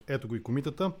ето го и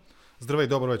Комитата. Здравей,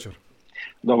 добър вечер.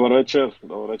 Добър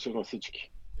вечер на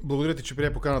всички. Благодаря ти, че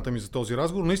прие поканата ми за този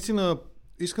разговор. Наистина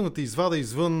искам да те извада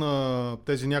извън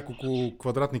тези няколко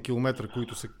квадратни километра,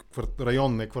 които са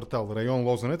район, не квартал, район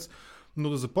Лозенец, но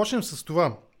да започнем с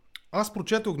това. Аз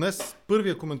прочетох днес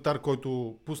първия коментар,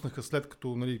 който пуснаха след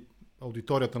като,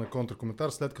 аудиторията на Контракоментар,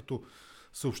 след като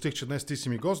съобщих, че днес ти си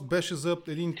ми гост, беше за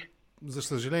един, за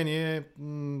съжаление,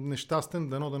 нещастен,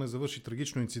 дано да не завърши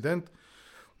трагично инцидент.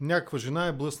 Някаква жена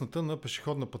е блъсната на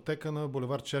пешеходна пътека на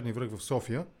булевард Черни връх в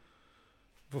София,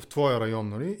 в твоя район,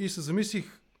 нали? И се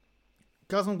замислих,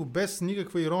 казвам го без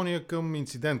никаква ирония към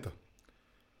инцидента.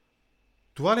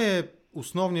 Това ли е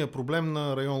основният проблем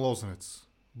на район Лозенец?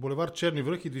 Булевард Черни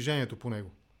връх и движението по него?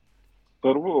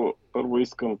 Първо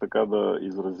искам така да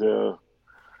изразя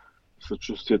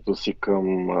съчувствието си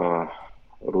към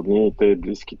роднините,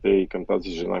 близките и към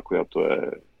тази жена, която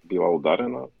е била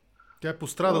ударена. Тя е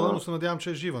пострадала, но се надявам,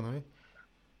 че е жива, нали?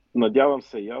 Надявам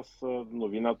се и аз.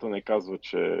 Новината не казва,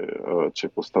 че е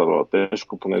пострадала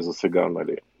тежко, поне за сега,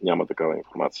 нали, няма такава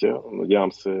информация.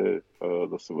 Надявам се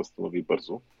да се възстанови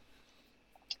бързо.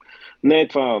 Не е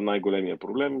това най-големия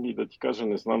проблем и да ти кажа,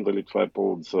 не знам дали това е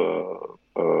повод за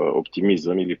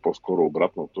оптимизъм или по-скоро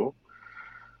обратното,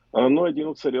 но е един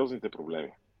от сериозните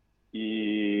проблеми.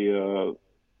 И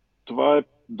това е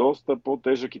доста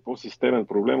по-тежък и по-системен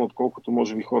проблем, отколкото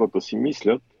може би хората си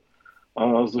мислят,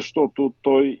 защото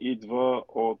той идва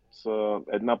от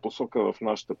една посока в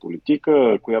нашата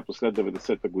политика, която след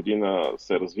 90-та година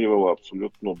се е развивала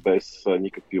абсолютно без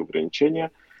никакви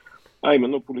ограничения, а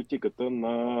именно политиката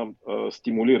на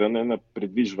стимулиране на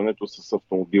придвижването с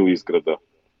автомобил из града.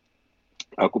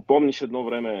 Ако помниш, едно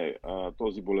време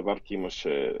този булевард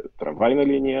имаше трамвайна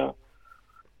линия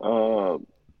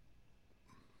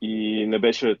и не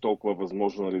беше толкова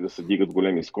възможно, нали, да се дигат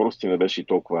големи скорости, не беше и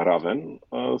толкова равен.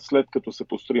 След като се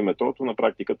построи метрото, на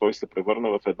практика той се превърна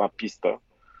в една писта,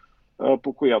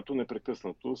 по която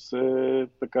непрекъснато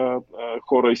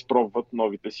хора изпробват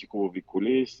новите си хубави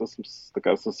коли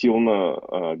с силна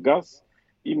газ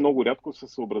и много рядко се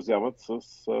съобразяват с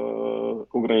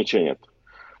ограниченията.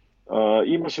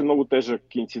 Имаше много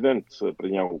тежък инцидент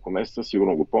преди няколко месеца,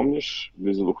 сигурно го помниш,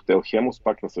 близо до хотел Хемос,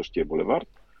 пак на същия булевард.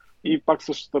 И пак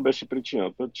същата беше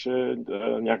причината, че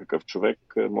някакъв човек,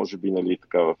 може би, нали,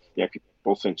 в някакви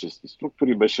по-сенчести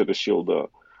структури, беше решил да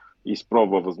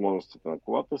изпробва възможностите на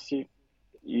колата си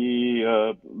и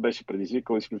беше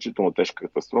предизвикал изключително тежка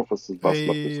катастрофа с два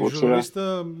смъртни случая.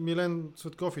 Журналиста Милен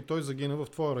Цветков и той загина в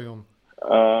твоя район.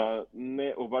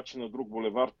 Не, обаче на друг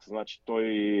булевард. Значи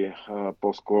той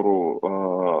по-скоро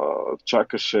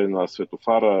чакаше на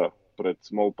светофара пред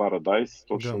Small Paradise,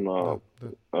 точно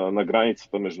на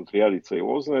границата между Триадица и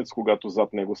Лозенец, когато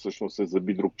зад него всъщност се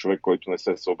заби друг човек, който не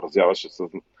се съобразяваше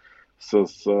с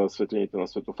светлините на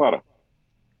светофара.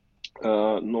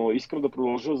 Но искам да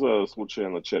продължа за случая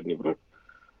на Черни връх.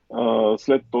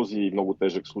 След този много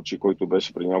тежък случай, който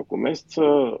беше преди няколко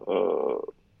месеца,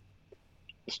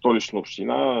 Столична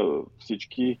община,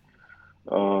 всички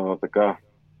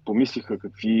помислиха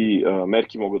какви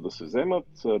мерки могат да се вземат.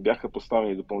 Бяха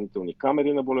поставени допълнителни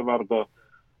камери на булеварда.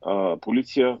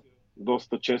 Полиция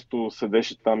доста често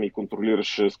седеше там и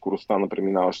контролираше скоростта на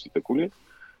преминаващите коли.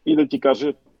 И да ти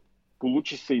кажа,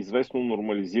 получи се известно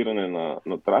нормализиране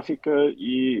на трафика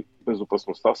и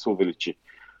безопасността се увеличи.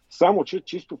 Само че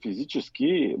чисто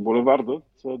физически булевардът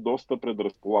доста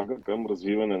предразполага към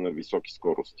развиване на високи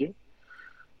скорости.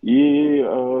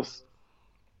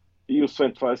 И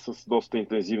освен това е с доста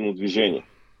интензивно движение.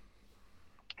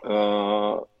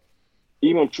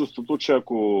 Имам чувството, че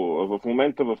ако в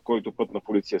момента, в който пътна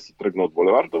полиция си тръгна от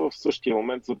булеварда, в същия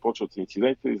момент започват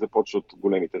инцидентите и започват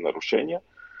големите нарушения,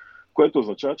 което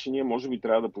означава, че ние може би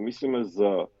трябва да помислим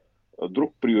за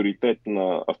друг приоритет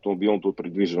на автомобилното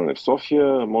придвижване в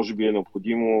София. Може би е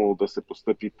необходимо да се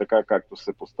постъпи така, както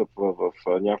се постъпва в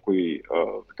някои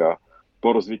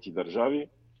по-развити държави.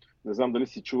 Не знам дали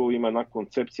си чувал, има една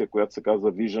концепция, която се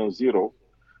казва Vision Zero.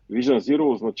 Vision Zero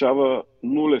означава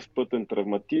нулев пътен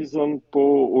травматизъм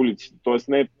по улиците. Тоест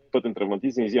не е пътен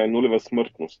травматизъм, е нулева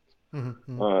смъртност.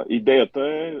 Идеята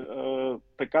е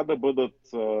така да бъдат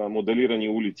моделирани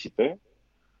улиците,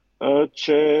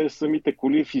 че самите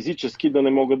коли физически да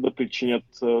не могат да причинят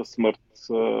смърт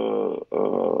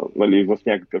в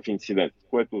някакъв инцидент.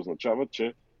 Което означава,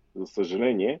 че, за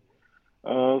съжаление,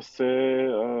 се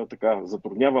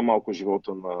затруднява малко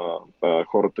живота на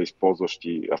хората,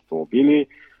 използващи автомобили.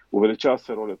 Увеличава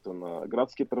се ролята на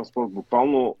градския транспорт.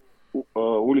 Буквално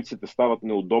улиците стават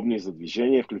неудобни за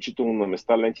движение, включително на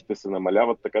места лентите се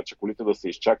намаляват, така че колите да се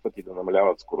изчакват и да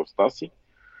намаляват скоростта си.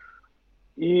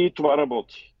 И това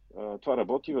работи. Това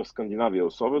работи в Скандинавия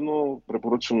особено.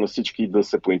 Препоръчвам на всички да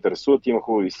се поинтересуват. Има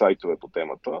хубави сайтове по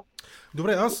темата.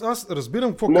 Добре, аз разбирам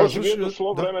какво Може казваш. би е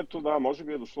дошло времето, може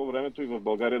би е дошло времето и в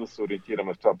България да се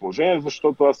ориентираме в това положение,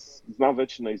 защото аз знам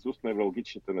вече наизуст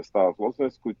невралгичните места в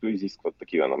Лозенец, които изискват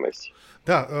такива намеси.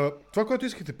 Да, това, което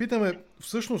искате питаме,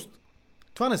 всъщност,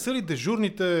 това не са ли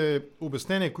дежурните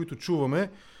обяснения, които чуваме?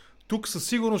 Тук със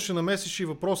сигурност ще намесиш и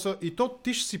въпроса, и то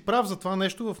ти ще си прав за това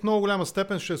нещо, в много голяма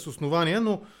степен ще е с основание,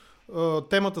 но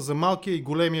темата за малкия и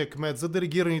големия кмет, за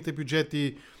делегираните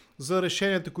бюджети, за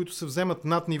решенията, които се вземат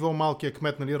над ниво малкия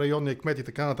кмет, нали, районния кмет и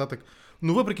така нататък.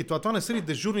 Но въпреки това не са ли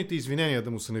дежурните извинения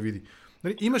да му се не види?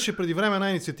 Нали, имаше преди време една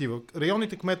инициатива.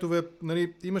 Районните кметове,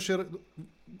 нали,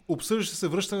 обсъждаше се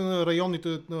връщане на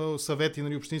районните съвети,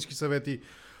 нали, общински съвети,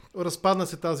 разпадна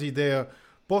се тази идея,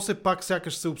 после пак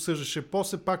сякаш се обсъждаше,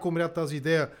 после пак умря тази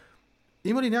идея.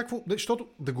 Има ли някакво... Защото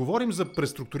да говорим за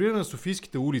преструктуриране на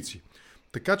софийските улици,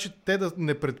 така че те да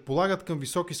не предполагат към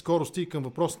високи скорости и към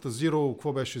въпросната Zero,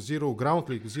 какво беше? Zero Ground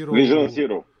ли? Vision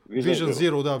Zero. Vision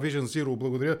Zero, да, Vision Zero,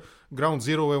 благодаря. Ground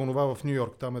Zero е онова в Ню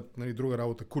Йорк, там е, нали, друга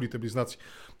работа, кулите близнаци.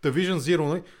 Та Vision Zero,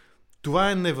 нали,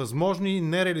 това е невъзможно и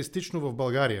нереалистично в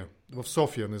България, в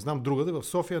София. Не знам другаде, в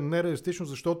София е нереалистично,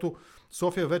 защото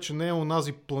София вече не е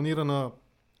онази планирана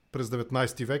през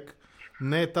 19 век,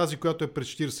 не е тази, която е през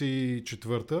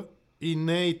 44-та и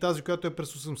не е и тази, която е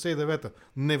през 89-та.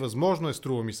 Невъзможно е,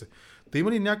 струва ми се. Та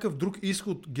има ли някакъв друг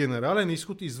изход, генерален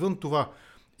изход извън това?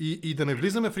 И да не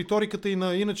влизаме в риториката и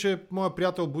на иначе моя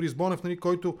приятел Борис Бонев, нали,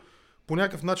 който по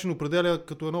някакъв начин определя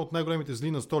като едно от най-големите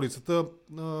зли на столицата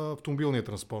автомобилния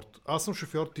транспорт. Аз съм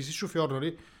шофьор, ти си шофьор,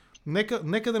 нали?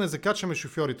 Нека да не закачаме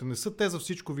шофьорите. Не са те за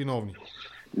всичко виновни.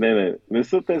 Не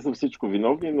са те за всичко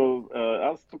виновни, но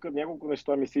аз тук няколко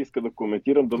неща ми се иска да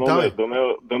коментирам,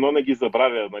 дано не ги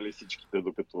забравя, нали, всичките,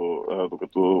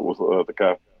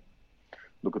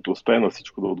 докато успея на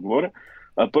всичко да отговоря.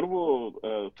 Първо,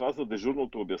 това за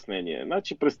дежурното обяснение.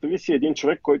 Значи, представи си един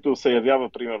човек, който се явява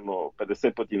примерно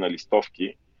 50 пъти на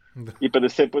листовки, и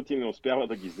 50 пъти не успява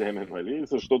да ги вземе, нали,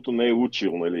 защото не е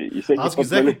учил. Нали. И аз ги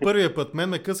взех от първия път, мен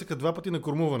ме късаха 2 пъти на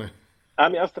кормуване.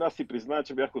 Аз трябва да си призная,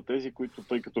 че бях от тези, които,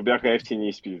 тъй като бяха ефтини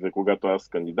изпитите, когато аз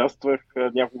кандидатствах,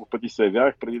 няколко пъти се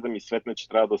явявах преди да ми светне, че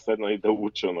трябва да седна и да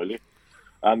уча, нали,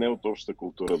 а не от обща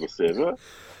култура да се явя.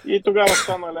 И тогава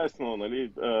стана лесно,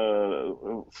 нали,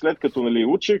 след като, нали,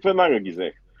 учих, веднага ги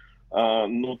взех.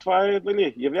 Но това е,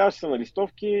 нали, явяваш се на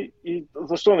листовки и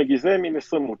защо не ги взем и не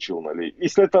съм учил, нали. И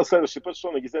след това следващия път,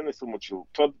 защо не ги взем, не съм учил.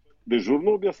 Това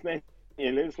дежурно обяснение,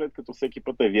 след като всеки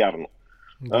път е вярно.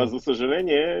 Да. За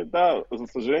съжаление,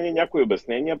 някои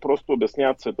обяснения просто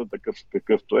обясняват света такъв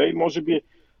какъвто е и може би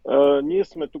ние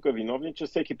сме тук виновни, че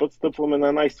всеки път стъпваме на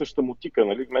една и съща мотика,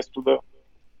 нали,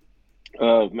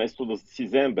 вместо да си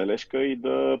вземем бележка и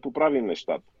да поправим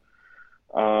нещата.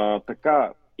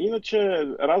 Така, иначе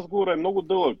разговорът е много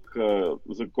дълъг,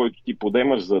 за който ти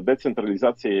подемаш за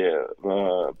децентрализация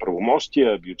на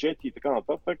правомощия, бюджети и така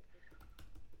нататък.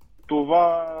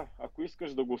 Това, ако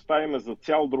искаш да го оставим за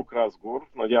цял друг разговор,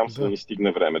 надявам се да ни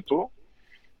стигне времето.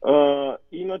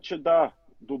 Иначе да,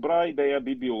 добра идея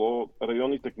би било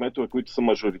районните кметове, които са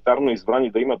мажоритарно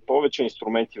избрани, да имат повече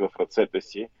инструменти в ръцете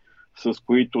си, с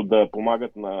които да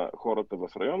помагат на хората в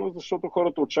района, защото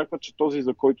хората очакват, че този,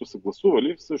 за който са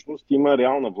гласували, всъщност има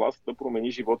реална власт да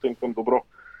промени живота им към добро.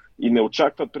 И не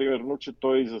очакват, примерно, че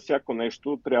той за всяко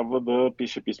нещо трябва да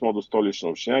пише писмо до Столична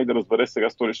община и да разбере сега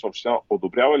Столична община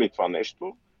одобрява ли това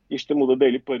нещо и ще му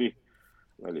даде ли пари.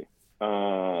 Нали?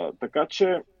 Така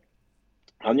че,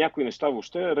 някои неща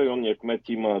въобще районният кмет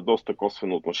има доста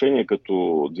косвено отношение,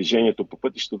 като движението по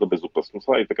пътищата,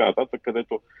 безопасността и така нататък,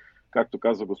 където, както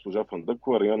казва госпожа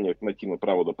Фандъкова, районният кмет има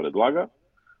право да предлага.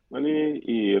 Нали,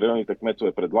 и районните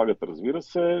кметове предлагат, разбира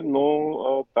се,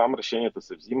 но там решенията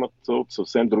се взимат от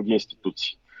съвсем други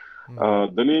институции.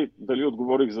 Дали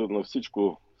отговорих на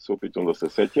всичко, се опитвам да се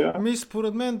сетя?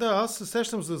 Според мен да, аз се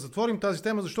сещам за да затворим тази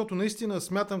тема, защото наистина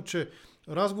смятам, че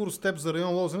разговор с теб за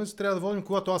район Лозенец трябва да водим,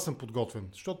 когато аз съм подготвен.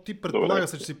 Защото ти предполага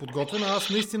се, че си подготвен, а аз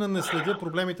наистина не следя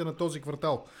проблемите на този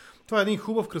квартал. Това е един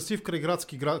хубав, красив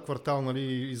крайградски квартал, нали,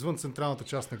 извън централната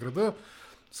част на града,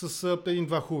 с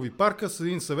един-два хубави парка, с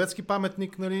един съветски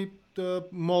паметник, нали,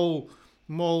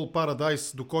 Мол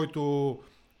Парадайс, до който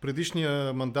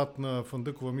предишния мандат на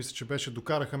Фандъкова, мисля, че беше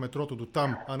докараха метрото до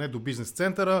там, а не до бизнес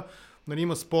центъра. Нали,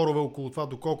 има спорове около това,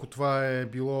 доколко това е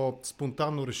било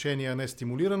спонтанно решение, а не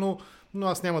стимулирано, но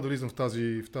аз няма да влизам в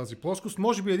тази плоскост.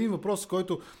 Може би един въпрос, с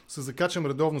който се закачам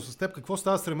редовно с теб. Какво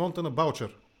става с ремонта на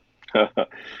Балчер?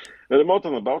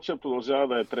 Ремонта на Балчер продължава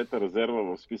да е трета резерва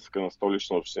в списъка на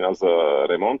Столична община за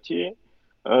ремонти.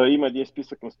 Има един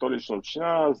списък на Столична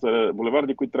община за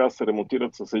булеварди, които трябва да се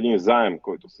ремонтират с един заем,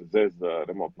 който се взе за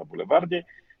ремонт на булеварди.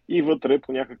 И вътре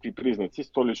по някакви признаци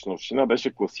Столична община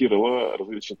беше класирала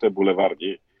различните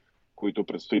булеварди, които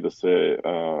предстои да се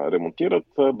ремонтират.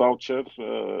 Балчер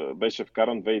беше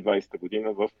вкаран 2020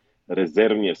 година в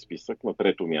резервния списък на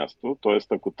трето място.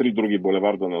 Тоест, ако 3 други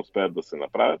булеварда не успеят да се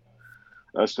направят,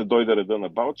 ще дойде реда на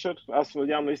Балчер. Аз се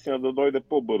надявам наистина да дойде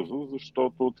по-бързо,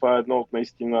 защото това е едно от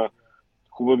наистина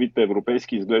хубавите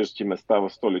европейски изглеждащи места в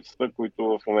столицата, които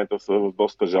в момента са в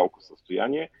доста жалко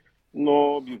състояние,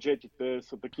 но бюджетите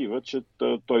са такива, че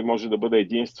той може да бъде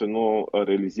единствено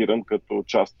реализиран като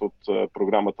част от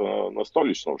програмата на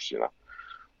Столична община.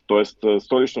 Тоест,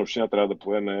 Столична община трябва да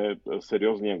поеме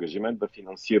сериозния ангажимент да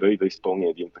финансира и да изпълни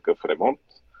един такъв ремонт.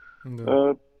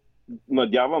 Да.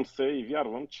 Надявам се и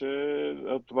вярвам, че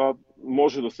това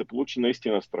може да се получи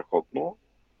наистина страхотно.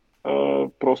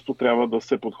 Просто трябва да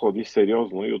се подходи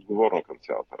сериозно и отговорно към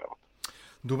цялата работа.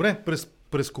 Добре,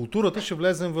 през културата ще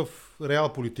влезем в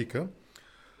реал политика.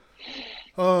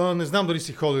 Не знам дали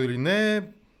си ходил или не.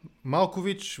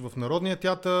 Малкович в Народния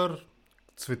театър,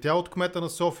 цветя от кмета на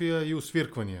София и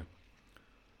освирквания.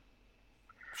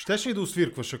 Щеше ли да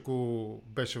освиркваш, ако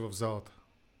беше в залата?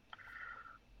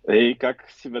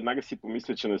 Как си веднага си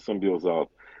помисля, че не съм бил в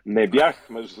залата. Не бях,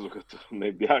 между другото.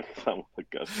 Не бях, само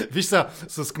така. Виж са,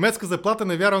 с кметска заплата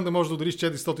не вярвам да можеш да удариш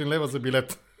 400 лева за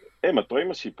билет. Той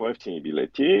имаше и по-евтини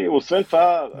билети. Освен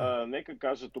това, нека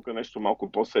кажа тук нещо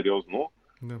малко по-сериозно.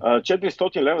 Да.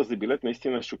 400 лева за билет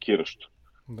наистина е шокиращо.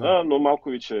 Да. Но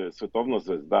Малкович е световна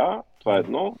звезда, това е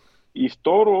едно. И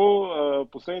второ,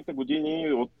 последните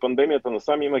години от пандемията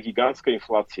насам има гигантска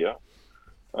инфлация,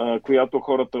 която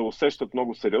хората усещат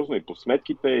много сериозно и по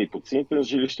сметките, и по цените на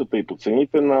жилищата, и по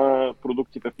цените на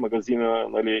продуктите в магазина,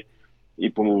 нали,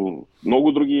 и по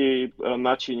много други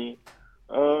начини.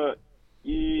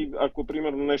 И ако,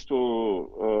 примерно, нещо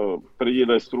преди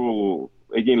да е струвало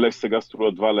 1 лев, сега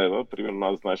струва 2 лева, примерно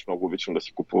аз, знаеш, много обичам да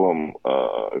си купувам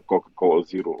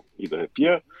Coca-Cola Zero и да я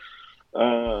пия,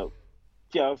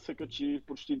 тя се качи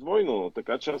почти двойно,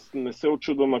 така че аз не се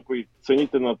очудвам, ако и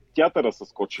цените на театъра са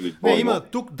скочили двойно.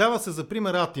 Тук дава се за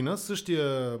пример Атина,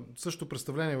 също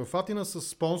представление в Атина с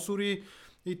спонсори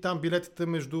и там билетите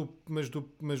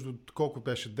между колко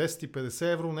беше, 10 и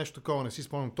 50 евро, нещо такова, не си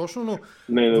спомням точно, но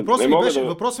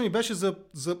въпросът ми беше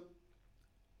за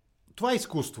това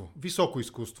изкуство, високо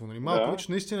изкуство. Нали? Малкович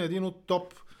наистина е един от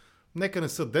топ, нека не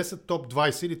са 10, топ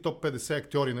 20 или топ 50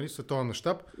 актьори, нали, световен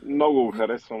мащаб. Много го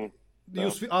харесвам.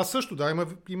 Аз също,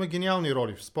 има гениални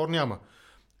роли, спор няма.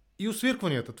 И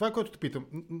освиркванията, това е което те питам.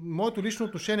 Моето лично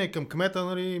отношение към кмета,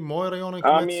 нали, мой районен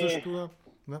кмет също.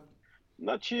 Да.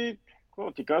 Значи,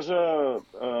 какво ти кажа,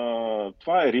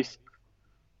 това е риск.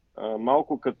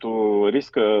 Малко като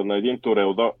риска на един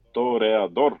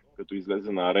тореадор, като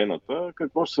излезе на арената,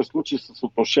 какво ще се случи с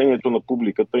отношението на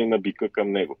публиката и на бика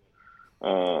към него.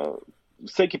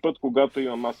 Всеки път, когато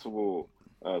има масово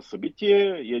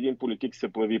събитие и един политик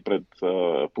се появи пред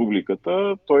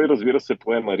публиката, той, разбира се,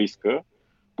 поема риска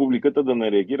публиката да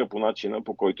не реагира по начина,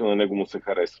 по който на него му се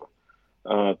харесва.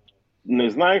 Не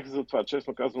знаех за това,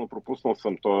 честно казано, пропуснал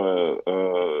съм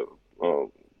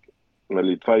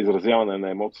това изразяване на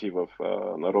емоции в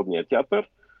Народния театър.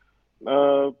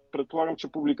 Предполагам,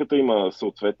 че публиката има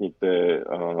съответните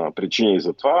причини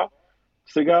за това.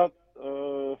 Сега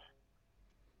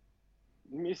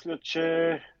мисля,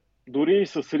 че дори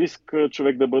с риск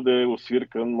човек да бъде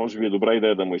освиркан, може би е добра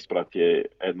идея да му изпрати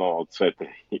едно цвете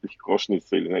или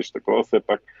кошница или нещо такова. Все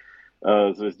пак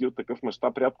звезди от такъв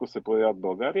мащаб рядко се появяват в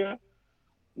България,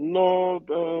 но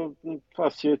това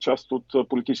си е част от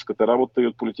политическата работа и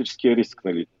от политическия риск.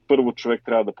 Нали. Първо човек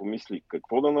трябва да помисли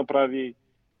какво да направи,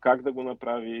 как да го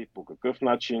направи, по какъв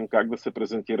начин, как да се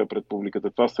презентира пред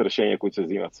публиката. Това са решения, които се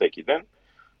взимат всеки ден.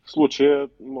 В случая,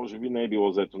 може би, не е било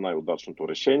взето най-удачното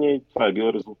решение и това е бил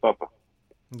резултата.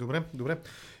 Добре.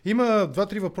 Има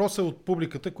 2-3 въпроса от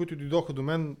публиката, които дойдоха до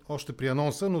мен още при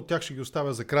анонса, но тях ще ги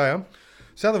оставя за края.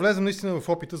 Сега да влезем наистина в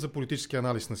опита за политически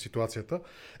анализ на ситуацията,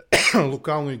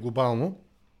 локално и глобално.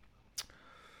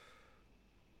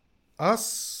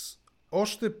 Аз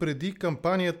още преди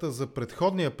кампанията за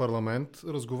предходния парламент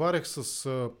разговарях с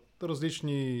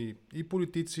различни и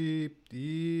политици,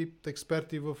 и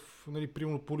експерти в,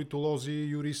 примерно, политолози,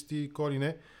 юристи, кой ли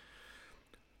не.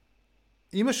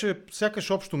 Имаше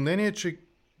сякаш общо мнение, че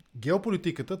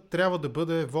геополитиката трябва да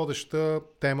бъде водеща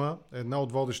тема, една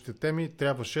от водещите теми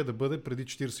трябваше да бъде преди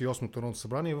 48-то Народно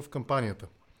събрание в кампанията.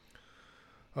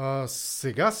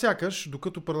 Сега сякаш,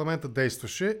 докато парламента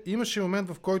действаше, имаше момент,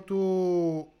 в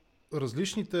който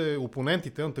различните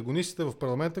опонентите, антагонистите в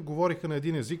парламента говориха на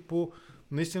един език по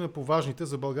наистина по важните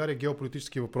за България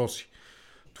геополитически въпроси.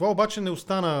 Това обаче не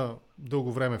остана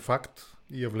дълго време факт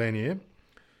и явление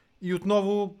и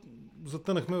отново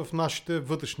затънахме в нашите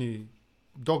вътрешни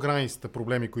до границата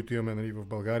проблеми, които имаме, нали, в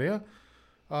България.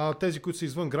 А тези, които са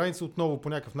извън граница, отново по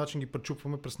някакъв начин ги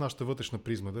пречупваме през нашата вътрешна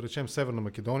призма. Да речем, Северна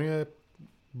Македония е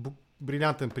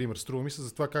брилянтен пример, струва ми се,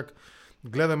 за това как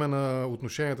гледаме на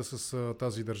отношенията с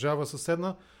тази държава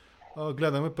съседна,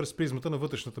 гледаме през призмата на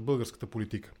вътрешната българската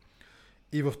политика.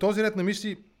 И в този ред на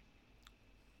мисли,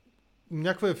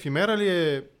 някаква ефимера ли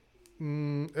е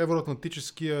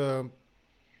евроатлантическия,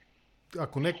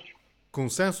 ако не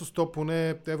консенсус, то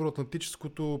поне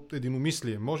евроатлантическото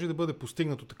единомислие? Може ли да бъде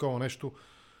постигнато такова нещо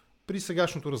при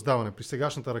сегашното раздаване, при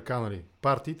сегашната ръка, нали?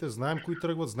 Партиите, знаем кои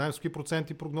тръгват, знаем с какви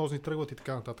проценти прогнозни тръгват и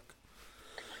така нататък.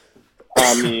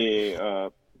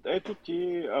 Ето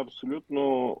ти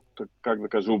абсолютно, как да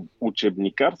кажа,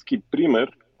 учебникарски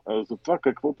пример за това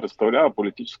какво представлява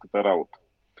политическата работа.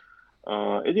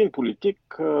 Един политик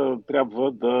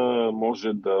трябва да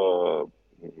може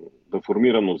да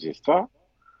формира мнозинства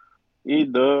и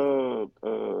да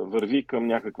върви към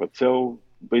някаква цел,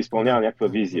 да изпълнява някаква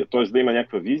визия. Т.е. да има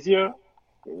някаква визия,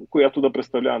 която да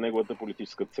представлява неговата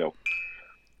политическа цел.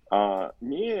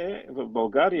 Ние в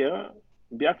България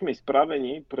бяхме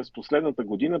изправени през последната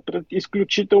година пред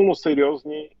изключително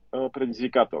сериозни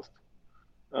предизвикателства.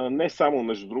 Не само,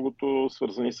 между другото,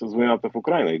 свързани с войната в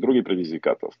Украйна и други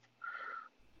предизвикателства.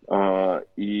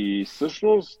 И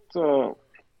всъщност,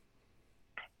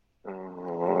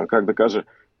 как да кажа,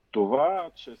 това,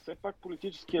 че все пак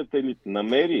политическият елит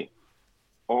намери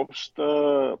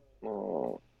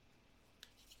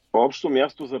общо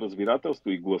място за разбирателство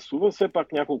и гласува все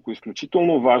пак няколко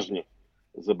изключително важни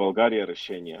за България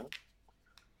решения,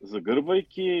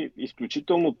 загърбвайки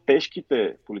изключително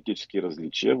тежките политически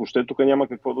различия. Въобще тук няма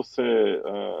какво да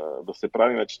се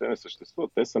прави, че те не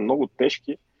съществуват. Те са много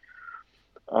тежки.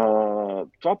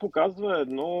 Това показва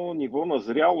едно ниво на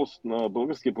зрялост на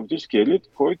българския политически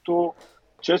елит, който,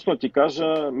 честно ти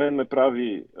кажа, мен ме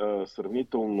прави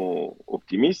сравнително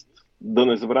оптимист. Да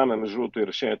не забравяме, между другото, и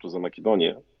решението за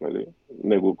Македония. Нали?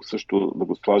 Него също да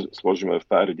го сложим в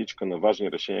тази редичка на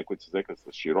важни решения, които се взеха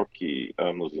с широки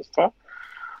мнозинства.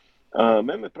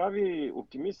 Мен ме прави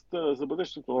оптимист за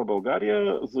бъдещето на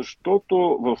България, защото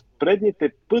в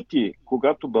предните пъти,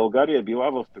 когато България е била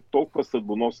в толкова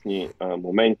съдбоносни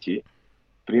моменти,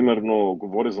 примерно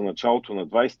говоря за началото на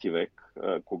 20 век,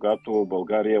 когато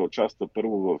България участва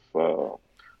първо в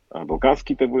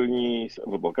Балканските войни,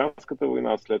 в Балканската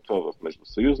война, след това в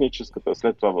Междусъюзническата,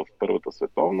 след това в Първата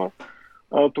световна,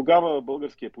 тогава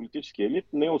българският политически елит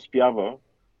не успява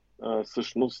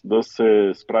всъщност да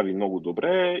се справи много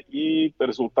добре и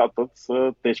резултатът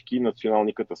са тежки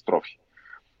национални катастрофи.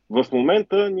 В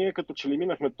момента ние като че ли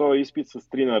минахме този изпит с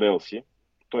 3 на релси,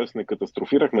 т.е. не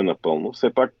катастрофирахме напълно,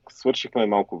 все пак свършихме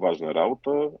малко важна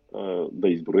работа, да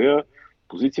изброя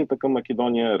позицията към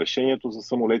Македония, решението за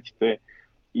самолетите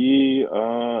и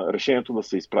решението да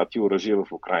се изпрати оръжие в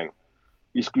Украйна.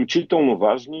 Изключително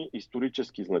важни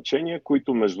исторически значения,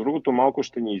 които, между другото, малко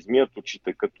ще ни измият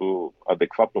очите като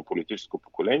адекватно политическо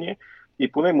поколение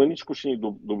и поне мъничко ще ни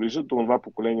доближат до това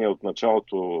поколение от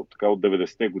началото, така от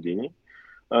 90-те години,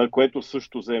 което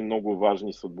също взе много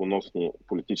важни съдбоносни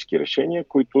политически решения,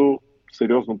 които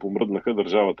сериозно помръднаха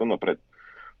държавата напред.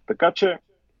 Така че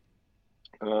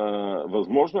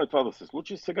възможно е това да се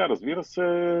случи. Сега, разбира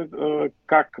се,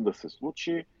 как да се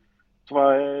случи,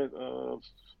 това е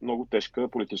много тежка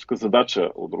политическа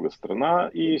задача от друга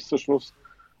страна и всъщност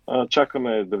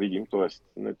чакаме да видим, т.е.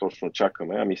 не точно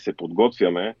чакаме, ами се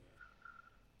подготвяме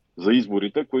за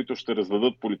изборите, които ще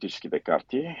раздадат политическите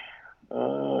карти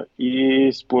и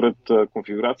според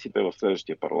конфигурациите в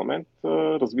следващия парламент,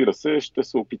 разбира се, ще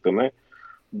се опитаме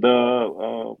да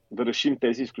решим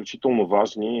тези изключително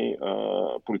важни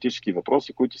политически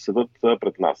въпроси, които седат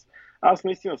пред нас. Аз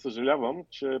наистина съжалявам,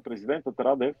 че президентът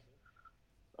Радев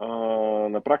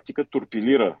на практика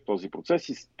торпилира този процес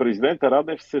и президентът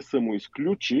Радев се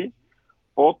самоизключи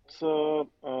от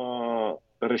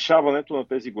решаването на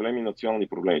тези големи национални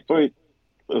проблеми. Той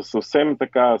съвсем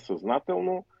така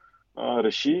съзнателно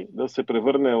реши да се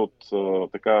превърне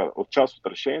от част от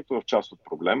решението в част от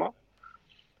проблема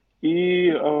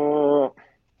и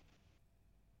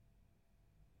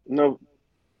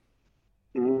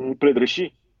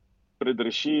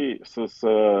предреши с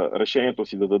решението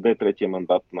си да даде третия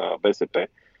мандат на БСП,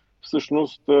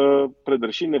 всъщност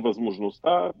предреши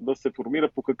невъзможността да се формира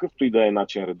по какъвто и да е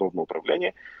начин редовно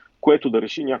управление, което да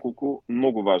реши няколко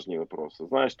много важни въпроса.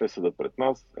 Знаеш, те седат пред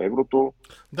нас: еврото,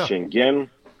 Шенген,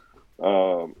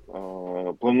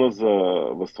 плана за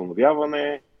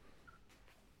възстановяване,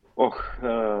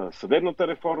 съдебната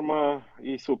реформа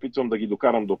и се опитвам да ги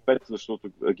докарам до 5, защото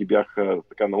ги бях,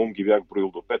 така на ум ги бях броил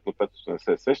до 5, но 5 не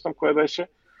се сещам кое беше.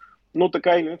 Но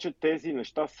така или иначе тези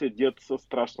неща седят със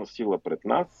страшна сила пред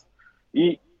нас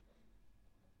и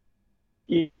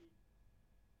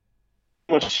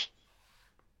имаше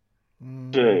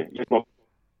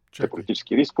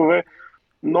политически рискове,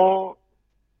 но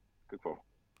какво?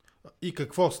 И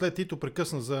какво? След Тито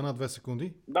прекъсна за 1-2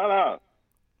 секунди? Да.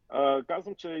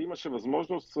 Казвам, че имаше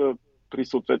възможност при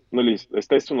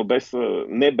естествено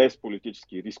не без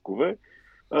политически рискове,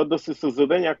 да се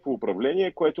създаде някакво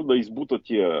управление, което да избута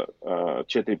тия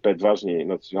 4-5 важни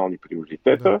национални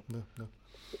приоритета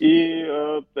и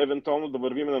евентуално да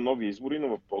вървим на нови избори, но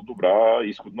в по-добра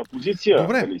изходна позиция.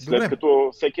 След като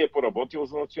всеки е поработил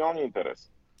за националния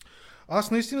интерес.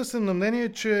 Аз наистина съм на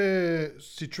мнение, че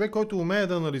си човек, който умее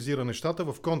да анализира нещата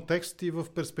в контекст и в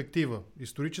перспектива.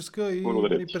 Историческа и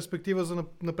перспектива за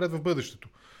напред в бъдещето.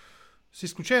 С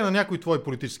изключение на някои твои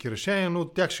политически решения, но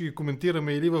тях ще ги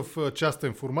коментираме или в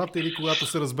частен формат, или когато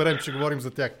се разберем, че говорим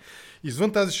за тях.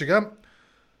 Извън тази шега,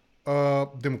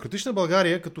 Демократична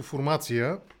България като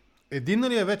формация единна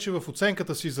ли е вече в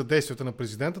оценката си за действията на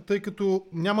президента, тъй като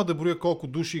няма да броя колко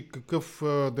души, какъв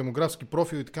демографски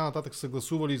профил и така нататък са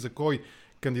гласували за кой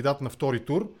кандидат на втори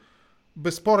тур.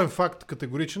 Безспорен факт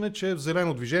категоричен е, че в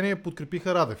Зелено движение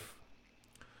подкрепиха Радев.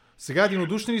 Сега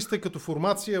единодушни ли сте като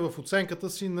формация в оценката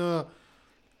си на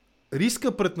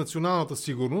риска пред националната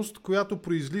сигурност, която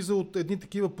произлиза от едни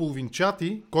такива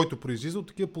половинчати,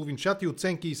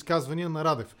 оценки и изказвания на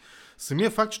Радев? Самия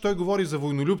факт, че той говори за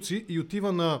войнолюбци и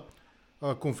отива на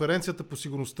конференцията по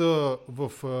сигурността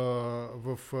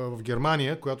в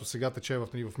Германия, която сега тече в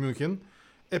Мюнхен,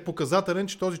 е показателен,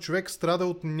 че този човек страда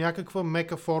от някаква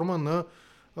мека форма на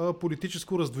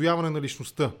политическо раздвояване на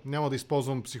личността. Няма да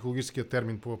използвам психологическия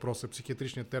термин по въпроса,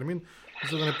 психиатричния термин,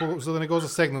 за да не го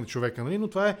засегна човека. Но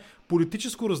това е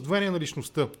политическо раздвоение на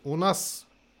личността. У нас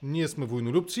ние сме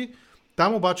войнолюбци,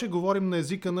 там обаче говорим на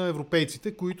езика на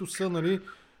европейците, които са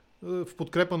в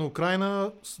подкрепа на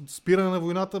Украйна, спиране на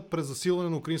войната през засилване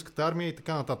на украинската армия и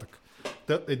така нататък.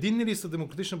 Единни ли са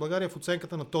Демократична България в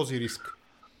оценката на този риск?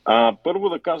 Първо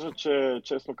да кажа, че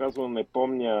честно казвам не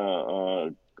помня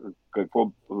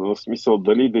какво в смисъл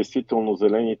дали действително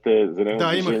зелено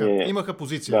движение... имаха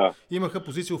позиция. Да. Имаха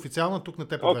позиция официална, тук не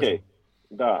те подвеждам.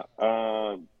 Да.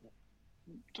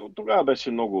 Тогава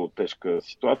беше много тежка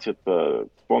ситуацията,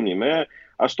 помниме.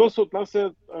 А що се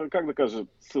отнася, как да кажа,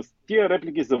 с тия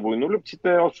реплики за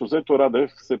войнолюбците, общо взето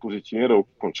Радев се позиционира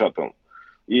окончателно.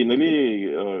 И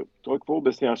той какво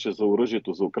обясняваше за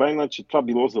оръжието за Украйна, че това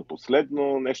било за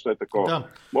последно, нещо е такова.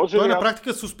 Да. Той на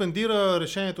практика суспендира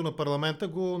решението на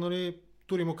парламента,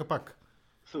 тури му капак.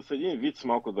 С един вид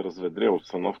малко да разведря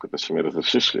обстановката, ще ми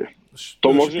разрешиш ли?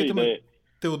 То може и да е...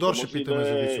 Теодор ще питаме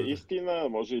за истина,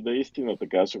 може и да е истина,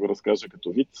 така ще го разкажа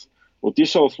като виц.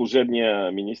 Отишъл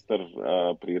служебния министър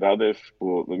при Радев,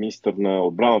 министър на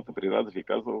отбраната при Радев и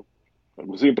казал: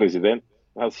 господин президент,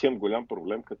 аз имам голям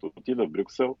проблем, като отида в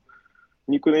Брюксел,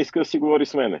 никой не иска да си говори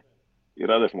с мене. И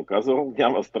Радев му казал: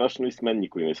 няма страшно, и с мен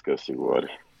никой не иска да си говори.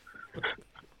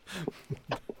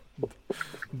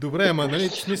 Добре, ама, в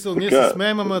смисъл, ние се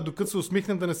смеем, ама докато се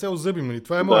усмихнем да не се озъбим,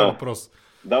 това е моят въпрос.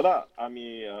 Да,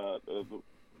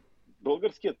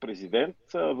 българският президент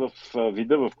в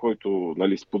вида, в който,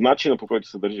 по начина, по който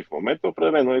се държи в момента,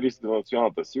 определено е риск за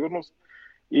националната сигурност.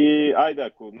 И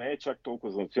ако не е чак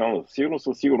толкова за националната сигурност,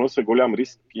 със сигурност е голям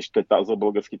риск и щета за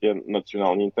българските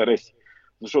национални интереси.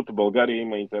 Защото България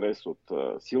има интерес от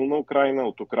силна Украйна,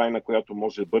 от Украйна, която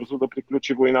може бързо да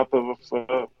приключи войната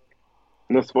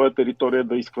на своя територия,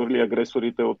 да изхвърли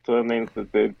агресорите от нейната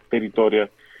територия.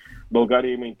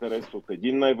 България има интерес от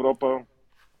единна Европа,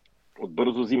 от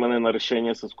бързо взимане на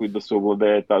решения, с които да се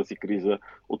овладее тази криза,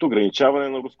 от ограничаване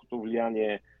на руското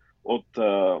влияние, от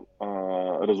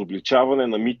разобличаване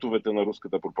на митовете на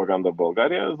руската пропаганда в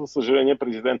България. За съжаление,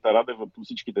 президента Радев по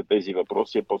всичките тези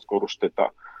въпроси е по-скоро щета,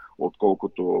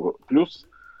 отколкото плюс.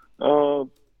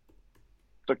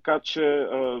 Така че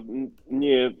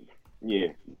ние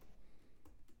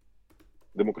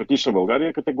Демократична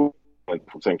България категорично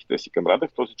в оценките си към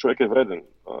Радев. Този човек е вреден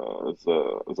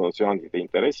за националните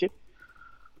интереси,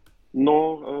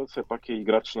 но все пак е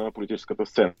играч на политическата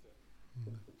сцена.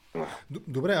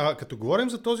 Добре, като говорим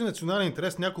за този национален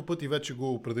интерес, няколко пъти вече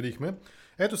го определихме.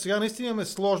 Ето сега наистина имаме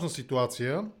сложна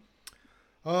ситуация.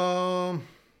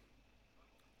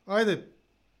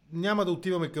 Няма да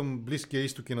отиваме към Близкия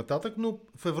изток и нататък, но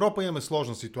в Европа имаме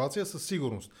сложна ситуация със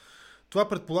сигурност. това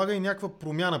предполага и някаква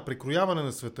промяна, прекрояване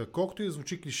на света. Колкото и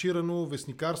звучи клиширано,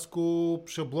 вестникарско,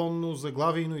 шаблонно,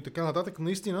 заглавийно и така нататък,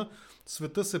 наистина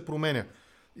света се променя.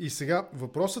 И сега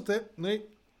въпросът е,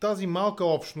 тази малка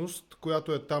общност,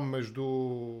 която е там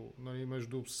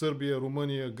между Сърбия,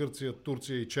 Румъния, Гърция,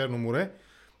 Турция и Черно море,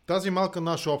 тази малка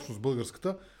наша общност,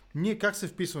 българската, ние как се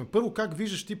вписваме? Първо, как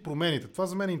виждаш ти промените? Това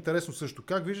за мен е интересно също.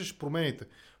 Как виждаш промените?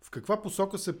 В каква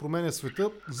посока се променя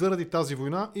света заради тази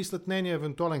война и след нейния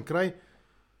евентуален край?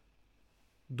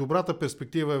 Добрата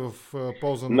перспектива е в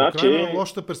полза на Украйна,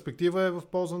 лошата перспектива е в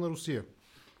полза на Русия.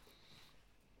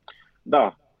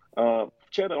 Да.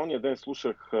 Вчера, ония ден,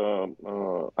 слушах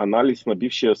анализ на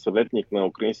бившия съветник на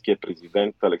украинския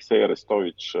президент Алексей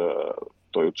Арестович.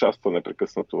 Той участва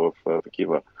непрекъснато в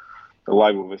такива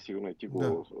лайвове, сигурно и ти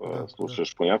го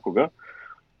слушаш понякога.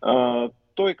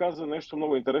 Той каза нещо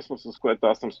много интересно, с което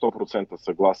аз съм 100%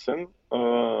 съгласен.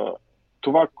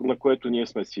 Това, на което ние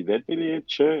сме свидетели, е,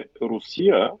 че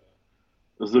Русия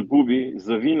загуби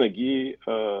завинаги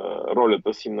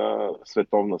ролята си на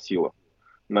световна сила.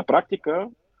 На практика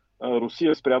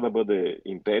Русия спря да бъде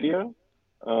империя.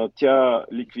 Тя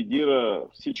ликвидира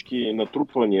всички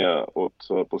натрупвания от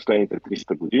последните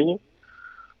 300 години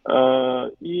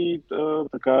и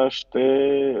така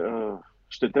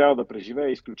ще трябва да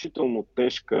преживее изключително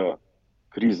тежка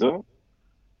криза,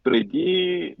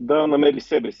 преди да намери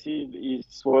себе си и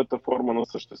своята форма на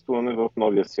съществуване в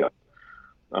новия свят.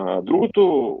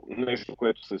 Другото нещо,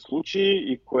 което се случи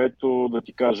и което, да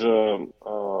ти кажа,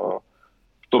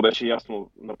 то беше ясно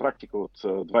на практика от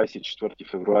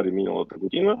 24 февруари миналата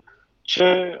година,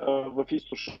 че в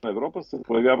Източна Европа се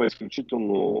появява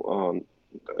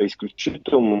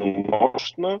изключително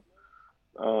мощна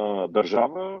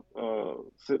държава,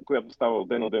 която става от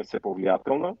ден на ден все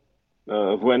по-влиятелна,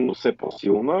 военно все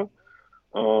по-силна,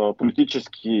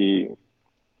 политически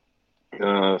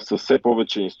с все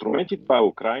повече инструменти. Това е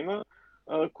Украйна,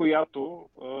 която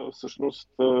всъщност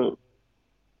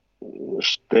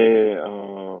ще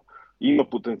има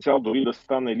потенциал дори да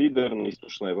стане лидер на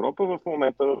Източна Европа в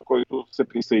момента, в който се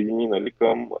присъедини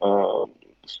към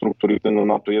структурите на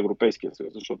НАТО и Европейския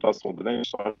съюз, защото аз съм убеден,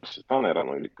 че това ще стане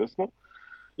рано или късно.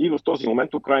 И в този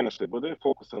момент Украйна ще бъде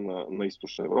фокуса на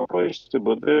Източна Европа и ще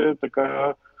бъде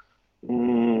така,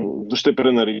 ще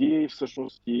пренареди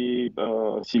всъщност и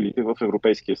силите в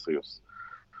Европейския съюз.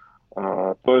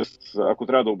 Тоест, ако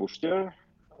трябва да обобщя,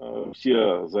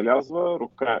 Русия залязва,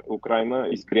 Украйна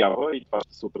изгрява и това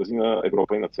ще се отрази на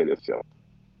Европа и на целия свят.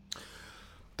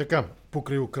 Така,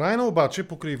 покрай Украйна обаче,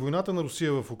 покрай войната на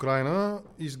Русия в Украйна,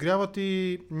 изгряват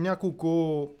и няколко...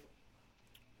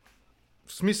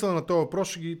 В смисъла на този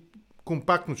въпрос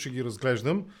компактно ще ги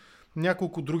разглеждам.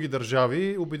 Няколко други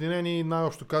държави, обединени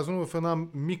най-общо казано в една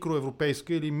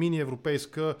микроевропейска или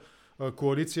мини-европейска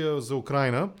коалиция за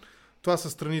Украйна. Това са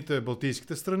страните,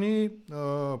 балтийските страни,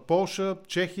 Полша,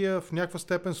 Чехия, в някаква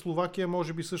степен Словакия,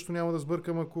 може би също няма да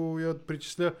сбъркам, ако я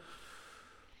причисля.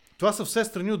 Това са все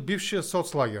страни от бившия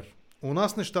соцлагер. У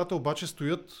нас нещата обаче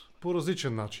стоят по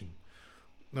различен начин.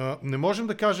 Не можем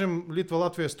да кажем Литва,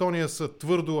 Латвия, Естония са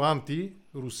твърдо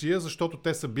анти-Русия, защото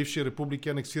те са бивши републики,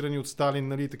 анексирани от Сталин,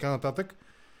 нали, и така нататък,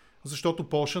 защото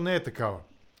Полша не е такава.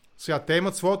 Сега, те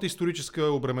имат своята историческа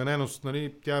обремененост,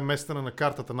 нали, тя е местена на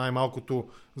картата най-малкото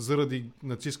заради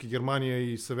нацистска Германия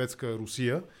и съветска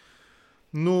Русия,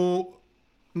 но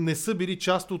не са били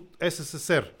част от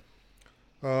СССР.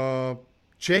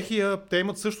 Чехия, те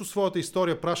имат също своята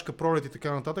история, Пражка пролет и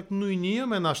така нататък, но и ние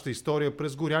имаме нашата история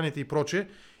през горяните и прочее.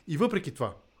 И въпреки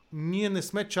това, ние не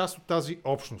сме част от тази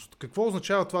общност. Какво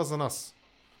означава това за нас?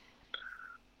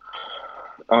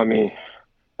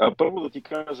 Първо да ти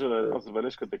кажа една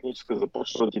забележка техническа,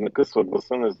 започва да ти накъсва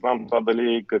гласа, не знам това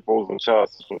дали какво означава.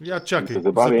 Чакай,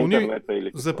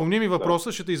 запомни ми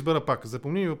въпроса, ще те избера пак.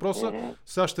 Запомни ми въпроса,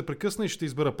 сега ще прекъсна и ще те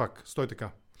избера пак. Стой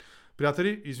така.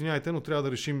 Приятели, извиняйте, но трябва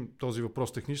да решим този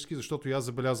въпрос технически, защото аз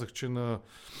забелязах, че на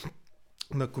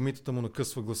комитата му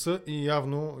накъсва гласа и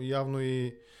явно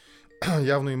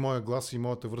и моя глас и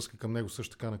моята връзка към него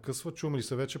също така накъсва. Чуваме ли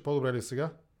се вече? По-добре ли е сега?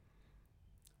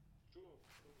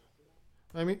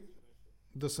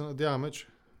 Да се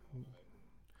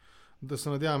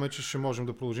надяваме, че ще можем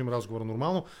да продължим разговора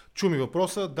нормално. Чуми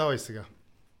въпроса, давай сега.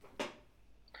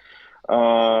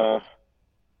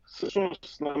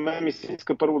 Всъщност, на мен ми се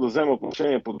иска първо да взема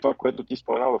отношение по това, което ти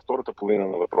спомена във втората половина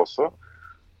на въпроса.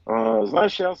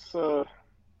 Знаеш, аз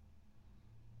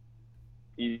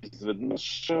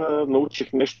изведнъж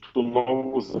научих нещо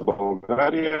ново за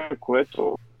България,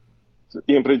 което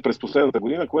имам преди през последната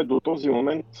година, което до този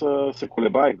момент се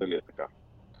колебаех дали е така.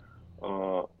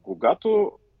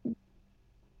 Когато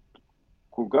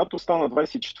когато стана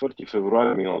 24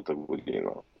 февруари миналата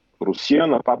година, Русия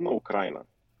нападна Украйна.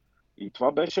 И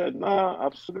това беше една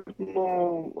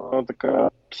абсолютно така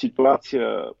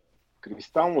ситуация,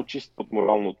 кристално чиста от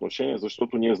морално отношение,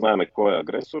 защото ние знаем кой е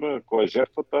агресора, кой е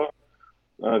жертвата.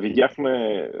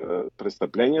 Видяхме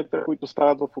престъпленията, които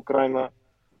стават в Украйна.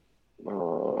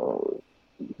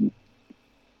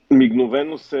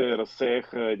 Мигновено се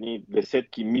разсеяха едни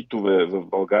десетки митове в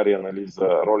България, нали, за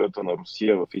ролята на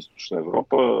Русия в Източна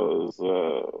Европа,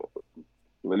 за,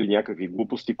 нали, някакви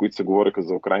глупости, които се говореха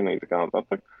за Украйна и така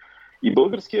нататък. И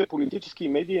българският политически и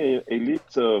медиен елит,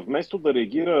 вместо да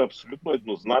реагира абсолютно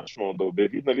еднозначно, да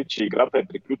обяви, нали, че играта е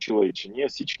приключила и че ние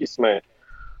всички сме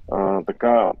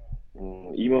така,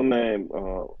 имаме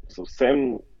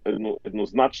съвсем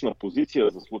еднозначна позиция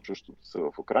за случващото се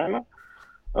в Украйна,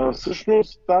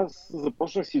 всъщност аз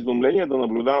започнах с изумление да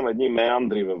наблюдавам едни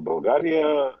меандри в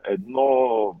България,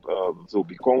 едно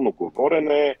заобиколно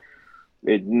говорене,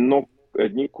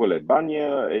 едни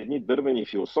колебания, едни дървени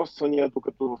философствания,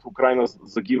 докато в Украйна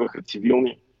загиваха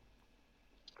цивилни.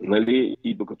 Нали,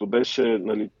 и докато беше,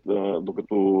 нали,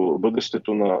 докато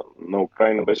бъдещето на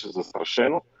Украйна беше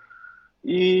застрашено.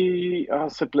 И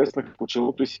аз се плеснах по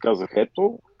челото и си казах,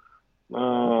 ето,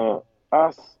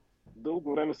 аз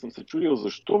дълго време съм се чудил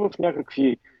защо в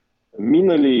някакви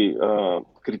минали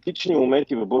критични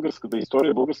моменти в българската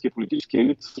история, българския политически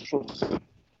елит всъщност се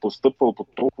постъпвал по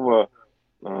толкова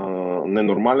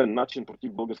ненормален начин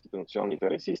против българските национални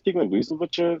интереси и стигнах до извода,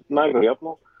 че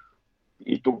най-вероятно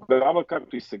и тогава,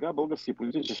 както и сега, българския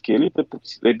политически елит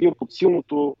е бил под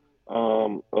силното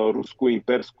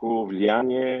руско-имперско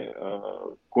влияние,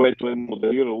 което е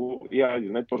моделирало,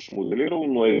 не точно моделирало,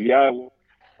 но е влияло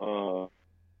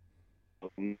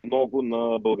много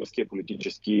на българския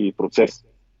политически процес.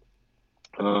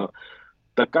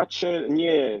 Така че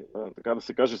ние, така да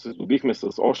се каже, се здобихме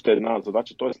с още една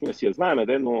задача, т.е. ние си я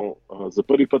знаем, но за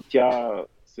първи път тя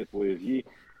се появи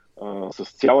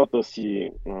с цялата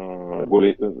си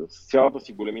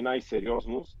големина и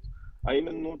сериозност, а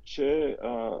именно, че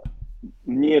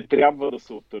ние трябва да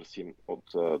се оттърсим от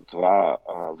това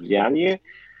влияние,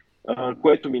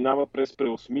 което минава през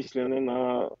преосмисляне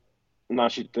на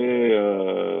нашите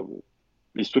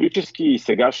исторически и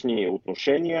сегашни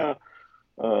отношения,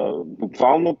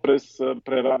 буквално през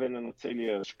преравяне на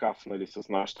целия шкаф, нали, с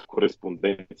нашата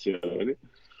кореспонденция, нали,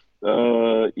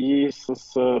 и с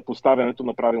поставянето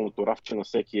на правилното рафче на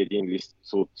всеки един лист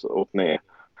от нея.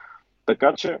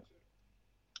 Така че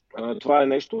това е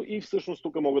нещо и всъщност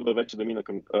тук мога да мина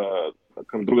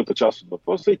към другата част от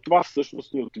въпроса и това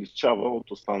всъщност ни отличава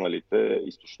от останалите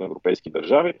източноевропейски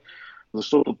държави,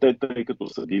 защото те, тъй като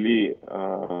са били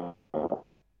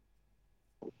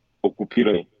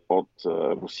окупирани от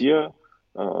Русия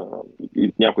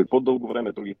и някой по-дълго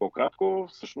време, други по-кратко,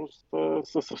 всъщност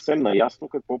са съвсем наясно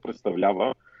какво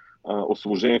представлява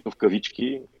освобождението в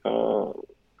кавички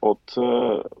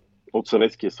от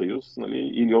Съветския съюз,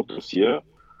 нали, или от Русия.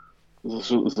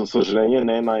 За съжаление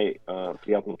не е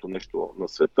най-приятното нещо на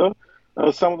света.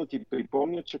 Само да ти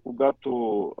припомня, че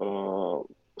когато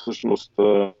всъщност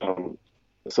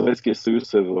Съветския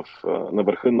съюз е на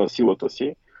върха на силата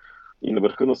си и на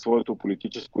върха на своето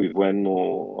политическо и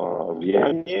военно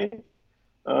влияние,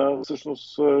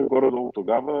 всъщност горе-долу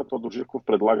тогава Тодор Живков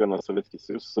предлага на Съветския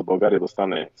съюз за България да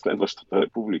стане следващата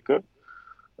република.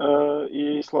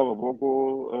 И слава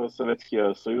Богу,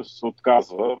 Съветския съюз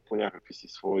отказва по някакви си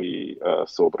свои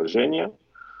съображения.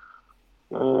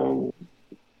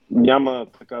 Няма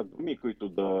така думи, които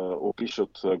да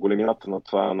опишат големината на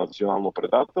това национално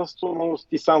предателство, но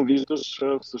ти сам виждаш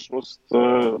всъщност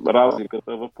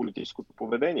разликата в политическото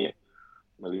поведение,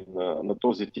 нали, на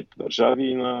този тип държави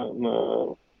и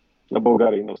на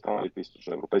България и на останалите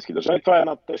източноевропейски държави. Това е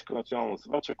една тежка национална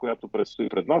задача, която предстои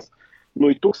пред нас. Но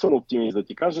и тук съм оптимист да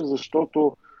ти кажа,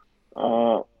 защото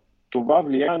това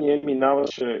влияние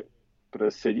минаваше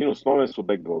през един основен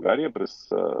субект в България, през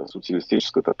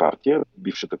Социалистическата партия,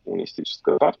 бившата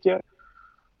комунистическа партия,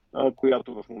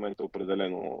 която в момента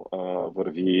определено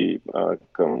върви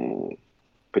към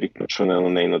приключване на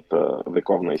нейната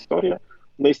вековна история.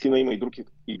 Наистина има и друг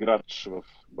играч в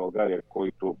България,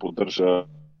 който поддържа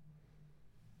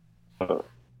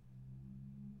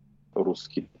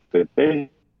руските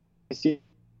тези.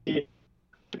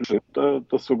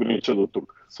 Да се огранича до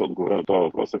тук с отговора на това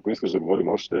въпрос. Ако искаш да говорим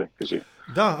още, кажи.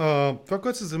 Да, това,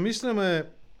 което се замисляме,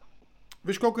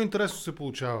 виж колко интересно се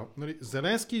получава.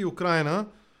 Зеленски и Украйна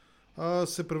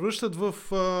се превръщат в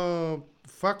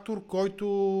фактор,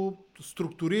 който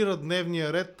структурира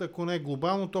дневния ред, ако не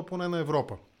глобално, то поне на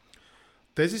Европа.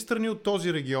 Тези страни от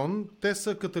този регион, те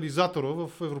са катализатора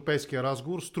в европейския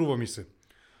разговор, струва ми се.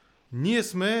 Ние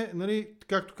сме, нали,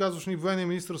 както казваш, ни военния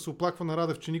министър се оплаква на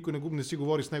Радев, че никой не си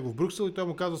говори с него в Брюксел и той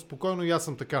му казва спокойно и аз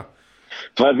съм така.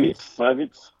 Това е виц, това е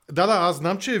виц. Да, аз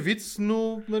знам, че е виц,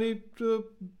 но нали,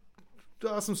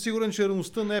 аз съм сигурен, че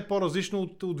реалността не е по-различна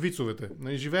от вицовете.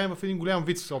 Нали, живеем в един голям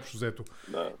виц, общо взето.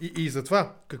 Да. И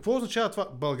затова, какво означава това?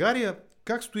 България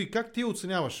как стои, как ти я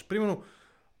оценяваш? Примерно,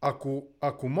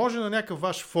 ако може на някакъв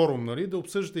ваш форум, нали, да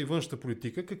обсъждате и външната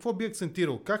политика, какво би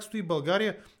акцентирал? Как стои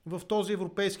България в този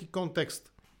европейски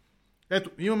контекст? Ето,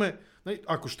 имаме, нали,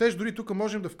 ако щеш, дори тук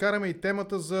можем да вкараме и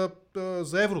темата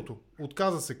за еврото.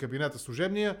 Отказа се кабинета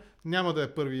служебния, няма да е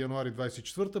 1 януари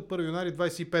 24, 1 януари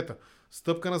 25.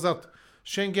 Стъпка назад.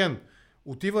 Шенген.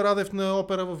 Отива Радев на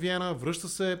опера в Виена, връща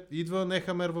се, идва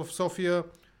Нехамер в София,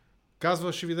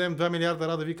 казва, ще ви дадем 2 милиарда,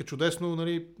 Рада вика чудесно,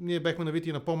 нали, ние бехме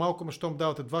навити на по-малко, но щом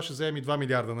давате 2, ще вземем и 2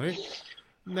 милиарда, нали?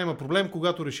 Няма проблем,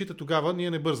 когато решите, тогава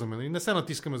ние не бързаме, нали? Не се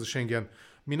натискаме за Шенген.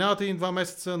 Минават 1-2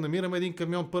 месеца, намираме един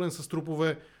камион пълен с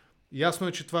трупове. Ясно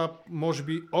е, че това може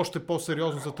би още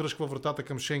по-сериозно затръшква вратата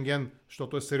към Шенген,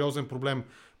 защото е сериозен проблем.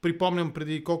 Припомням,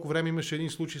 преди колко време имаше един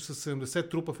случай с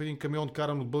 70 трупа в един камион,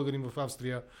 каран от българин в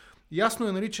Австрия. Ясно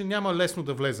е, нали, че няма лесно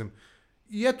да влезем.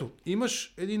 И ето,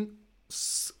 имаш един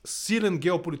силен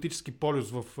геополитически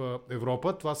полюс в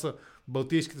Европа. Това са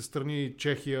Балтийските страни,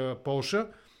 Чехия, Полша.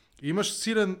 Имаш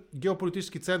силен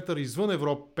геополитически център извън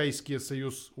Европейския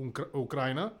съюз,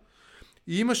 Украйна.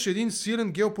 И имаш един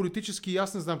силен геополитически,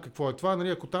 аз не знам какво е това, нали,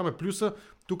 ако там е плюса,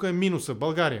 тук е минуса,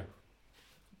 България.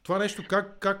 Това нещо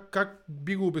как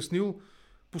би го обяснил?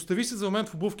 Постави се за момент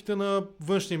в обувките на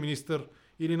външния министър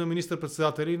или на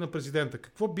министър-председателя или на президента.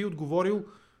 Какво би отговорил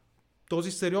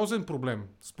този сериозен проблем,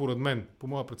 според мен, по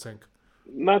моя преценка?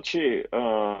 Значи,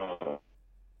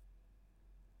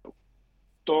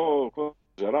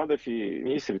 Радев и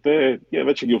министрите, ние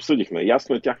вече ги обсъдихме.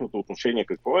 Ясно е тяхното отношение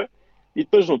какво е. И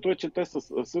тъжното е, че те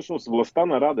са всъщност властта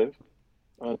на Радев,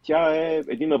 тя е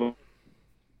един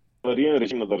авариен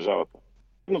режим на държавата.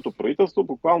 Едното правителство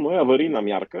буквално е аварийна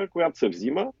мярка, която се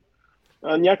взима.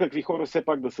 Някакви хора все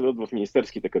пак да седат в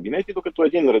министерските кабинети, докато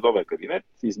един редовен кабинет,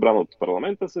 избран от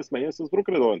парламента, се сменя с друг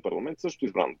редовен парламент, също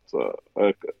избран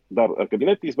от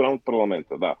кабинет, избран от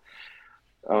парламента. Да.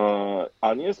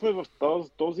 А ние сме в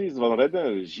този извънреден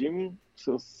режим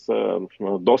с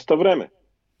доста време.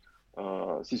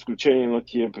 С изключение на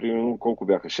тия, примерно, колко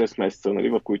бяха 6 месеца, нали,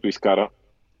 в които изкара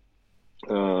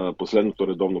последното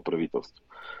редовно правителство.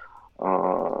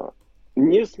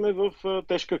 Ние сме в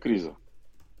тежка криза.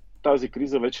 Тази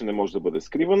криза вече не може да бъде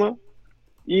скривана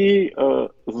и,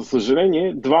 за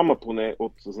съжаление, двама поне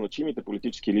от значимите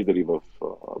политически лидери в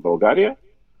България,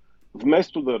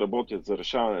 вместо да работят за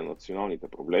решаване на националните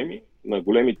проблеми, на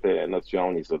големите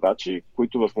национални задачи,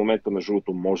 които в момента, между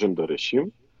другото, можем да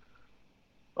решим,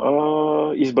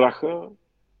 избраха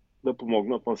да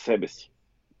помогнат на себе си.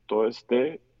 Тоест,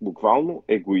 те буквално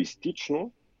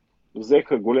егоистично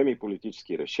взеха големи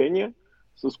политически решения,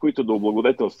 с които да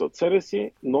облагодетелстват себе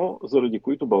си, но заради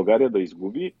които България да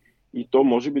изгуби и то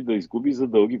може би да изгуби за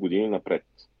дълги години напред.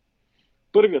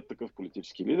 Първият такъв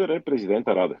политически лидер е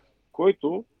президента Радев,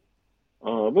 който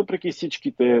въпреки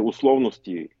всичките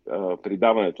условности при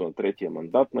даването на третия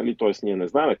мандат, нали, т.е. ние не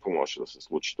знаем какво може да се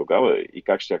случи тогава и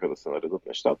как ще да се наредат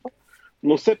нещата,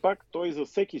 но все пак той за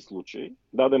всеки случай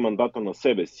даде мандата на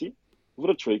себе си,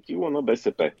 връчвайки го на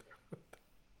БСП.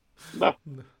 Да.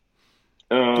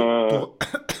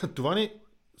 Това ни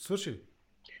свърши ли?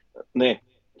 Не.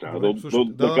 Трябва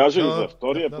да кажа и за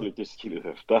втория политически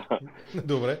лидер. Да.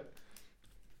 Добре.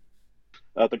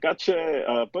 Така че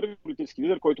първият политически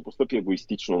лидер, който постъпи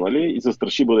егоистично, нали, и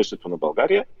застраши бъдещето на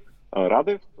България,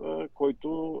 Радев,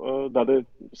 който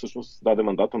даде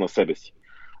мандата на себе си.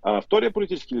 Вторият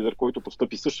политически лидер, който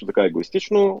постъпи също така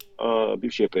егоистично,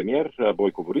 бившия премиер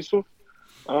Бойко Борисов,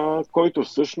 който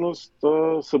всъщност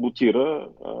саботира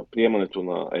приемането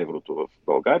на еврото в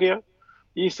България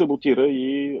и саботира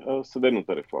и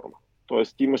съдебната реформа.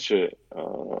 Тоест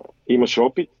имаше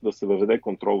опит да се въведе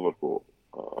контрол върху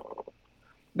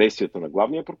действията на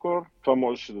главния прокурор. Това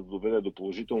можеше да доведе до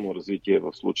положително развитие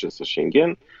в случая с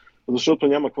Шенген, защото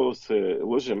няма какво да се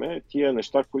лъжеме. Тия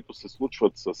неща, които се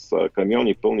случват с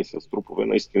камиони пълни с трупове,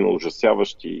 наистина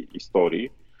ужасяващи истории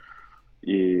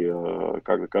и,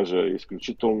 как да кажа,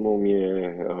 изключително ми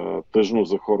е тъжно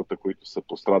за хората, които са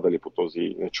пострадали по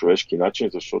този нечовешки начин,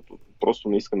 защото просто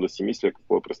не искам да си мисля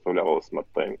какво е представлявала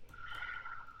смъртта им.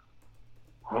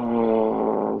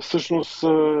 Всъщност,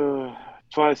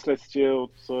 това е следствие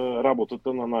от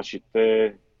работата на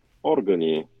нашите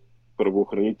органи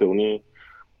правоохранителни,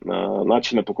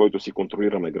 начина по който си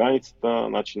контролираме границата,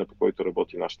 начина по който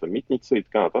работи нашата митница и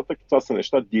така нататък. Това са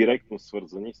неща директно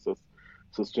свързани с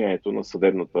състоянието на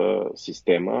съдебната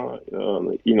система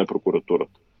и на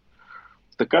прокуратурата.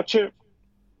 Така че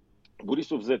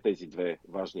Борисов взе тези две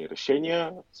важни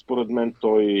решения. Според мен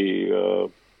той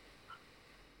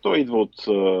идва от,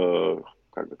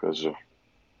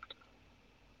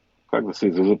 как да се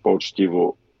изразя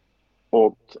по-учтиво,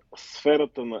 от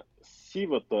сферата на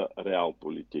сивата реал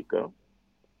политика,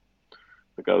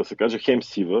 така да се каже, хем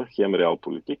сива, хем реал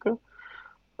политика,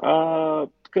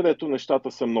 където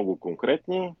нещата са много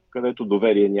конкретни, където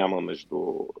доверие няма между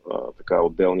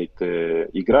отделните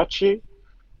играчи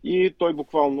и той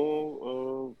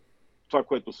буквално това,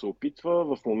 което се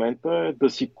опитва в момента е да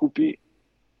си купи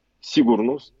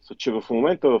сигурност, че в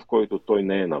момента, в който той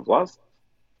не е на власт,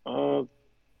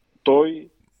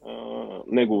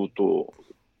 неговото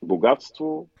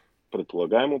богатство,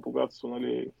 предполагаемо богатство,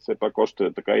 нали, все пак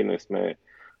още така и не сме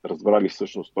разбрали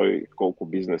всъщност той колко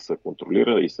бизнеса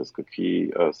контролира и с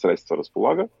какви средства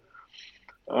разполага.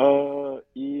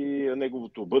 И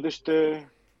неговото бъдеще,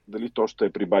 дали то ще е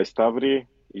при Бай Ставри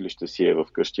или ще си е в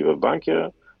къщи в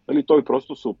Банкя, дали той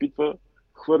просто се опитва,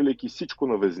 хвърляйки всичко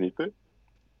на везните,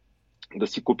 да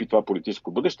си купи това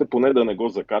политическо бъдеще, поне да не го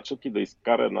закачат и да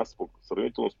изкара една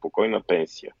сравнително спокойна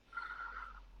пенсия.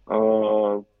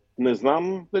 Не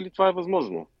знам дали това е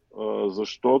възможно,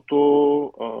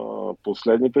 защото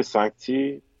последните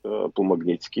санкции по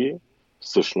Магнитски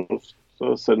всъщност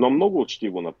са едно много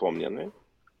учтиво напомняне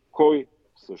кой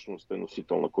всъщност е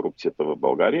носител на корупцията в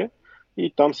България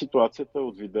и там ситуацията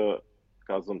от вида,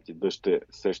 казвам ти, дъще,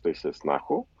 сещай се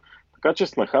снахо. Така че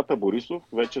снахата Борисов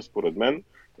вече според мен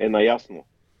е наясно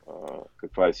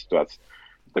каква е ситуацията.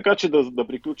 Така че да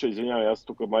приключа, извинявай, аз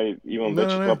тук май имам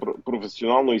вече това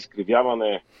професионално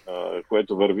изкривяване,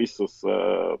 което върви с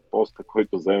поста,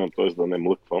 който заемам, т.е. да не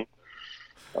млъквам.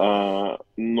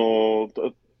 Но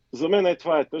за мен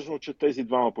това е тъжно, че тези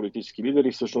двама политически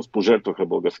лидери всъщност пожертваха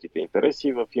българските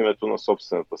интереси в името на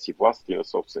собствената си власт и на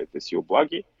собствените си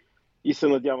облаги. И се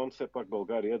надявам все пак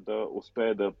България да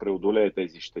успее да преодолее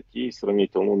тези щети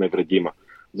сравнително невредима.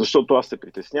 Защото аз се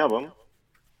притеснявам,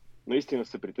 наистина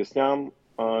се притеснявам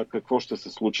какво ще се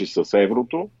случи с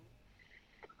еврото,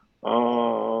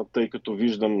 тъй като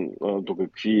виждам до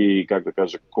какви,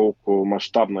 колко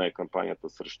мащабна е кампанията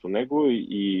срещу него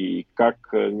и как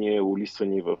ние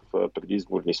улисани в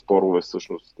предизборни спорове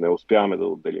всъщност не успяваме да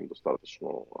отделим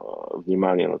достатъчно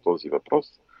внимание на този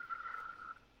въпрос.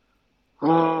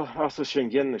 С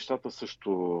Шенген нещата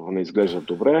също не изглеждат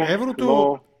добре.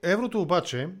 Еврото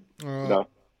обаче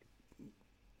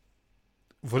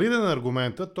валиден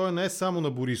аргумента, той не е само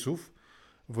на Борисов,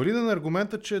 валиден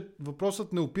аргумента, че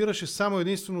въпросът не опираше само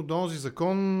единствено до този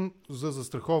закон за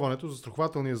застраховането,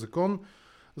 застрахователния закон,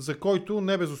 за който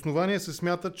не без основание се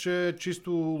смята, че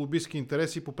чисто лобистки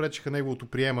интереси попречиха неговото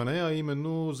приемане, а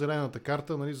именно зелената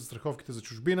карта, нали, за страховките за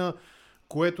чужбина,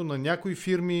 което на някои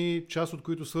фирми, част от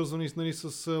които свързани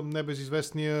с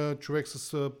небезизвестния човек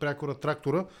с прякора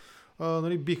трактора,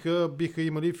 биха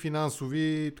имали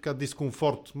финансови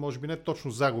дискомфорт. Може би не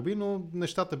точно загуби, но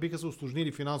нещата биха се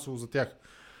усложнили финансово за тях.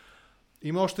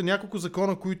 Има още няколко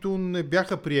закона, които не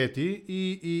бяха приети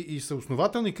и са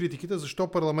основателни критиките,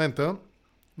 защо парламента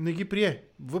не ги прие.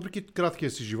 Въпреки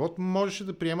краткия си живот, можеше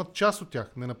да приемат част от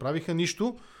тях. Не направиха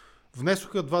нищо.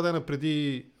 Внесоха 2 дена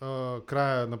преди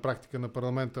края на практика на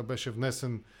парламента беше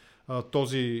внесен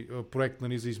този проект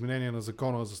за изменение на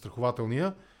закона за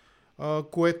застрахователния,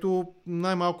 което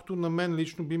най-малкото на мен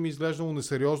лично би ми изглеждало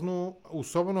несериозно,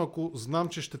 особено ако знам,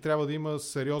 че ще трябва да има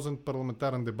сериозен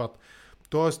парламентарен дебат.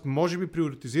 Тоест, може би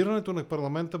приоритизирането на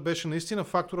парламента беше наистина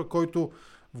фактора, който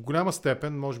в голяма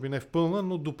степен, може би не в пълна,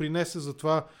 но допринесе за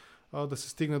това да се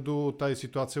стигне до тази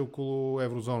ситуация около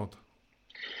еврозоната.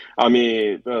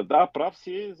 Да, прав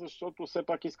си, защото все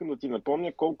пак искам да ти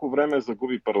напомня колко време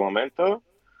загуби парламента,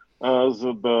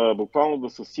 за да буквално да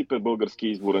съсипе български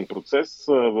изборен процес,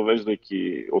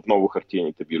 въвеждайки отново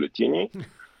хартиените бюлетини.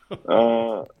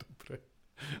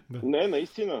 Не,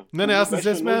 наистина. Не, аз не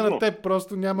се смея на теб,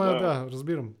 просто няма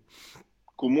разбирам.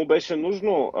 Кому беше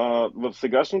нужно? В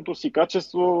сегашното си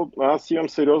качество аз имам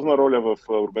сериозна роля в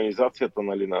организацията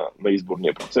на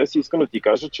изборния процес и искам да ти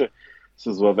кажа, че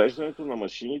с въвеждането на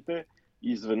машините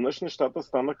изведнъж нещата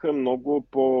станаха много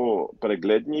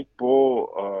по-прегледни,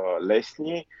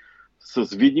 по-лесни,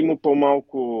 с видимо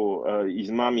по-малко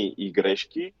измами и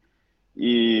грешки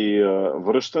и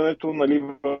връщането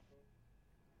в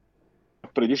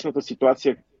предишната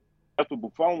ситуация, която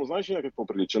буквално, знаеш ли на какво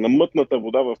прилича? На мътната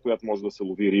вода, в която може да се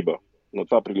лови риба. Но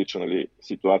това прилича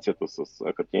ситуацията с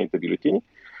хартиените бюлетини.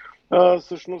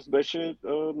 Всъщност беше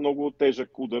много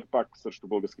тежък удар пак срещу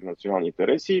български национални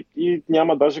интереси и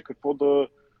няма даже какво да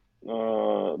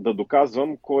да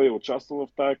доказвам кой е участвал в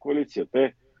тая коалиция.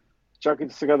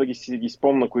 Чакайте сега да ги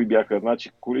спомна кои бяха.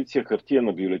 Значи коалиция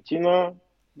хартиена бюлетина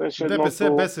беше ДПС,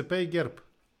 едното... БСП и ГЕРБ.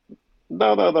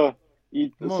 Да.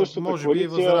 И същата Може би и коалиция,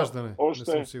 Възраждане, не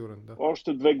съм сигурен. Да.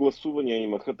 Още 2 гласувания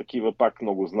имаха, такива пак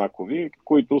много знакови,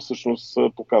 които всъщност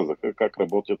показаха как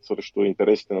работят срещу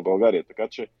интересите на България. Така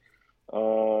че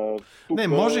тук... Не,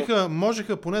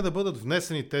 можеха поне да бъдат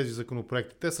внесени тези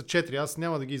законопроекти. Те са 4, аз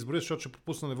няма да ги изброя, защото ще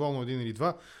пропусна неволно един или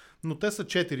два, но те са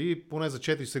 4, поне за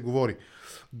 4 се говори.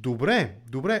 Добре,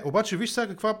 обаче виж сега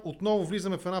каква, отново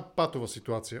влизаме в една патова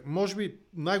ситуация. Може би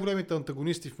най-големите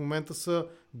антагонисти в момента са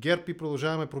ГЕРБ и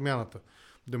Продължаваме промяната.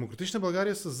 Демократична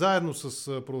България са заедно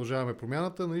с Продължаваме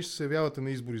промяната, нали ще се явявате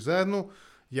на избори заедно.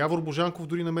 Явор Божанков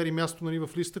дори намери място, нали, в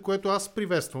листа, което аз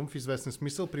приветствам, в известен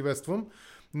смисъл приветствам.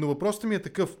 Но въпросът ми е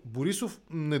такъв. Борисов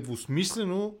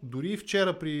недвусмислено, дори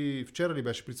вчера ли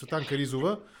беше при Цветанка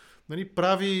Ризова, нали,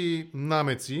 прави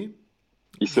намеци.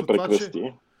 И се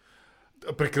прекръсти.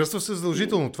 Прекръства се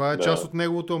задължително. Това е част от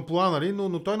неговото амплоа, нали?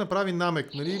 Но той направи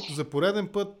намек, нали, за пореден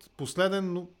път,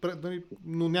 последен,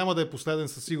 но няма да е последен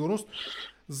със сигурност,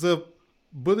 за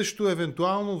бъдещо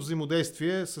евентуално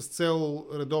взаимодействие с цел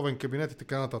редовен кабинет и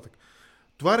така нататък.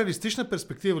 Това реалистична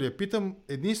перспектива ли я? Питам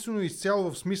единствено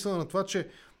изцяло в смисъла на това, че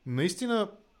наистина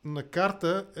на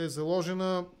карта е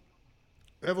заложена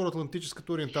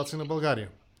евроатлантическата ориентация на България.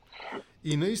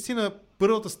 И наистина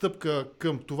първата стъпка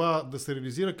към това да се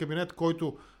реализира кабинет,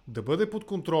 който да бъде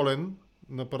подконтролен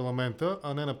на парламента,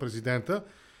 а не на президента,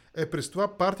 е през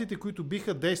това партиите, които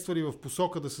биха действали в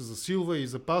посока да се засилва и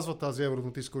запазва тази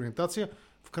евроатлантическа ориентация,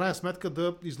 в крайна сметка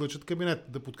да излъчат кабинет,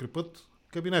 да подкрепят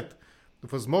кабинет.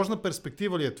 Възможна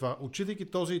перспектива ли е това? Отчитайки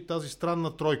тази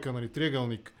странна тройка, нали,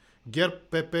 триъгълник, ГЕРБ,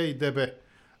 ПП и ДБ.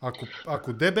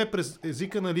 Ако ДБ през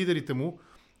езика на лидерите му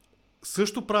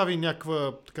също прави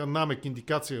някаква така намек,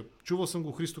 индикация, чувал съм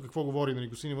го Христо какво говори, нали,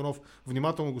 господин Иванов,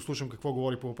 внимателно го слушам какво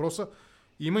говори по въпроса,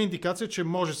 има индикация, че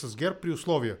може с ГЕРБ при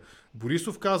условия.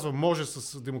 Борисов казва, може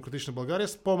с Демократична България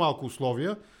с по-малко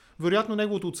условия. Вероятно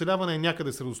неговото оцеляване е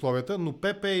някъде сред условията, но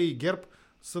ПП и ГЕРБ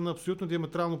са на абсолютно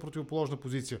диаметрално противоположна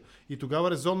позиция. И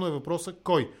тогава резонно е въпроса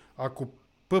кой? Ако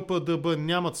ППДБ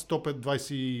нямат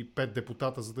 125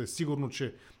 депутата, за да е сигурно,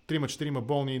 че 3-4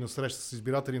 болни и на среща с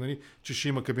избиратели, нали, че ще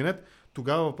има кабинет,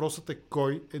 тогава въпросът е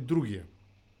кой е другия?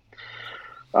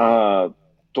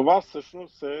 Това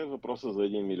всъщност е въпроса за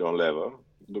 1 милион лева,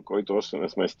 до който още не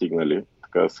сме стигнали,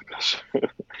 така да се каже.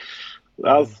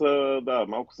 Аз,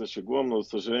 малко се шегувам, но за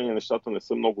съжаление нещата не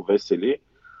са много весели.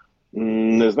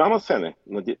 Не знам, Асене.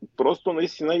 Просто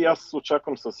наистина и аз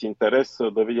очаквам с интерес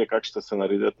да видя как ще се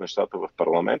наредят нещата в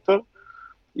парламента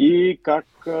и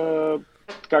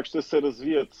как ще се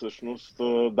развият всъщност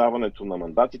даването на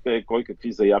мандатите, кой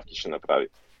какви заявки ще направи.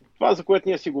 Това, за което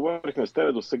ние си говорихме с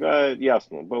тебе до сега, е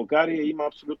ясно. България има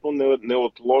абсолютно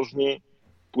неотложни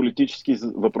политически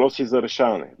въпроси за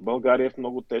решаване. България е в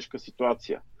много тежка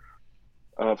ситуация.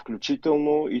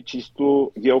 Включително и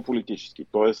чисто геополитически.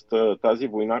 Тоест тази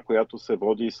война, която се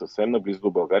води съвсем наблизо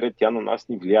до България, тя на нас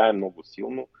ни влияе много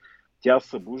силно. Тя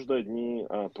събужда едни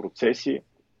процеси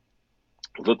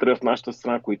вътре в нашата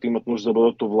страна, които имат нужда да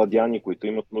бъдат овладяни, които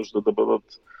имат нужда да бъдат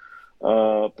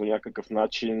по някакъв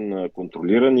начин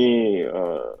контролирани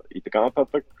и така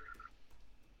нататък.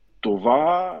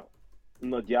 Това,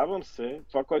 надявам се,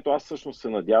 това, което аз всъщност се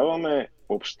надявам е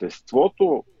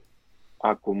обществото,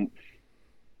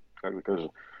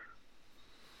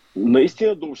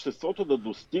 наистина до обществото да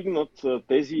достигнат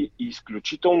тези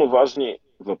изключително важни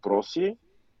въпроси,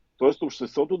 т.е.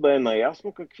 обществото да е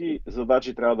наясно какви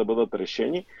задачи трябва да бъдат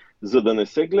решени, за да не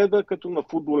се гледа като на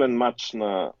футболен матч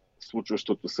на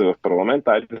случващото се в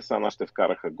парламента. Айде сега нашите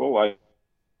вкараха гол, айде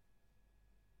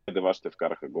вашите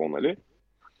вкараха гол, нали?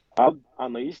 А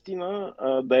наистина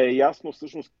да е ясно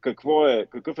всъщност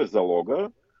какъв е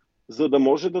залога, за да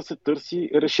може да се търси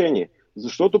решение.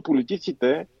 Защото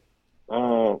политиците,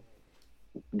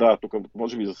 тук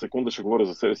може би за секунда ще говоря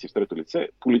за себе си в трето лице,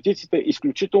 политиците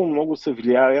изключително много се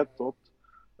влияят от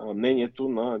мнението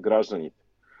на гражданите.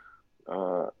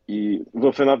 И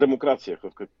в една демокрация,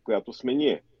 в която сме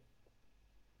ние.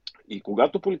 И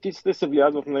когато политиците се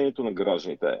влияят в мнението на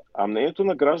гражданите, а мнението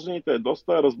на гражданите е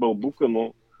доста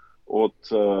разбълбукано от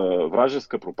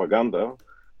вражеска пропаганда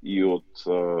и от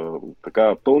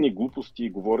пълни глупости,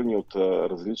 говорени от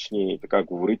различни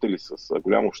говорители с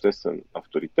голям обществен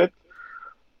авторитет,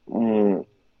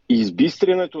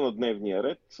 избистрянето на дневния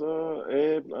ред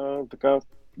е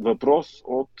въпрос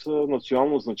от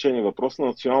национално значение, въпрос на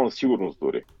национална сигурност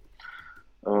дори.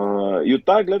 И от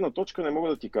тази гледна точка не мога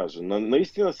да ти кажа.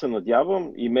 Наистина се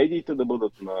надявам и медиите да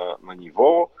бъдат на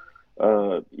ниво,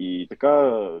 И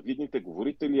така, видните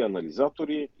говорители,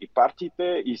 анализатори и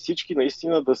партиите и всички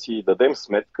наистина да си дадем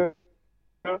сметка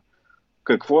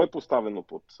какво е поставено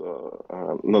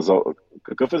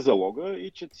какъв е залога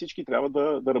и че всички трябва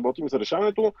да работим за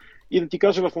решаването и да ти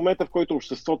кажа в момента, в който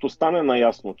обществото стане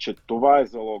наясно, че това е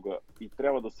залога и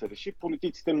трябва да се реши,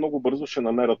 политиците много бързо ще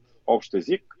намерят общ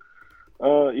език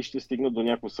и ще стигнат до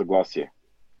някакво съгласие.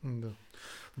 Да.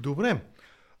 Добре.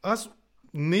 Аз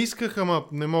не исках, ама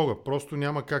не мога. Просто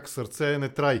няма как, сърце не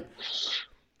трай.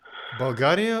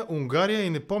 България, Унгария и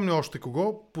не помня още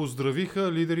кого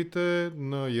поздравиха лидерите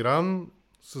на Иран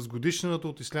с годишнината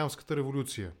от Ислямската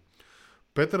революция.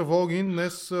 Петър Волгин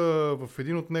днес в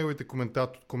един от неговите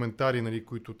коментари, нали,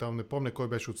 които там не помня кой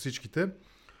беше от всичките,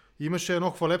 имаше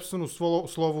едно хвалебствено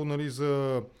слово нали,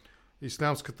 за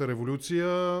Ислямската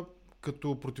революция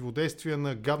като противодействие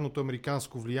на гадното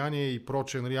американско влияние и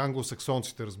прочее, нали,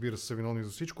 англосаксонците, разбира се, са виновни за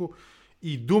всичко.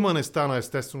 И дума не стана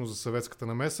естествено за съветската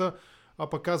намеса. А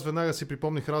пък аз веднага си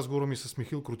припомних разговора ми с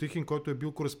Михил Крутихин, който е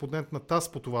бил кореспондент на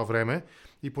ТАСС по това време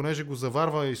и понеже го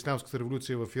заварва Ислямската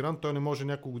революция в Иран, той не може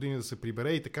няколко години да се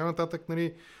прибере и така нататък.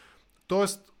 Нали.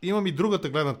 Тоест, имам и другата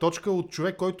гледна точка от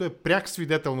човек, който е пряк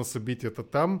свидетел на събитията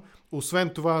там. Освен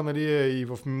това, нали, е и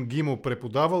в МГИМО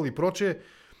преподавал и прочее.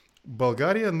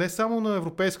 България не само на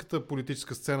европейската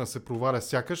политическа сцена се проваля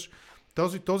сякаш.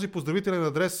 Този поздравителен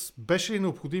адрес беше ли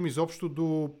необходим изобщо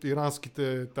до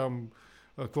иранските там,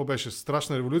 какво беше,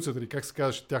 страшна революция, или как се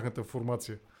казваше тяхната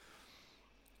формация?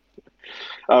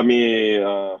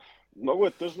 Много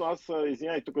е тъжно. Аз,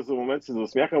 извинявай, тук за момент се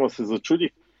засмях, ама се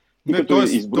зачудих. Не, то е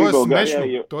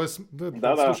смешно.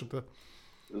 Слушам.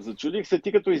 Зачудих се,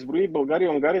 ти като изброи България и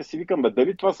Унгария, си викам,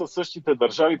 дали това са същите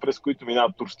държави, през които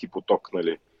минава турски поток,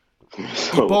 нали? И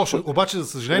Полша, обаче за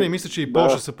съжаление мисля, че и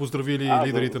Полша са поздравили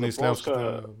лидерите на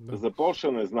ислямската... За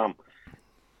Полша не знам.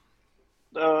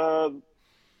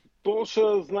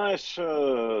 Полша, знаеш,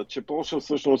 че Полша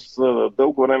всъщност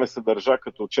дълго време се държа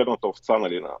като черната овца,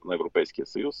 нали, на Европейския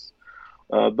съюз.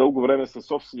 Дълго време със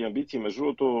собствени амбиции. Между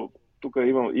другото, тук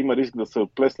има риск да се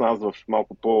отплесна аз в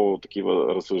малко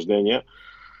по-такива разсъждения.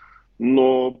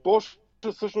 Но Полша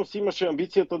всъщност имаше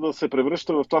амбицията да се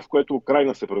превръща в това, в което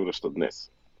Украйна се превръща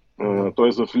днес.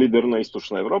 Т.е. в лидер на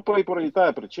Източна Европа и поради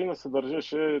тая причина се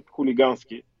държеше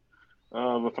хулигански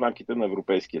в рамките на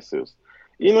Европейския съюз.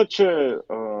 Иначе,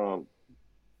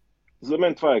 за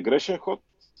мен това е грешен ход.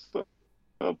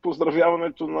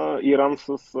 Поздравяването на Иран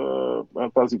с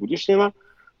тази годишнина.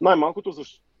 Най-малкото,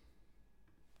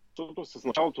 защото с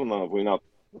началото на войната,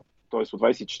 т.е. от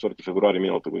 24 февруари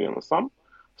миналата година насам,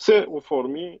 се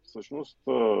оформи всъщност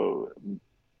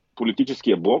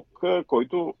политическия блок,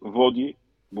 който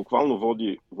буквално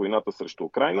води войната срещу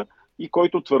Украйна и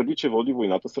който твърди, че води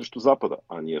войната срещу Запада.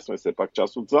 А ние сме все пак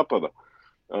част от Запада.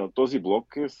 Този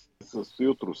блок се състои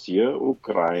от Русия, от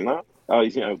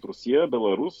Русия,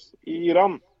 Беларус и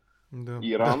Иран. Да.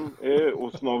 Иран е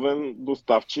основен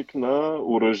доставчик на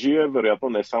оръжие, вероятно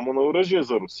не само на оръжие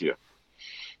за Русия.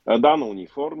 На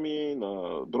униформи,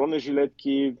 на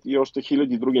бронежилетки и още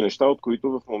хиляди други неща, от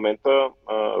които в момента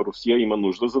Русия има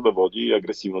нужда, за да води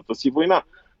агресивната си война.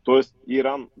 Тоест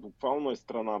Иран буквално е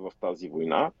страна в тази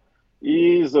война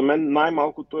и за мен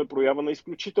най-малкото е проява на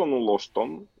изключително лош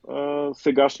тон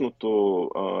сегашното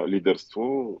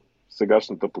лидерство,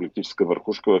 сегашната политическа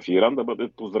върхушка в Иран да бъде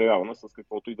поздравявана с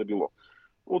каквото и да било.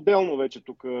 Отделно вече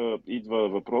тук идва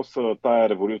въпроса, тая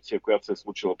революция, която се е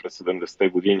случила през 70-те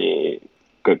години,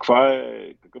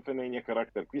 какъв е нейният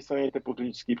характер, какви са нейните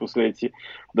политически последици.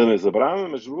 Да не забравяме,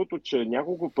 между другото, че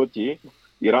няколко пъти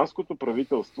иранското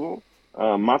правителство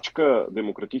мачка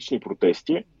демократични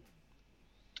протести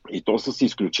и то с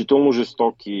изключително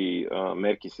жестоки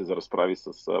мерки се разправи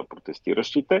с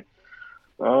протестиращите.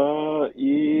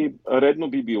 И редно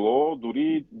би било,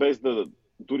 дори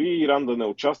Иран да не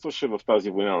участваше в тази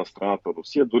война на страната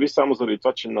Русия, дори само заради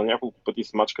това, че на няколко пъти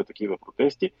смачка такива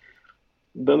протести,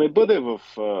 да не бъде в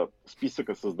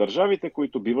списъка с държавите,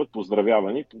 които биват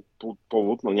поздравявани по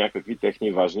повод на някакви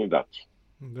техни важни дати.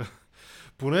 Да.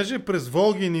 Понеже през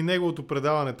Волгин и неговото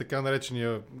предаване, така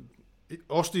наречения,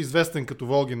 още известен като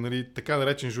Волгин, нали, така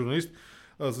наречен журналист,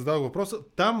 задава въпроса.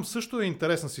 Там също е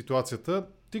интересна ситуацията.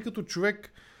 Ти като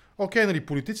човек, нали,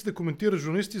 политиците коментират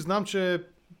журналисти, знам, че е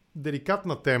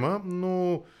деликатна тема,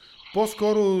 но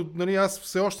по-скоро, нали, аз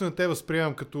все още не те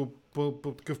възприемам като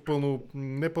такъв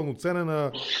непълноценен,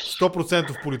 на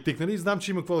 100% политик. Нали? Знам,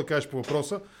 че има какво да кажеш по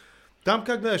въпроса. Там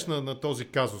как гледаш на този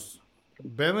казус?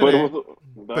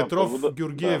 Петров,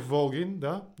 Георгиев, Волгин.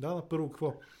 На първо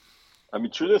какво?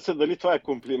 Чудя се дали това е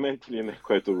комплимент или не,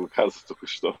 което го каза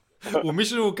току-що.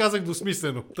 Умишлено го казах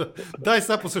двусмислено. Дай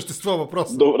сега по същество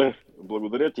въпроса. Добре,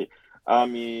 благодаря ти.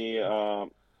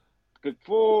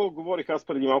 Какво говорих аз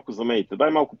преди малко за медиите?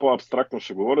 Дай малко по-абстрактно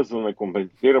ще говоря, за да не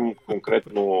коментирам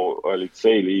конкретно лице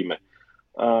или име.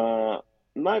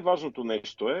 Най-важното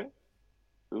нещо е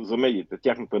за медиите,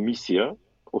 тяхната мисия,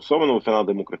 особено в една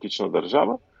демократична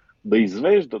държава, да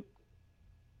извеждат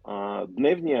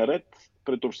дневния ред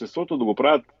пред обществото, да го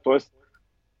правят, т.е.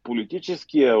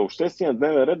 политическия, обществения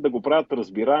дневен ред да го правят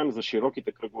разбираем за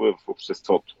широките кръгове в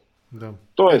обществото. Да.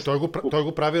 Тоест, той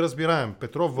го прави разбираем.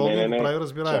 Петров Волгин го прави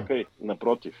разбираем. Чакай,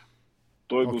 напротив.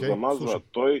 Той го замазва.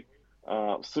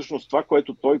 Всъщност това,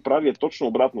 което той прави, е точно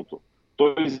обратното.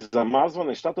 Той замазва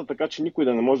нещата така, че никой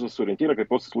да не може да се ориентира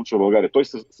какво се случва в България. Той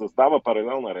създава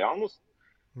паралелна реалност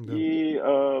и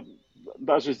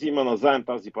даже взима назаем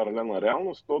тази паралелна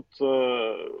реалност от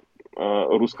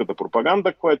руската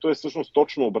пропаганда, което е всъщност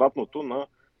точно обратното на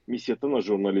мисията на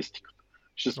журналистиката.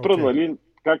 Ще спра, нали,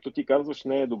 както ти казваш,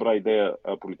 не е добра идея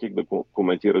политик да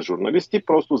коментира журналисти,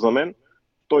 просто за мен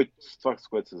той с това, с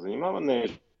което се занимава, не е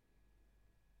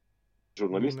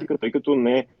журналистика, тъй като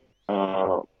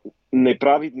не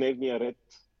прави дневния ред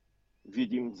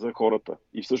видим за хората.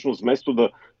 И всъщност вместо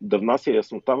да внася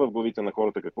яснота в главите на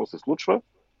хората какво се случва,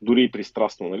 дори и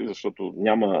пристрастно, нали, защото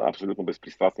няма абсолютно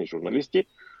безпристрастни журналисти,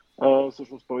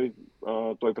 всъщност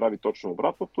той прави точно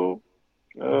обратното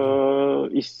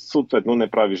и съответно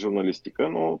не прави журналистика,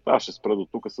 но аз ще спра до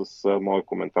тук с моят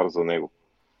коментар за него.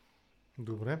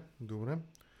 Добре.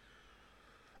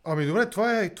 Ами добре,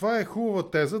 това е хубава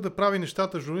теза, да прави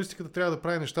нещата, журналистиката трябва да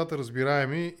прави нещата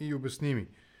разбираеми и обясними.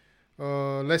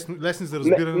 Лесни за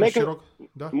разбиране, широко.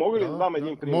 Да, мога ли да дам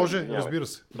един пример? Може, разбира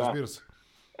се.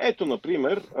 Ето,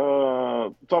 например,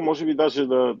 това може би даже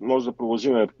може да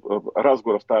продължим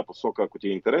разговора в тая посока, ако ти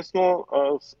е интересно,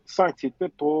 санкциите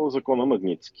по закона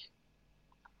Магнитски.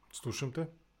 Слушам те.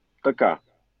 Така.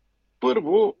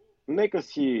 Първо, нека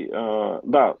си...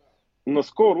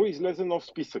 наскоро излезе нов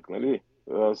списък, нали,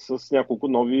 с няколко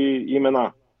нови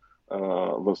имена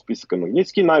в списъка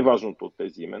Магнитски. Най-важното от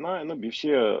тези имена е на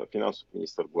бившия финансов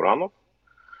министър Горанов,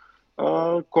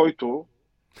 който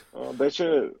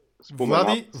беше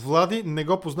споменат... Влади, не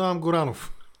го познавам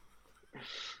Горанов.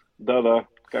 Да.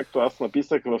 Както аз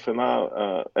написах в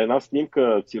една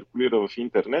снимка, циркулира в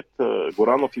интернет,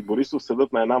 Горанов и Борисов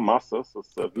седат на една маса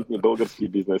с видни български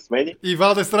бизнесмени. И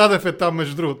Валдес Радев е там,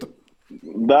 между другото.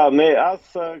 Да,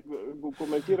 аз го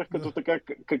коментирах като така,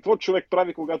 какво човек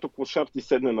прави, когато клошар ти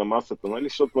седне на масата, нали?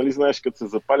 Защото, нали, знаеш, като се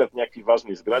запалят някакви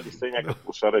важни сгради, все някакъв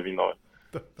клошар е виновен.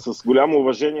 С голямо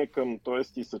уважение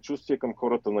и съчувствие към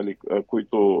хората, нали,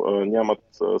 които нямат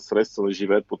средства да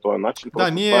живеят по този начин.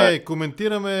 Да, ние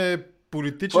коментираме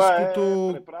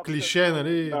политическото клише,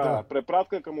 нали?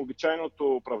 Препратка към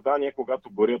обичайното оправдание, когато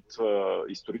горят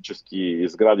исторически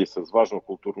сгради с важно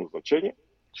културно значение,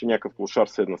 че някакъв клошар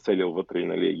се е населил вътре и,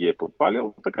 нали, ги е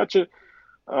подпалил. Така че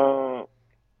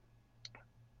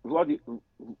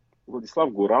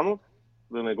Владислав Горанов,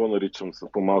 да не го наричам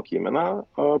с по-малки имена,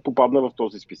 попадна в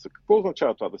този списък. Какво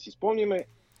означава това? Да си спомниме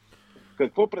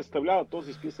какво представлява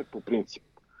този списък по принцип.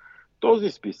 Този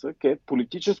списък е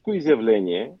политическо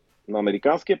изявление на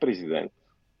американския президент,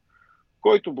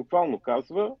 който буквално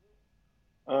казва: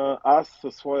 аз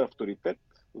със своя авторитет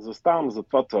заставам за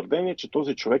това твърдение, че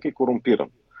този човек е корумпиран.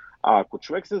 А ако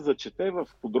човек се зачете в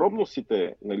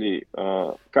подробностите, нали,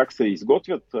 как се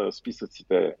изготвят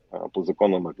списъците по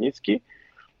закона Магнитски,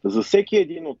 за всеки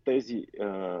един от тези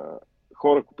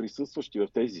хора, присъстващи в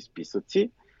тези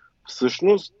списъци,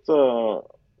 всъщност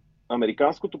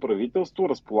американското правителство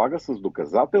разполага с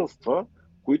доказателства,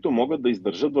 които могат да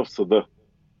издържат в съда.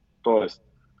 Тоест,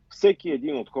 всеки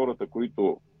един от хората,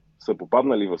 които са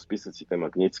попаднали в списъците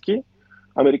Магнитски,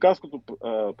 американското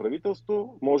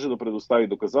правителство може да предостави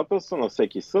доказателства на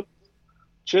всеки съд,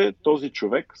 че този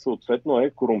човек съответно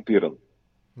е корумпиран.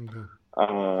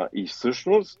 И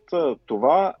всъщност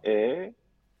това е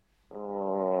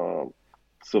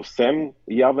съвсем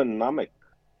явен намек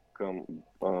към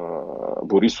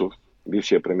Борисов,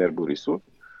 бившия премиер Борисов,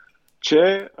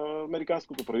 че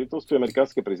американското правителство и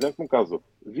американския президент му казват: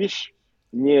 виж,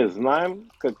 ние знаем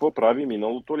какво прави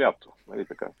миналото лято. Нали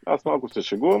така? Аз малко се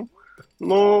шегувам,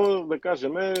 но да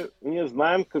кажем, ние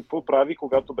знаем какво прави,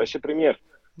 когато беше премиер.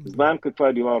 Знаем каква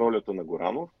е била ролята на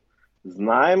Горанов.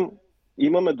 Знаем,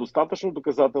 имаме достатъчно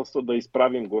доказателства да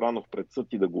изправим Горанов пред съд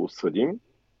и да го осъдим.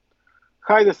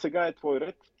 Хайде, сега е твой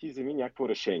ред, ти вземи някакво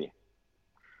решение.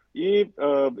 И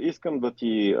искам да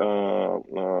ти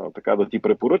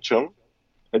препоръчам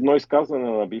едно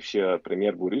изказване на бившия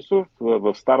премиер Борисов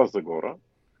в Стара Загора,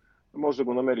 може да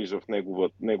го намериш в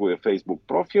неговия Фейсбук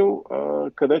профил,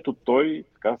 където той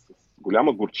така с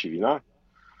голяма горчивина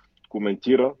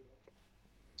коментира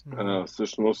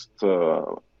всъщност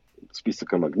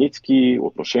списъка Магнитски,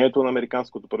 отношението на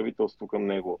американското правителство към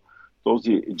него.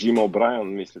 Този Джим О'Брайан,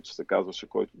 мисля, че се казваше,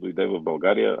 който дойде в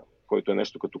България, който е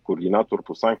нещо като координатор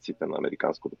по санкциите на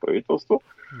американското правителство.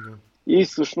 И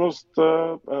всъщност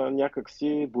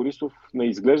някакси Борисов не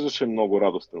изглеждаше много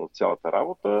радостен от цялата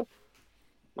работа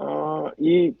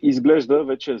и изглежда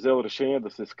вече е взел решение да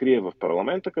се скрие в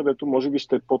парламента, където може би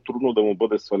ще е по-трудно да му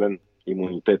бъде свален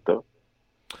имунитета.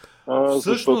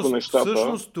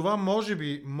 Всъщност това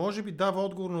може би дава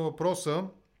отговор на въпроса.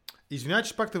 Извинявай,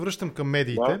 че пак те връщам към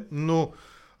медиите, но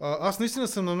аз наистина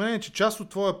съм на мнение, че част от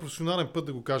твоя професионален път,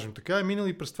 да го кажем така, е минал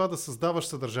и през това да създаваш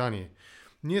съдържание.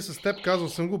 Ние с теб, казвал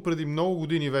съм го преди много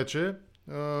години вече,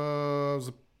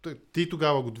 ти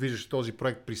тогава го движиш този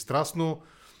проект пристрастно,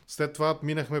 след това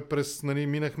минахме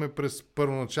през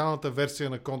първоначалната версия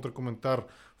на Контракоментар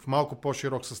в малко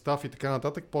по-широк състав и така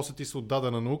нататък. После ти се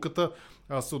отдада на науката,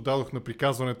 аз се отдадох на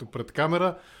приказването пред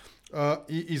камера.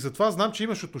 И затова знам, че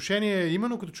имаш отношение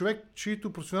именно като човек,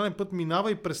 чийто професионален път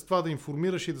минава и през това да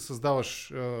информираш и да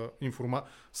създаваш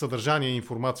съдържание и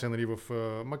информация, нали,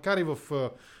 макар и в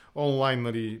онлайн,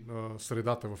 нали,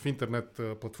 средата, в интернет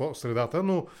средата,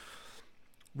 но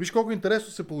виж колко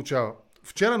интересно се получава.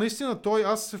 Вчера наистина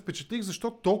аз се впечатлих,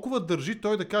 защо толкова държи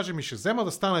той да каже, ми ще взема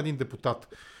да стана един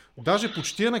депутат. Даже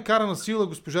почти е накара на сила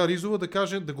госпожа Ризова да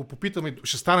каже, да го попитаме,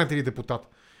 ще станете ли депутат.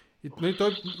 И нали,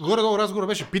 той горе-долу разговора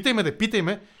беше, питай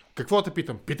ме, какво те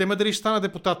питам? Питай ме дали ще стана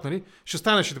депутат, нали? Ще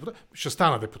станеш депутат? Ще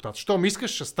стана депутат. Що ми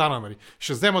искаш, ще стана, нали?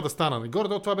 Ще взема да стана. Нали?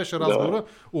 Горе-долу това беше разговора.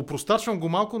 Опростачвам го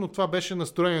малко, но това беше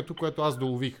настроението, което аз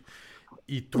долових.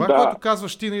 И това, което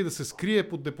казваш ти, нали, да се скрие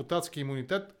под депутатски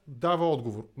имунитет, дава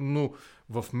отговор. Но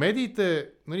в медиите,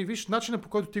 нали, виж, начинът, по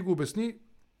който ти го обясни,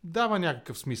 дава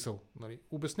някакъв смисъл. Нали?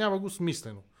 Обяснява го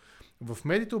смислено. В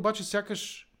медиите обаче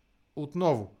сякаш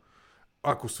отново.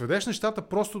 Ако сведеш нещата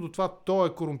просто до това, той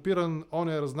е корумпиран, он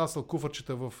е разнасял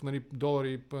куфарчета в, нали,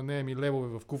 долари, не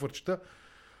левове в куфарчета,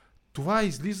 това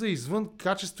излиза извън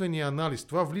качествения анализ.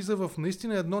 Това влиза в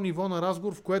наистина едно ниво на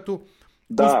разговор, в което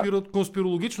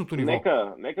конспирологичното ниво.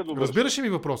 Нека добре. Разбираш ли ми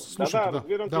въпроса? Слушайте,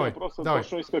 разбирам ти въпроса.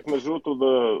 Точно исках между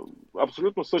другото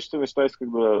абсолютно същите неща исках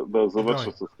да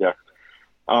завърша с тях.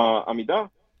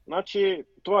 Значи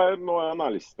това е моят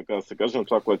анализ, така да се каже, на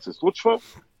това, което се случва.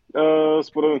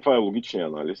 Според мен това е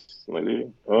логичният анализ. Нали?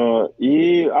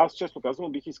 И аз, често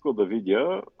казвам, бих искал да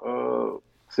видя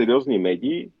сериозни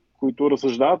медии, които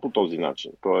разсъждават по този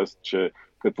начин. Тоест, че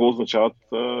какво означават...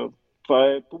 това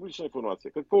е публична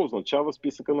информация. Какво означава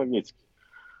списъка Магнитски?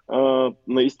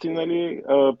 Наистина ли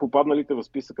попадналите в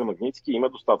списъка Магнитски има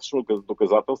достатъчно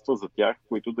доказателства за тях,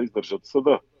 които да издържат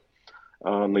съда?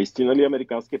 Наистина ли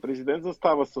американският президент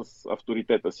застава с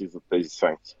авторитета си за тези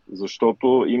санкции?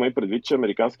 Защото има и предвид, че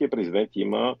американският президент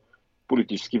има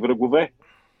политически врагове.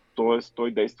 Тоест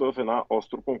той действа в една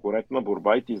остро конкурентна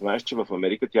борба и ти знаеш, че в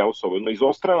Америка тя е особено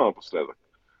изострена напоследък.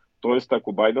 Тоест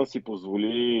ако Байден си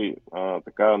позволи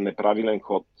така неправилен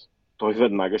ход, той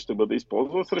веднага ще бъде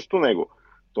използван срещу него.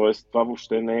 Тоест това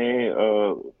въобще не е...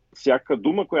 всяка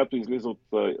дума, която излиза от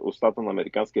устата на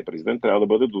американския президент, трябва да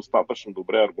бъде достатъчно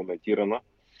добре аргументирана,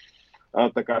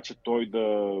 така че той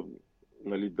да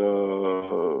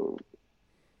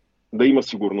има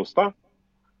сигурността,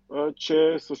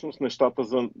 че всъщност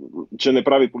че не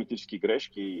прави политически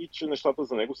грешки и че нещата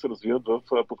за него се развиват в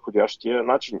подходящия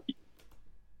начин.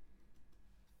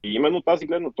 И именно тази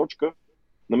гледна точка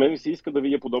на мен ми се иска да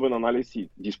видя подобен анализ и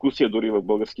дискусия дори в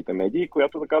българските медии,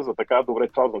 която да казва така, добре,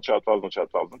 това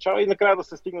означава и накрая да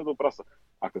се стигне до въпроса.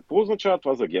 А какво означава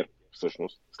това за ГЕРБ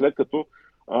всъщност? След като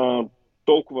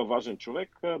толкова важен човек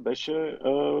беше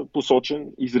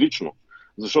посочен изрично.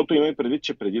 Защото има и предвид,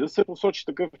 че преди да се посочи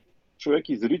такъв човек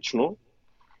изрично,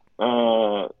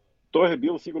 той е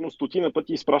бил сигурно стотина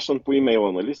пъти изпращан по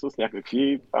имейла, нали, с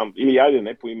някакви или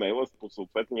не по имейла, по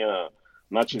съответния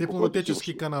начин.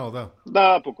 Дипломатически канал, да.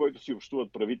 Да, по който си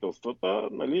общуват правителствата,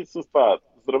 нали, с това.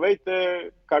 Здравейте,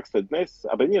 как сте днес?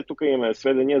 Ние тук имаме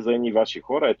сведения за едни ваши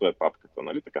хора, ето е папката,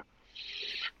 нали така.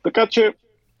 Така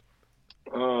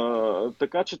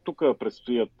че тук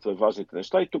предстоят важните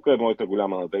неща и тук е моята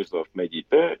голяма надежда в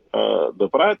медиите да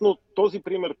правят, но този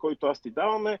пример, който аз ти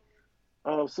давам е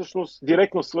всъщност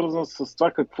директно свързан с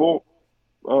това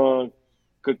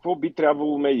какво би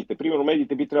трябвало медиите. Примерно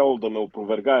медиите би трябвало да ме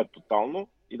опровергаят тотално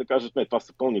и да кажат, не, това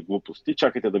са пълни глупости,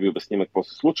 чакайте да ви обясним какво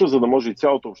се случва, за да може и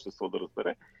цялото общество да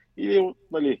разбере. Или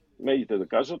нали, медиите да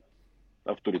кажат,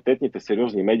 авторитетните,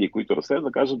 сериозни медии, които разследват,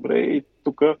 да кажат, бре, и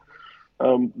тук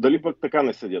Дали пък така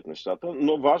не седят нещата,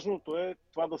 но важното е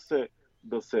това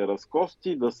да се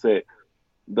разкости,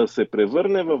 да се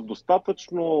превърне в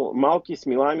достатъчно малки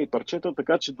смилаеми парчета,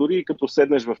 така че дори като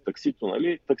седнеш в таксито,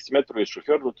 нали, таксиметровия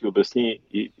шофьор да ти обясни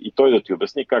и той да ти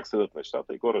обясни как седат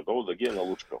нещата и горе-долу да ги е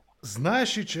налучкал.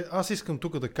 Знаеш ли, че аз искам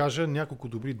тук да кажа няколко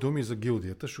добри думи за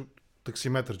гилдията,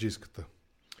 таксиметърджийската.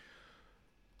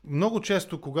 Много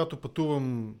често, когато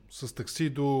пътувам с такси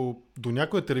до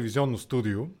някое телевизионно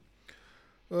студио,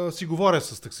 си говоря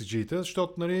с таксиджиите,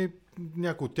 защото нали,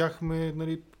 някои от тях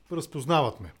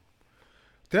разпознават ме.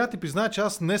 Трябва да ти призная, че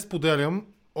аз не споделям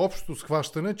общото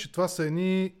схващане, че това са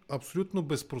едни абсолютно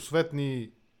безпросветни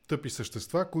тъпи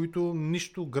същества, които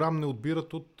нищо грам не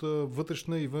отбират от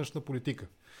вътрешна и външна политика.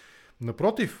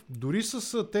 Напротив, дори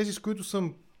с тези, с които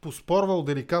съм поспорвал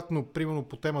деликатно, примерно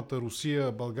по темата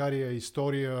Русия, България,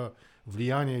 история,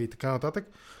 влияние и така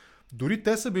нататък, дори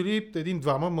те са били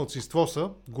един-двама,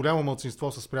 голямо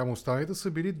мълцинство са спрямо останалите,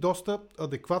 са били доста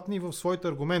адекватни в своите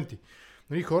аргументи.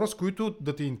 Нали, хора, с които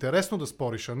да ти е интересно да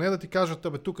спориш, а не да ти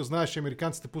кажат, тук знаеш,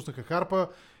 американците пуснаха харпа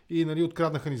и нали,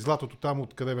 откраднаха ни златото там,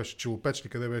 откъде беше, Челопеч ли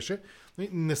къде беше. Нали,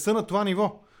 не са на това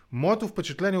ниво. Моето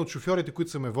впечатление от шофьорите,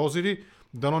 които са ме возили,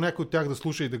 дано някой от тях да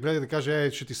слуша и да гледа и да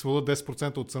каже, ще ти сваля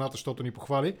 10% от цената, защото ни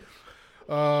похвали,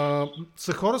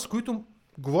 са хора, с които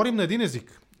говорим на един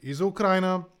език. И за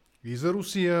Украйна, и за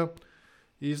Русия,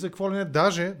 и за какво ли не.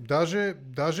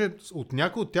 Даже от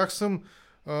някои от тях съм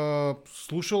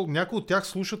слушал, някои от тях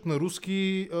слушат на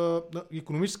руски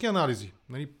икономически анализи.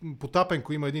 Нали,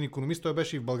 Потапенко има един икономист, той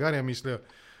беше и в България, мисля.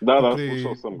 Да,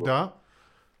 слушал съм го. Да.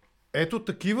 Ето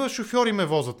такива шофьори ме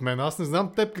возят мен. Аз не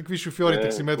знам теб какви шофьори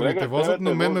таксиметрови те возят,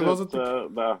 но мен ме возят.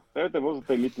 Да, те возят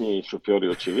елитни шофьори,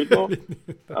 очевидно.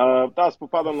 Аз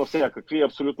попадам на всякакви,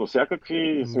 абсолютно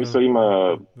всякакви. В смисъл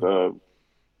има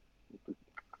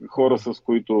хора, с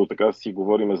които така си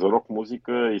говориме за рок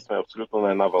музика и сме абсолютно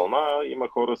на една вълна. Има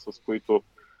хора, с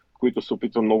които се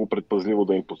опитвам много предпазливо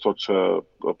да им посоча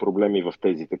проблеми в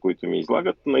тезите, които ми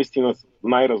излагат. Наистина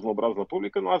най-разнообразна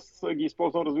публика, но аз ги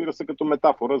използвам, разбира се, като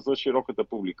метафора за широката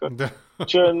публика. Да.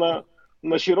 Че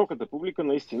на широката публика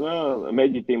наистина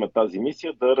медиите имат тази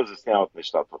мисия да разясняват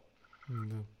нещата.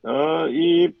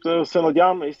 И се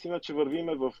надявам наистина, че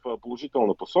вървиме в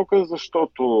положителна посока,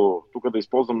 защото тук да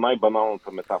използвам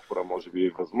най-баналната метафора, може би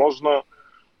е възможна,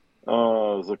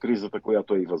 за кризата,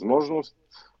 която е и възможност.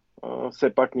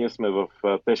 Все пак ние сме в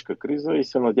тежка криза и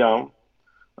се надявам,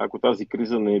 ако тази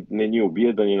криза не ни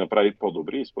убие, да ни направи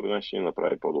по-добри и според мен ще ни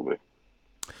направи по-добри.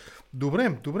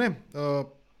 Добре.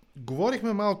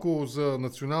 Говорихме малко за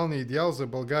националния идеал, за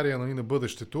България на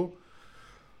бъдещето.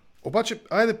 Обаче,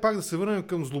 айде пак да се върнем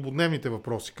към злободневните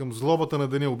въпроси, към злобата на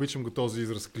деня, обичам го този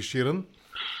израз клиширан.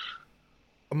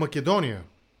 Македония.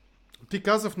 Ти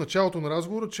каза в началото на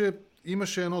разговора, че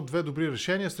имаше едно-две добри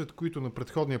решения, сред които на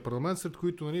предходния парламент, сред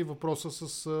които въпроса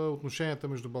с отношенията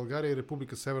между България и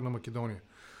Република Северна Македония.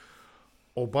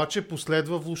 Обаче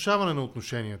последва влошаване на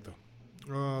отношенията.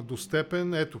 До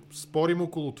степен, спорим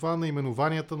около това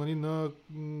наименованията на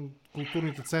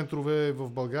културните центрове в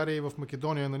България и в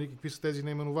Македония, какви са тези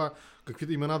наименова,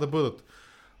 какви имена да бъдат.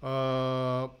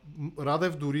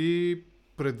 Радев дори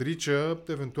предрича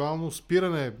евентуално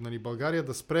спиране, България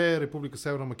да спре Република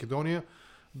Северна Македония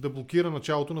да блокира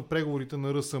началото на преговорите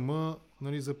на РСМ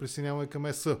за присъединяване към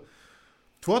ЕС.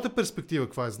 Твоята перспектива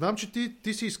каква е? Знам, че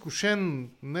ти си изкушен,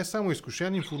 не само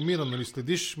изкушен, информиран,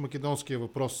 следиш македонския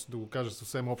въпрос, да го кажа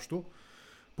съвсем общо.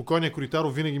 Покойният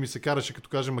Коритаров винаги ми се караше, като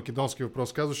каже македонски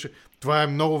въпрос. Казваше, това е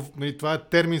много, това е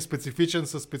термин специфичен,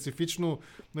 със специфично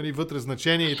вътре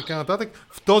значение и така нататък.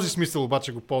 В този смисъл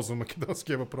обаче го ползва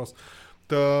македонския въпрос.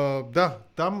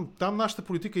 Там нашата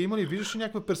политика има ли? Виждаш ли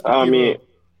някаква перспектива?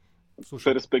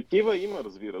 Перспектива има,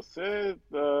 разбира се,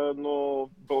 но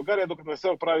България, докато не се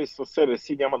оправи със себе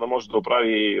си, няма да може да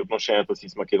оправи отношенията си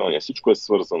с Македония. Всичко е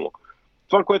свързано.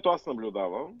 Това, което аз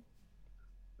наблюдавам,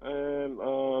 е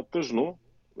тъжно.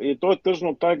 И то е тъжно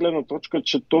от тази гледна точка,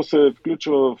 че то се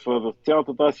включва в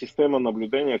цялата тази система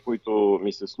наблюдения, които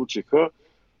ми се случиха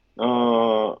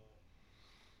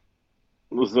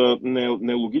за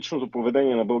нелогичното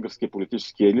поведение на българския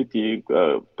политически елит и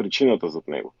причината зад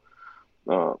него.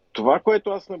 Това, което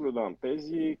аз наблюдавам,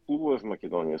 тези клубове в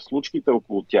Македония, случките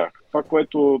около тях, това,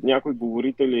 което някои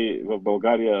говорители в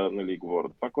България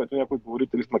говорят, това, което някои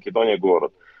говорители в Македония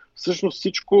говорят, всъщност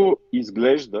всичко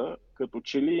изглежда като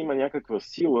че ли има някаква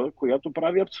сила, която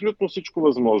прави абсолютно всичко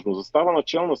възможно. Застава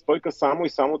начална стойка само и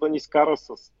само да ни скара с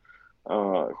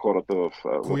хората в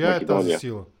Македония. Коя е тази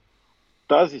сила?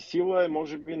 Тази сила е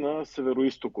може би на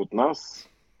североизток от нас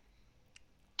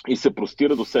и се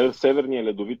простира до Северния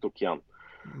ледовит океан.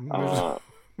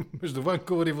 Между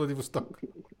Ванкувър и Владивосток.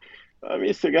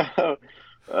 Ами сега,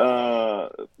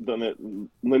 да не,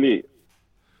 нали,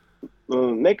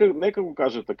 нека го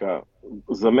кажа така.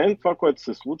 За мен това, което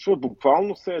се случва,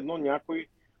 буквално все едно някой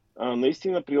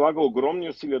наистина прилага огромни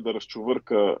усилия да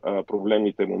разчувърка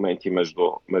проблемните моменти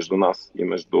между нас и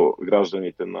между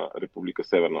гражданите на Република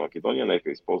Северна Македония,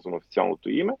 нека използвам официалното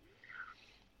име,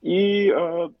 и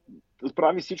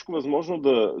прави всичко възможно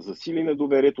да засили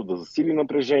недоверието, да засили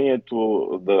напрежението,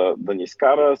 да ни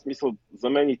скара, смисъл, за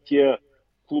мен и тия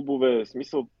клубове,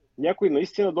 смисъл, някой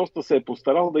наистина доста се е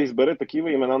постарал да избере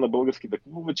такива имена на българските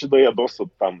клубове, че да ядосат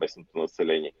там местното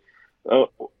население.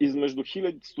 Измежду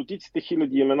стотиците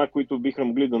хиляди имена, които биха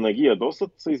могли да не ги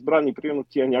ядосат, са избрани примерно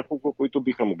тия няколко, които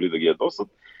биха могли да ги ядосат.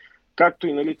 Както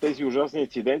и нали, тези ужасни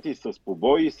инциденти с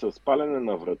побои, с палене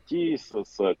на врати,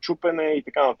 с чупене и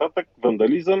така нататък,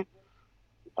 вандализъм.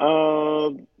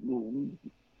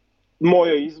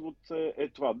 Моя извод е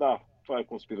това. Да, това е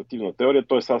конспиративна теория,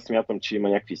 т.е. аз смятам, че има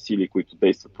някакви сили, които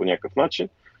действат по някакъв начин.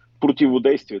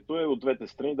 Противодействието е от двете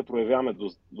страни да проявяваме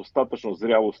достатъчно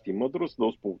зрялост и мъдрост,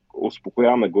 да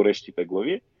успокояваме горещите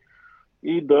глави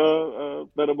и да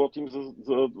работим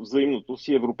за взаимното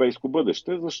си европейско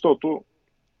бъдеще, защото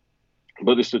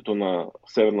бъдещето на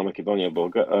Северна Македония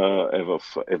е в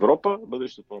Европа,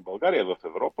 бъдещето на България е в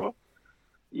Европа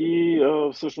и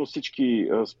всъщност всички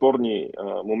спорни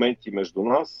моменти между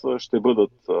нас ще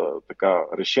бъдат така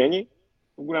решени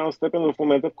в голяма степен в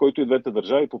момента, в който и двете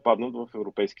държави попаднат в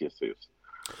Европейския съюз.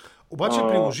 Обаче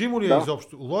приложимо ли е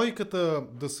изобщо? Логиката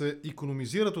да се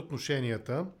икономизират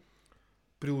отношенията,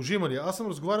 приложима ли е? Аз съм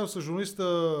разговарял с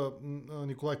журналиста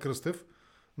Николай Кръстев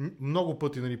много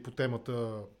пъти нали, по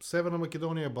темата Северна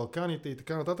Македония, Балканите и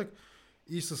така нататък.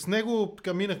 И с него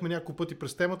така минахме няколко пъти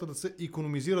през темата да се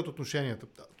икономизират отношенията.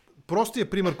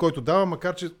 Простият пример, който давам,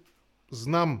 макар че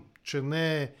знам, че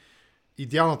не е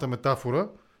идеалната метафора,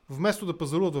 вместо да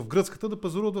пазаруват в гръцката, да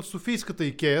пазаруват в софийската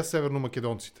Икея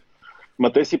северномакедонците.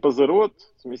 Ма те си пазаруват.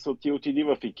 В смисъл, ти отиди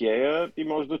в Икея и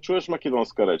можеш да чуеш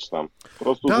македонска реч там.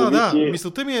 Просто да.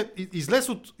 Мисълта ми е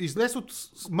излез от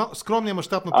скромния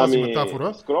мащаб на тази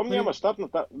метафора. Скромният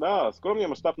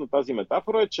мащаб на тази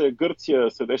метафора е, че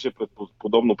Гърция седеше пред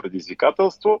подобно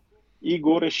предизвикателство и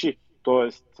го реши.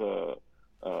 Тоест,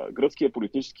 гръцкият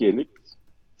политически елит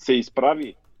се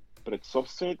изправи пред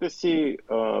собствените си,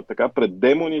 пред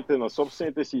демоните на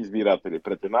собствените си избиратели,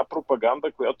 пред една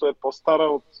пропаганда, която е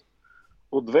по-стара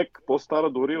от век, по-стара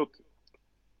дори от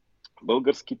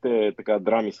българските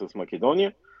драми с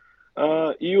Македония,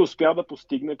 и успя да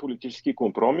постигне политически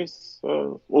компромис,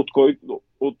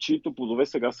 от чието плодове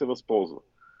сега се възползва.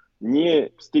 Ние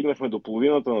стигнахме до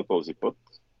половината на този път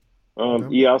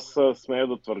и аз смея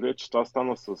да твърдя, че това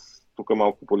стана тук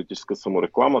малко политическа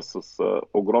самореклама, с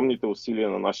огромните усилия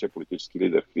на нашия политически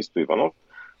лидер Христо Иванов.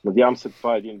 Надявам се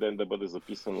това един ден да бъде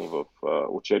записано в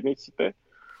учебниците.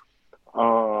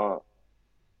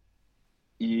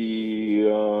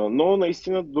 Но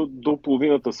наистина до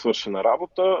половината свършена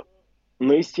работа.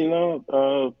 Наистина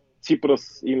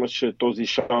Ципрас имаше този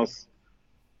шанс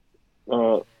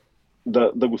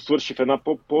да го свърши в една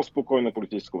по-спокойна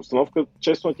политическа обстановка.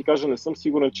 Честно ти кажа, не съм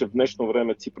сигурен, че в днешно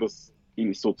време Ципрас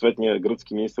или съответния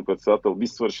гръцки министър-председател би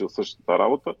свършил същата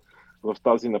работа в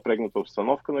тази напрегната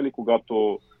обстановка, нали,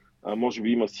 когато може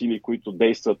би има сили, които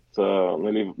действат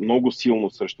нали, много силно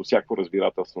срещу всяко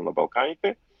разбирателство на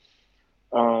Балканите.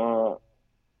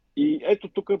 И ето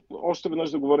тук още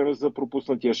веднъж да говорим за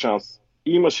пропуснатия шанс.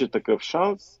 Имаше такъв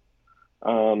шанс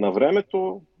на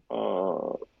времето,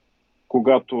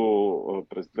 когато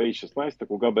през 2016,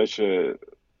 кога беше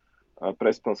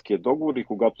Преспанския договор и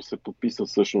когато се подписа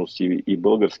всъщност и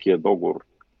българския договор,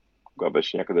 кога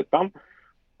беше някъде там,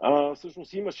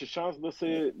 всъщност имаше шанс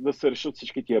да се решат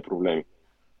всички тия проблеми.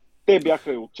 Те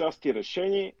бяха отчасти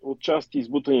решени, отчасти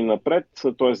избутани напред,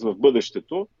 т.е. в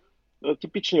бъдещето.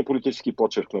 Типичният политически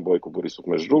почерк на Бойко Борисов,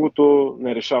 между другото,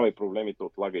 не решавай проблемите,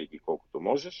 отлагай ги колкото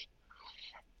можеш.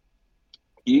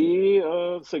 И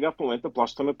сега в момента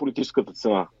плащаме политическата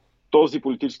цена. Този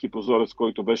политически прозорец,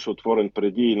 който беше отворен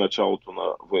преди началото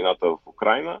на войната в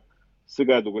Украйна,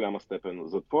 сега е до голяма степен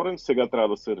затворен. Сега трябва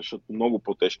да се решат много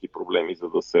по-тежки проблеми,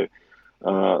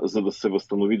 за да се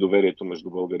възстанови доверието между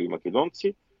българи и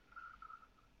македонци.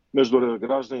 Между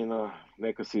граждани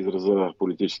нека се изразя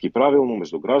политически правилно,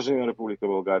 между граждани на Република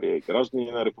България и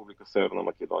граждани на Република Северна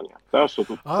Македония. Да,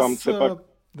 защото там все пак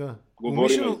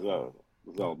говорим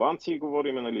за албанци,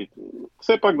 говорим, нали,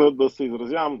 все пак да се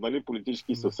изразявам, нали,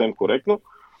 политически съвсем коректно.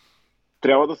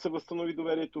 Трябва да се възстанови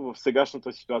доверието. В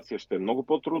сегашната ситуация ще е много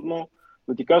по-трудно.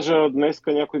 Да ти кажа,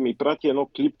 днеска някой ми прати едно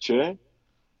клипче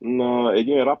на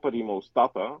един рапър има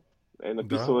устата, е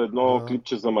написал едно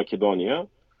клипче за Македония.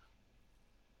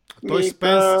 Той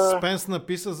Спенс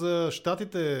написа за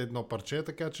щатите едно парче,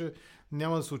 така че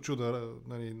няма да се очуда.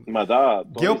 Нали.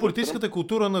 Геополитическата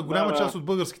култура на голяма част от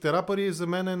българските рапъри за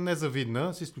мен е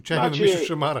незавидна, с изключение на Мишо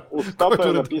Шамара.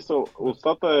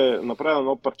 Устата е направила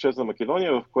едно парче за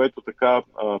Македония, в което така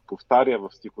повтаря в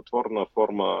стихотворна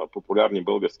форма популярни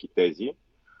български тези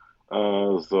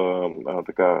за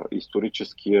така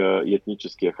историческия и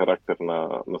етническия характер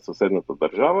на съседната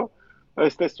държава.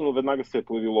 Естествено, веднага се е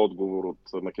появил отговор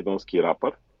от македонски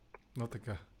рапър. Но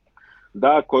така.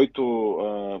 Да,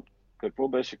 който какво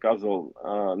беше казал?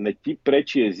 Не ти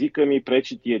пречи езика ми,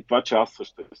 пречи ти е това, че аз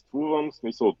съществувам. В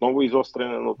смисъл отново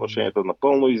изостряне на отношенията,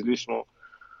 напълно излишно.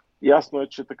 Ясно е,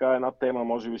 че така една тема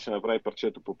може би ще направи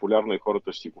парчето популярно и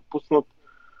хората ще си го пуснат.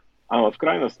 Ама в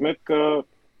крайна сметка,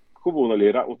 хубаво,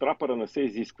 нали, от рапъра не се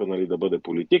изисква, нали, да бъде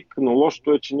политик, но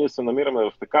лошото е, че ние се намираме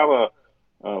в такава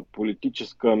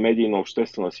политическа, медийна,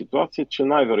 обществена ситуация, че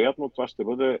най-вероятно това ще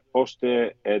бъде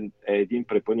още един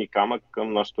препъни камък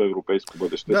към нашето европейско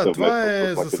бъдеще. Да, това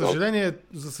е,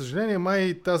 за съжаление,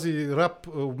 май тази рап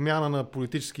обмяна на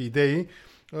политически идеи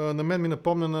на мен ми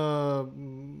напомня на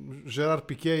Жерар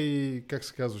Пике и, как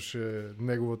се казваше,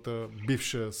 неговата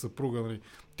бивша съпруга. Нали?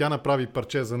 Тя направи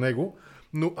парче за него,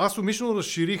 но аз умишлено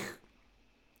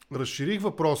разширих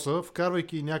въпроса,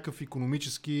 вкарвайки някакъв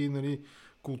икономически, нали,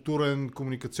 културен,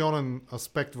 комуникационен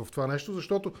аспект в това нещо,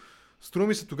 защото струва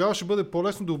ми се тогава ще бъде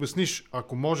по-лесно да обясниш,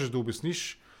 ако можеш да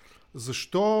обясниш,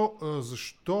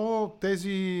 защо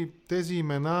тези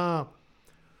имена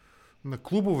на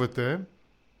клубовете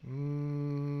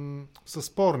са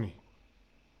спорни.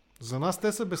 За нас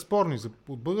те са безспорни.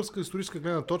 От българска историческа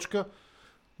гледна точка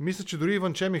мисля, че дори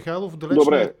Иванче Михайлов далеч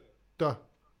Добре. Да.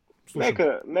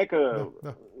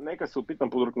 Нека се опитам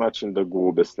по друг начин да го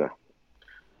обясня.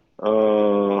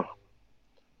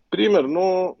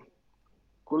 Примерно,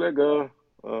 колега,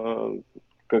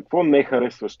 какво не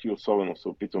харесваш ти особено, се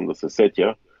опитвам да се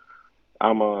сетя,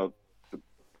 ама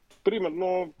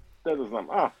примерно, да знам,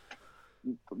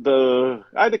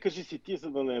 айде кажи си ти, за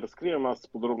да не разкривам аз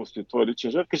подробности от твой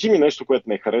личен живот. Кажи ми нещо, което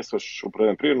не харесваш,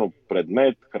 определен, примерно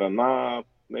предмет, храна,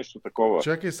 нещо такова.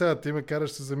 Чакай сега, ти ме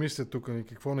караш се замисля тук,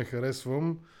 какво не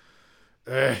харесвам.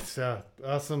 Сега,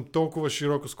 аз съм толкова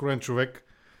широко скроен човек.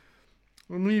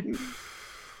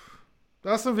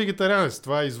 Аз съм вегетарианец,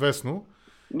 това е известно.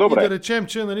 Добре. И да речем,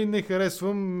 че нали, не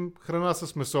харесвам храна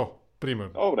с месо,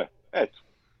 примерно. Добре,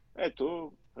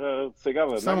 ето, сега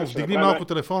веднага само вдигни малко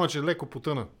телефона, че леко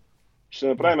потъна. Ще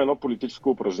направим едно политическо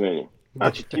упражнение.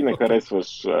 Значи ти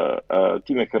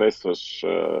не харесваш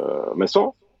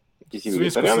месо, ти си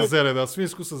вегетарианец. Свинско със зеле,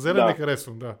 свинско със зеле не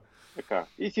харесвам, да. Така.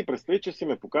 И си представи, че си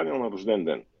ме поканил на рожден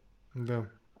ден. Да.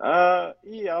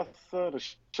 И аз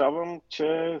решавам,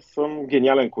 че съм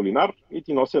гениален кулинар и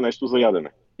ти нося нещо за ядене.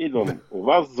 Идвам у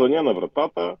вас, звъня на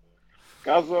вратата,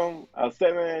 казвам,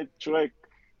 Асене, човек,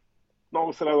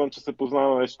 много се радвам, че се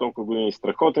познаваме вече толкова години,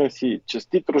 страхотен си,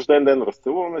 честит рожден ден,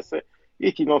 разцелуваме се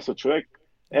и ти нося, човек,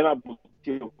 една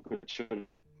бутилка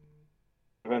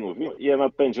червено вино и една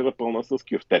тенджера пълна с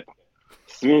кюфтета.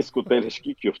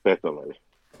 Свинско-телешки кюфтета, нали?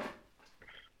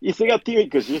 И сега ти ми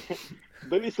кажи,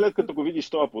 дали след като го видиш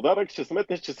този подарък, ще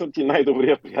сметнеш, че съм ти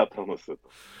най-добрият приятел на света.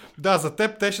 Да, за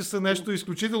теб те ще са нещо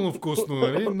изключително вкусно,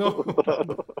 нали? Но...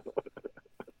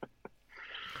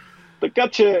 Така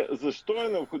че, защо е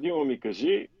необходимо, ми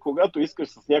кажи, когато искаш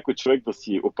с някой човек да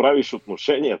си оправиш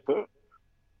отношенията,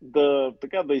 да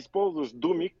използваш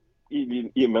думи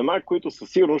или имена, които със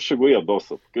сигурност ще го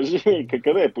ядосат. Кажи ми,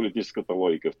 къде е политическата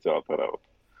логика в цялата работа?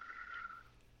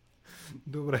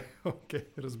 Добре, окей,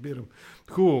 разбирам.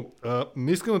 Хубаво.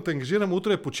 Не искам да те ангажирам.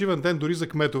 Утре е почивен ден дори за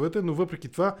кметовете, но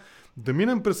въпреки това да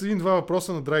минем през един-два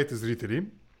въпроса на драгите зрители.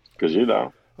 Кажи,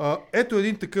 да. Ето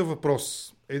един такъв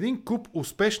въпрос. Един куп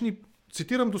успешни,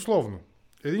 цитирам дословно,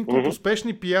 един куп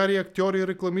успешни пиари, актьори,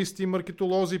 рекламисти,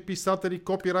 маркетолози, писатели,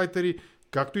 копирайтери,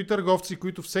 както и търговци,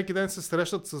 които всеки ден се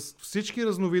срещат с всички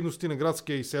разновидности на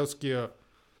градския и селския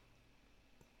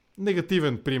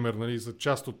негативен пример, нали, за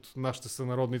част от нашите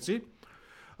сънародници.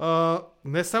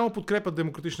 Не само подкрепят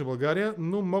Демократична България,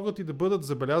 но могат и да бъдат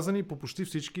забелязани по почти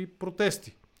всички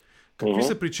протести. Какви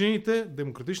са причините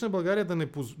Демократична България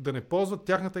да не ползват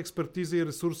тяхната експертиза и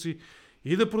ресурси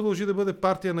и да продължи да бъде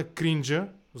партия на кринджа,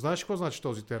 Знаеш какво значи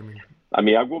този термин?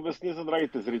 Ами я го обясни за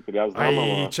драгите зрители. Аз знам,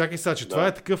 ама... Чакай сега, че това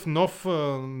е такъв нова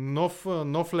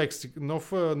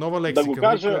Да лексика. го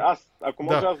кажа, Нали? ако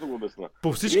може аз да го обясна.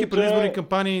 По всички предизборни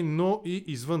кампании, но и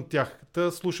извън тях.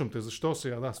 Слушам те. Защо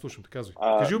сега? Да, слушам те, казвай.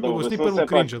 Кажи, обясни първо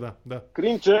кринджа, да.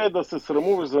 Кринджа е да се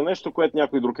срамуваш за нещо, което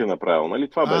някой друг е направил, нали?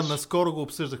 Това беше. Наскоро го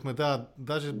обсъждахме, да.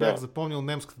 Даже бях запомнил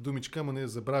немската думичка, ама не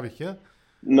забравих я.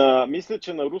 Мисля,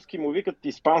 че на руски му викат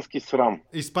испански срам.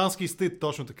 Испански стыд,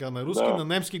 точно така. На руски, на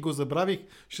немски го забравих.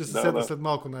 Ще се седа след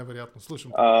малко, най-вероятно.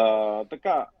 Слушам.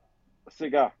 Така,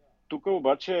 сега. Тук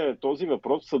обаче този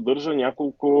въпрос съдържа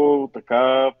няколко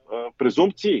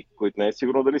презумпции, които не е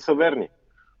сигурно дали са верни.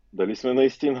 Дали сме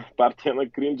наистина партия на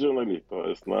кринджа, нали?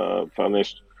 Тоест на това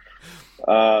нещо.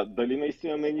 Дали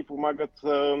наистина не ни помагат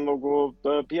много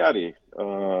пиари.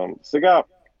 Сега,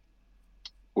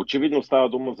 очевидно става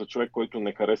дума за човек, който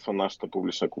не харесва нашата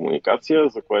публична комуникация,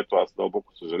 за което аз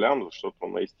дълбоко съжалявам, защото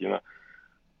наистина,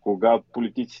 когато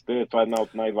политиците, това е една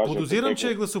от най-важните... Подозирам,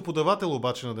 че е гласоподавател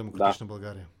обаче на Демократична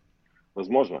България.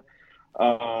 Възможно.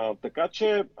 Така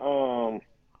че,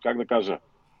 как да кажа,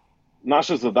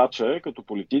 наша задача е като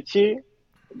политици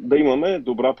да имаме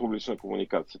добра публична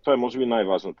комуникация. Това е може би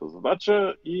най-важната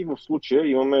задача и в случая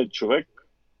имаме човек,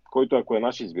 който ако е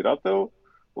наш избирател,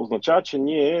 означава, че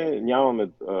ние нямаме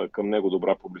към него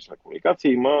добра публична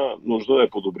комуникация, има нужда да я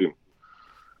подобрим.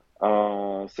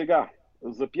 Сега,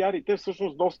 за пиарите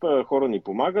всъщност доста хора ни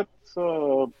помагат,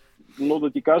 но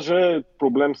да ти кажа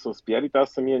проблем с пиарите.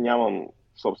 Аз самия нямам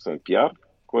собствен пиар,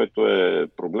 което е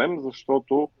проблем,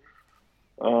 защото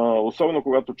особено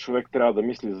когато човек трябва да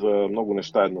мисли за много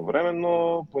неща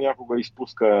едновременно, понякога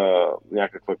изпуска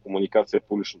някаква комуникация в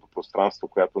публичното пространство,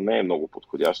 която не е много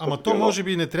подходяща. Ама то може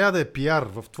би не трябва да е пиар.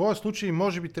 В твоя случай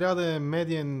може би трябва да е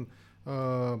медиен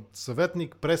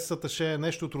съветник, прес-аташе,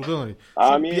 нещо от рода, нали?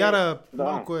 Пиара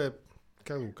малко е...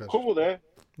 Как да го кажеш? Хубаво да е.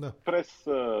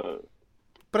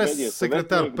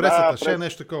 Прес-секретар, прес-аташе,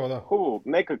 нещо такова, да. Хубаво.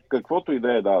 Нека каквото и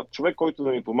да е, да. Човек, който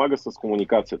да ми помага с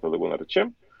комуникацията, да го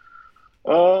наречем.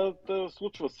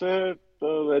 Случва се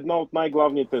една от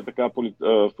най-главните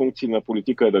функции на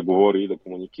политика е да говори и да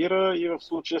комуникира и в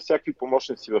случая всякакви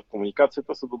помощници в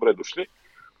комуникацията са добре дошли.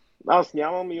 Аз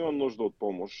имам нужда от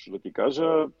помощ, да ти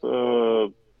кажа.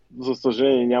 За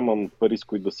съжаление нямам пари, с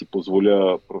които да си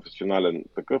позволя професионален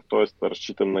такъв, т.е.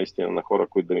 разчитам наистина на хора,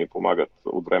 които да ми помагат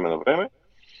от време на време.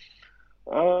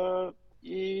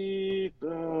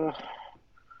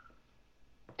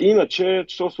 Иначе,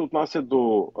 що се отнася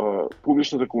до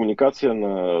публичната комуникация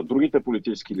на другите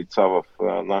политически лица в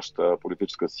нашата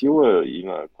политическа сила и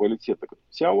на коалицията като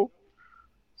цяло,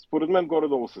 според мен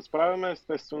горе-долу се справяме.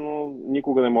 Естествено,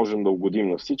 никога не можем да угодим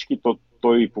на всички.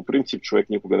 Той по принцип човек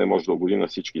никога не може да угоди на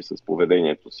всички с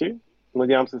поведението си.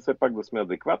 Надявам се все пак да сме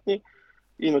адекватни.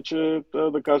 Иначе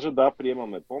да кажа, да,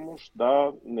 приемаме помощ,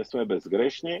 да, не сме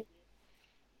безгрешни.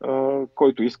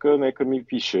 Който иска, нека ми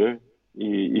пише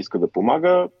и иска да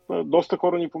помага. Доста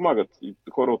хора ни помагат. И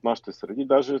хора от нашите среди,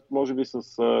 даже може би с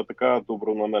така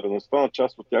добронамереността на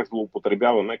част от тях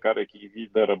злоупотребяваме, карайки ги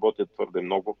да работят твърде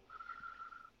много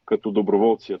като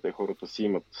доброволци, те хората си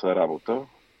имат работа.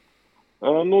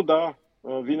 Но да,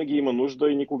 винаги има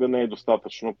нужда и никога не е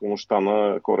достатъчно помощта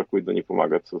на хора, които да ни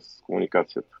помагат с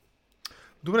комуникацията.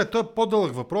 Добре, той е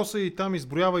по-дълъг въпрос и там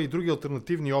изброява и други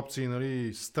алтернативни опции.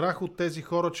 Нали? Страх от тези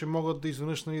хора, че могат да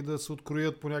изведнъж да се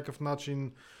откроят по някакъв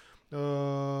начин.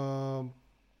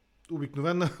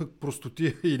 Обикновена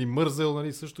простотия или мързел,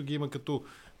 нали? Също ги има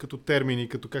като термини,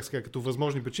 като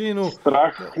възможни причини. Но...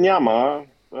 Страх няма.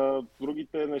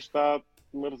 Другите неща,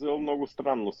 мързел много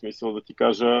странно. В смисъл да ти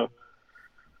кажа,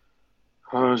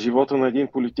 живота на един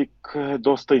политик е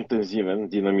доста интензивен,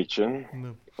 динамичен.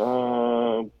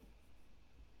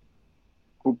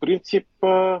 По принцип,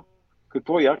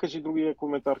 какво кажи другия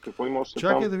коментар? Какво има още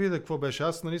там? Чакай да видя какво беше.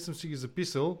 Аз съм си ги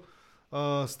записал.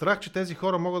 Страх, че тези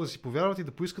хора могат да си повярват и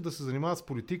да поискат да се занимават с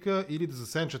политика или да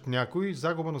засенчат някой.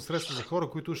 Загуба на средства за хора,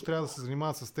 които ще трябва да се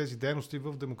занимават с тези дейности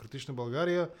в Демократична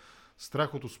България.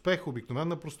 Страх от успех,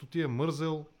 обикновена простотия,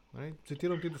 мързел.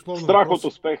 Цитирам ти дословно. Страх от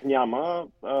успех няма.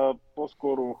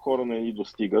 По-скоро хора не ни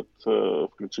достигат,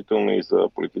 включително и за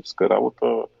политическа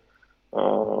работа.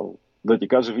 Да ти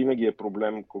кажа, винаги е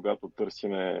проблем, когато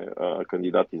търсиме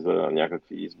кандидати за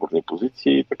някакви изборни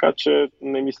позиции, така че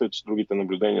не мисля, че другите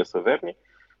наблюдения са верни,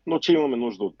 но че имаме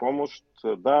нужда от помощ,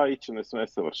 да, и че не сме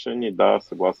съвършени, да,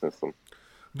 съгласен съм.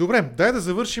 Добре, дай да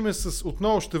завършим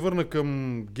отново ще върна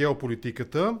към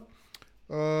геополитиката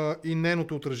и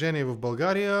нейното отражение в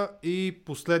България и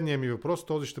последния ми въпрос,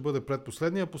 този ще бъде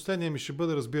предпоследния. Последния ми ще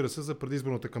бъде, разбира се, за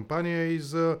предизборната кампания и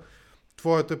за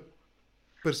твоята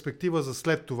перспектива за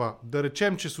след това? Да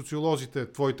речем, че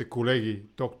социолозите, твоите колеги,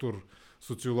 доктор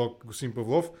социолог господин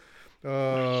Павлов,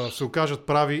 се окажат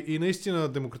прави и наистина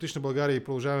Демократична България и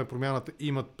Продължаваме промяната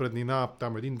имат преднина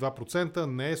там 1-2%,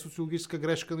 не е социологическа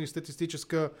грешка, но и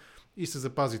статистическа и се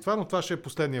запази това, но това ще е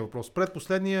последния въпрос.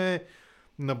 Предпоследния е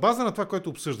на база на това, което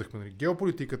обсъждахме, нали,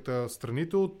 геополитиката,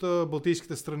 страните от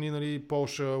Балтийските страни, нали,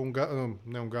 Полша,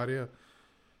 Унгария,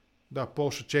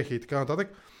 Полша, Чехия и така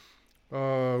нататък,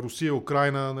 Русия,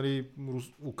 Украйна, нали,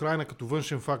 Украйна като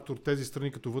външен фактор, тези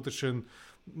страни като вътрешен,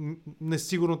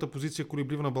 несигурната позиция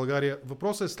колеблива на България.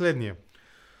 Въпросът е следния.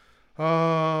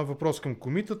 Въпрос към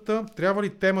Комитата. Трябва ли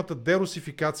темата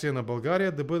дерусификация на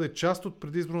България да бъде част от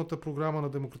предизборната програма на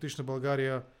Демократична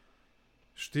България?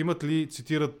 Ще имат ли,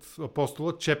 цитират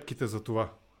апостола, чепките за това?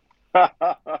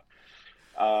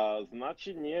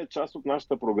 Значи, ние част от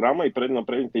нашата програма и на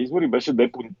предните избори беше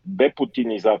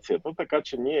депутинизацията, така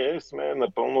че ние сме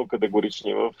напълно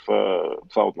категорични в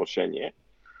това отношение.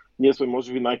 Ние сме,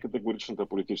 може би, най-категоричната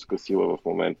политическа сила в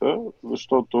момента,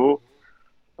 защото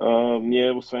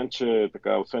ние, освен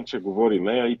че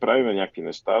говориме и правиме някакви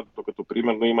неща, докато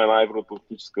примерно има една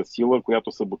евроатлантическа сила,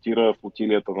 която саботира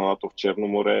флотилията на НАТО в Черно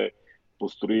море,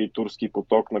 построи турски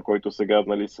поток, на който сега,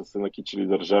 нали, са се накичили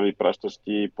държави,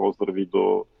 пращащи поздрави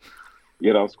до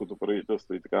иранското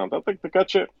правителство и така нататък. Така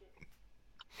че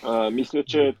мисля,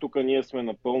 че тук ние сме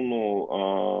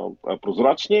напълно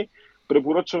прозрачни.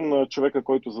 Препоръчвам на човека,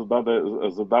 който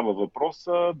задава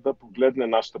въпроса, да погледне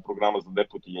нашата програма за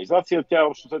депутинизация. Тя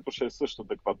общо взето ще е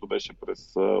същата, каквато беше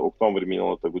през октомври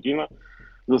миналата година.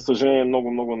 За съжаление,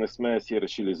 много не сме си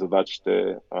решили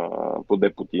задачите по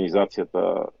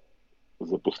депутинизацията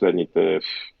за последните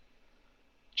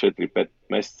 4-5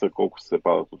 месеца, колко се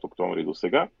падат от октомври до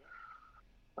сега.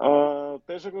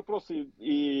 Тежък въпрос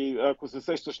и ако се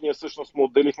сещаш, ние всъщност му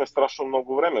отделихме страшно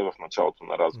много време в началото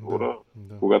на разговора,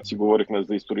 когато си говорихме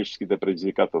за историческите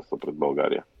предизвикателства пред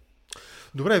България.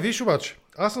 Добре, виж обаче,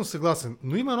 аз съм съгласен,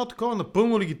 но има едно такова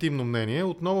напълно легитимно мнение.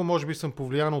 Отново, може би съм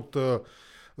повлиян от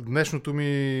днешното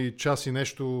ми час и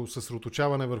нещо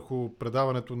съсредоточаване върху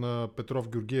предаването на Петров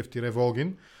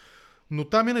Георгиев-Волгин. Но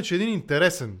там иначе един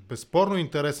интересен, безспорно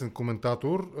интересен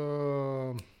коментатор,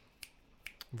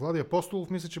 Влади Апостолов,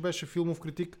 мисля, че беше филмов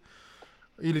критик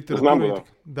и литература.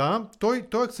 Да,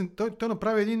 той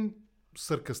направи един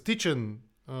саркастичен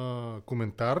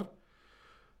коментар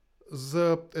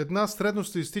за една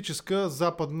средностатистическа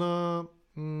западна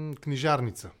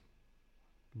книжарница.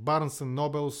 Барнс &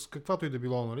 Нобелс, каквато и да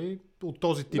било, нали, от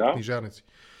този тип книжарници.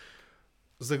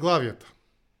 Заглавията.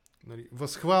 Нали,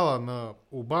 възхвала на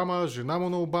Обама, жена му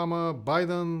на Обама,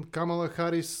 Байден, Камала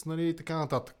Харис, нали, и така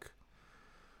нататък.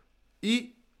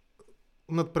 И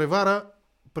надпревара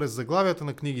през заглавията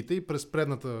на книгите и през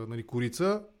предната, нали,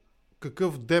 корица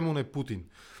какъв демон е Путин.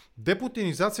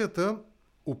 Депутинизацията,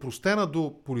 опростена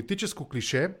до политическо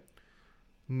клише,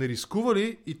 не рискува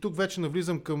ли, и тук вече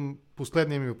навлизам към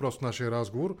последния ми въпрос в нашия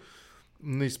разговор,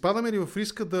 не изпадаме ли в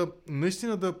риска да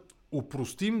наистина да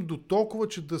опростим до толкова,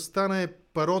 че да стане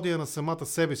пародия на самата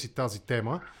себе си тази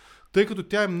тема, тъй като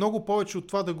тя е много повече от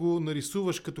това да го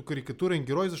нарисуваш като карикатурен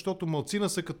герой, защото малцина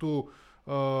са като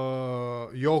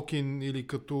Йолкин или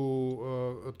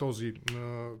като този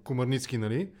Комарницки,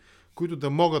 нали, които да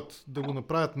могат да го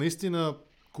направят наистина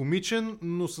комичен,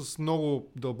 но с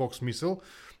много дълбок смисъл.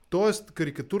 Тоест,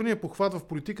 карикатурният похват в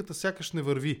политиката сякаш не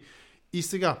върви. И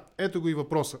сега, ето го и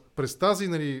въпроса. През тази,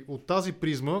 нали, от тази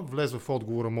призма, влез в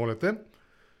отговора, моля те,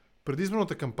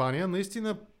 предизборната кампания,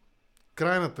 наистина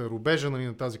крайната рубежа, нали,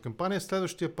 на тази кампания е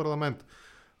следващия парламент.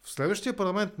 В следващия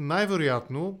парламент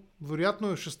най-вероятно,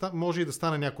 може и да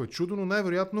стане някое чудо, но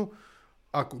най-вероятно,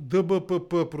 ако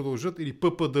ДБПП продължат, или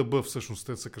ППДБ всъщност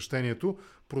е съкръщението,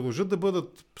 продължат да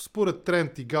бъдат според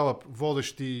Тренд и Галъп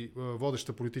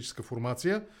водеща политическа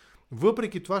формация,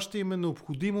 въпреки това ще им е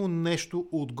необходимо нещо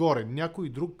отгоре. Някой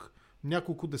друг,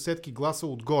 няколко десетки гласа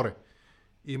отгоре.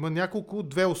 Има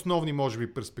две основни, може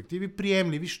би, перспективи,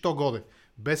 приемливи, що годе.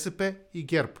 БСП и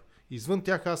ГЕРБ. Извън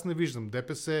тях аз не виждам.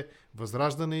 ДПС,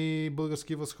 Възраждане и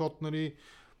Български възход, нали,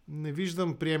 не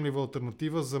виждам приемлива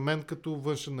алтернатива за мен като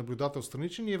външен наблюдател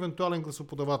страничен и евентуален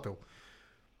гласоподавател.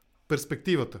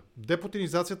 Перспективата.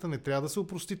 Депутинизацията не трябва да се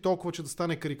опрости толкова, че да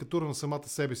стане карикатура на самата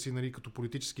себе си, нали, като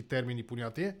политически термин и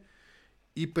понятие.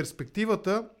 И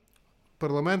перспективата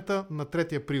парламента на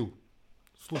 3 април.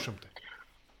 Слушам те.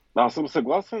 Аз съм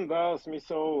съгласен, да,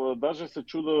 смисъл, даже се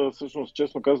чуда, всъщност,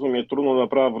 честно казвам, ми е трудно да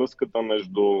направя връзката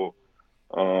между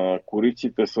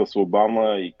кориците с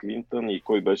Обама и Клинтън и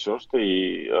кой беше още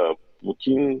и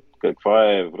Путин,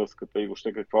 каква е връзката и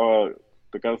въобще каква,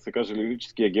 така да се каже,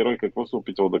 лирическия герой, какво се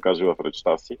опитвал да каже в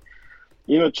речта си.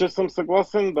 Иначе съм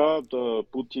съгласен, да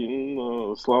Путин,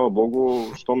 слава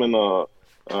богу, щом е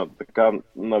така,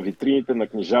 на витрините на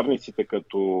книжарниците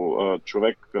като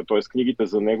човек, т.е. книгите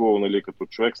за него, нали, като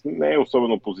човек, не е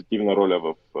особено позитивна роля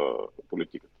в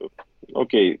политиката.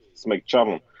 Окей,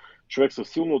 смекчавам. Човек със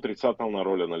силно отрицателна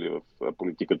роля, нали, в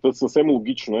политиката. Съвсем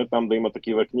логично е там да има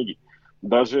такива книги.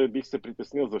 Даже бих се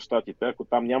притеснил за щатите, ако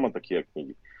там няма такива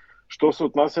книги. Що се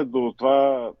отнася до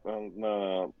това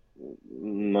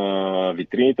на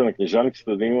витрините на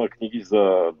книжарниците да има книги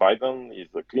за Байден и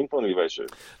за Клинтон ли беше?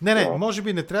 Не, може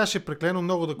би не трябваше преклено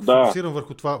много да фокусирам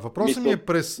върху това. Въпросът ми е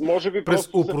през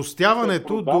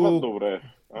упростяването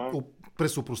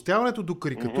през упростяването до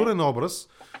карикатурен образ,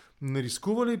 не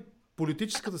рискува ли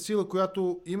политическата сила,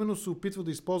 която именно се опитва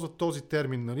да използва този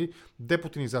термин, нали,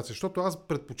 депутинизация? Защото аз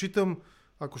предпочитам,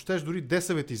 ако щеш, дори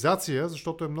десъветизация,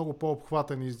 защото е много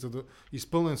по-обхватен и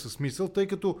изпълнен със смисъл, тъй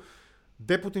като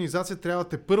депутинизация трябва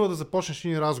те първо да започнеш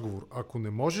един разговор. Ако не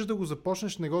можеш да го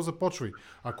започнеш, не го започвай.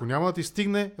 Ако няма да ти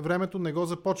стигне времето, не го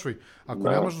започвай. Ако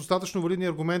нямаш достатъчно валидни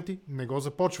аргументи, не го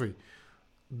започвай.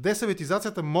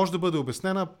 Десъветизацията може да бъде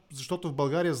обяснена, защото в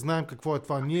България знаем какво е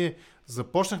това. Ние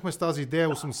започнахме с тази идея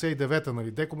 89-та,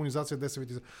 нали? Декомунизация,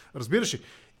 десъветизация. Разбираш ли?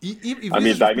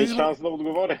 Дай ми шанс да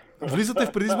отговоря. Влизате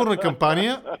в предизборна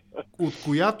кампания, от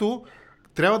която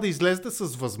трябва да излезете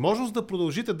с възможност да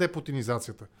продължите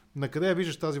депутинизацията. На къде я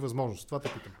виждаш тази възможност? Това те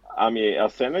питам.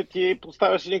 Асене, ти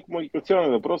поставяш един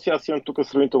комуникационен въпрос и аз имам тук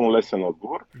сравнително лесен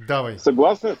отговор. Давай.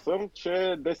 Съгласен съм,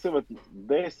 че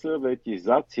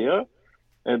десъветизация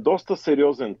е доста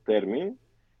сериозен термин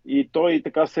и той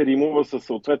така се римува със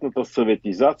съответната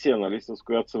съветизация, нали, с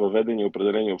която са въведени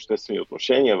определени обществени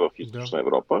отношения в Източна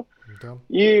Европа. Да.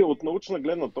 И от научна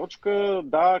гледна точка,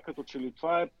 като че ли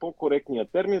това е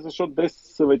по-коректният термин, защото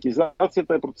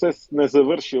десъветизацията е процес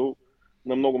незавършил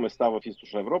на много места в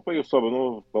Източна Европа и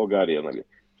особено в България, нали,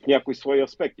 в някои свои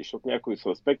аспекти, защото някои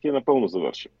свои аспекти е напълно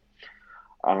завършил.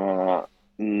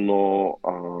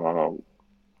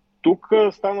 Тук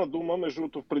стана дума, между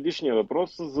другото, в предишния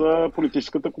въпрос за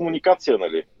политическата комуникация,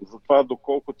 нали? За това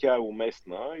доколко тя е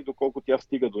уместна и доколко тя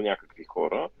стига до някакви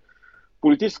хора.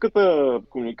 Политическата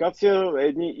комуникация е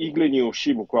едни иглени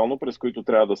уши, буквално, през които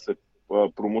трябва да се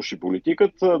промуши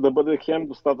политиката, да бъде хем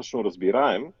достатъчно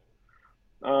разбираем,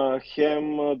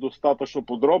 хем достатъчно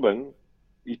подробен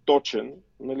и точен,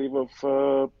 нали, в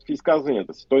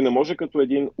изказванията си. Той не може като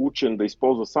един учен да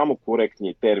използва само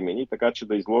коректни термини, така че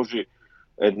да изложи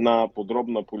една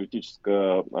подробна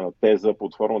политическа теза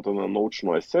под формата на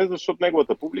научно есе, защото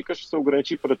неговата публика ще се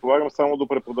ограничи, предполагам, само до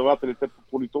преподавателите по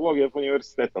политология в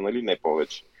университета, нали? Не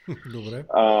повече. Добре.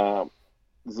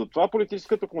 Затова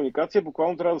политическата комуникация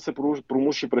буквално трябва да се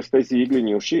промуши през тези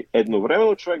иглени уши,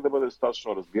 едновременно човек да бъде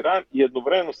достатъчно разбираем и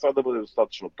едновременно сега да бъде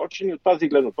достатъчно точен. И от тази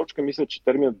гледна точка мисля, че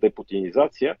терминът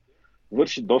депутинизация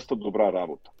върши доста добра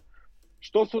работа.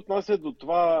 Що се отнася до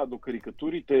това, до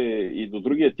карикатурите и до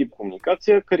другия тип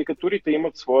комуникация, карикатурите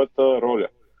имат своята роля.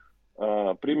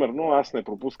 Примерно, аз не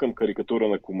пропускам карикатура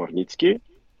на Комарницки,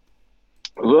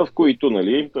 в които,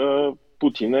 нали,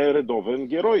 Путин е редовен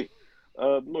герой,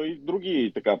 но и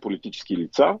други така политически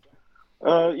лица.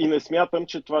 И не смятам,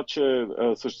 че това, че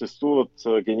съществуват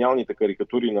гениалните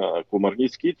карикатури на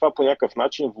Комарницки, това по някакъв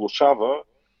начин влошава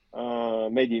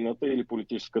медийната или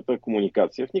политическата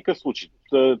комуникация. В никакъв случай.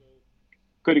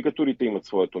 Карикатурите имат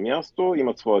своето място,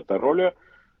 имат своята роля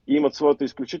и имат своята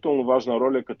изключително важна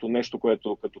роля като нещо,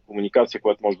 което като комуникация,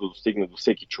 която може да достигне до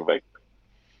всеки човек.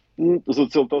 За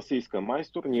целта се иска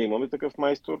майстор. Ние имаме такъв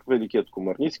майстор, великият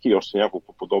Комарницки и още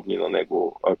няколко подобни на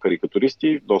него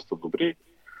карикатуристи, доста добри.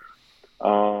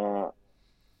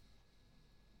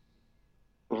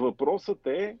 Въпросът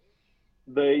е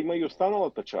да има и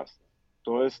останалата част.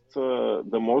 Тоест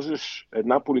да можеш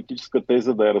една политическа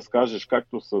теза да я разкажеш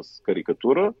както с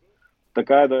карикатура,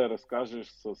 така и да я разкажеш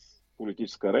с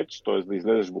политическа реч, т.е. да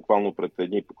излезеш буквално пред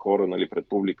едни хора, нали, пред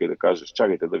публика и да кажеш,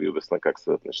 чакайте да ви обясня как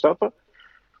седат нещата.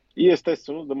 И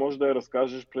естествено да можеш да я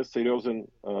разкажеш през сериозен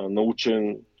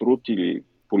научен труд или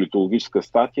политологическа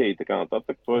статия и така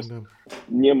нататък. Тоест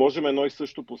ние можем едно и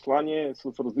също послание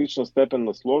с различна степен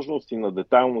на сложност и на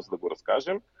детайлност да го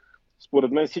разкажем.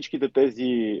 Според мен всичките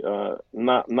тези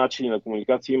начини на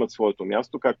комуникация имат своето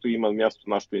място, както има място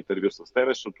нашето интервю с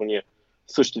тебе, защото ние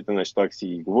същите неща си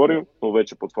ги говорим, но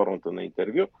вече под формата на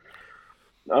интервю.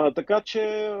 Така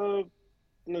че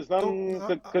не знам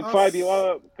каква е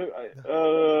била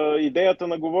идеята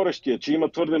на говорещия, че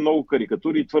има твърде много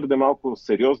карикатури и твърде малко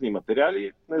сериозни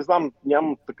материали. Не знам,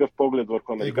 нямам такъв поглед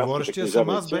върху американските книжарници. Говорещия съм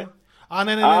аз, бе.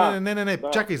 Не.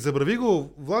 Чакай, забрави го.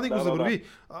 Влади го забрави.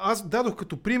 Аз дадох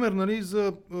като пример, нали,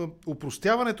 за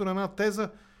упростяването на една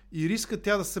теза и риска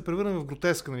тя да се превърне в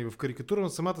гротеска, нали, в карикатура на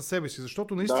самата себе си,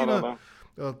 защото наистина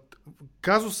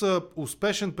казуса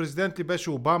успешен президент ли беше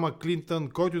Обама, Клинтън,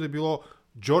 който да било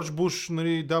Джордж Буш,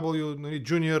 нали, W, нали,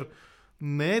 Джуниор,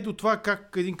 не е до това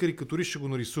как един карикатурист ще го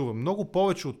нарисува. Много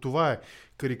повече от това е.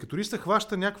 Карикатуриста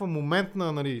хваща някаква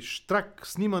моментна, нали, штрак,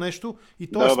 снима нещо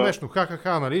и то е смешно.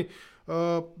 Ха-ха-ха, нали.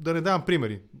 Да не давам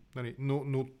примери. Нали.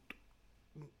 Но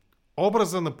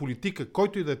образа на политика,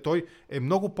 който и да е той, е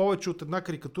много повече от една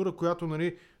карикатура, която,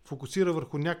 нали, фокусира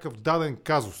върху някакъв даден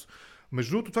казус.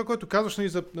 Между другото, това, което казваш, нали,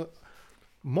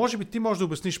 може би ти можеш да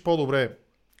обясниш по-добре.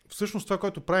 Всъщност това,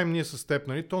 което правим ние с теб,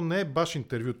 нали, то не е баш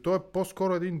интервю, то е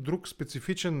по-скоро един друг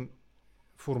специфичен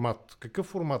формат. Какъв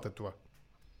формат е това?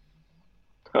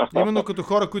 Именно като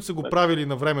хора, които са го правили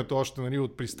на времето още, нали,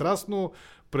 от пристрастно,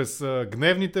 през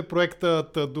гневните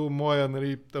проекта до моя,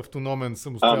 нали, автономен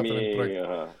самостоятелен проект.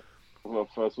 В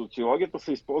социологията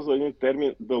се използва един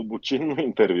термин дълбочинно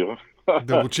интервю.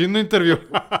 Дълбочинно интервю.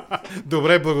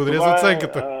 Добре, благодаря за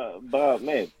оценката.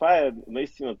 Това е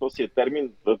наистина, този е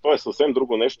термин, то е съвсем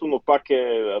друго нещо, но пак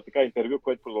е така интервю,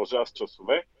 което продължава с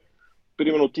часове.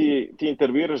 Примерно ти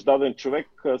интервюираш даден човек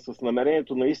с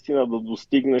намерението наистина да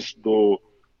достигнеш до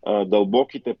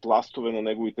дълбоките пластове на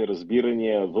неговите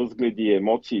разбирания, възгледи,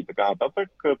 емоции и така нататък.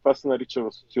 Това се нарича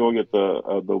в социологията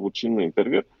дълбочинно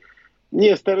интервю.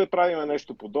 Ние с тебе правим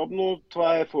нещо подобно.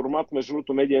 Това е формат, между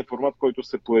другото, медиен формат, който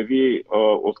се появи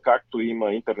откакто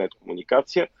има интернет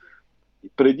комуникация.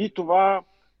 Преди това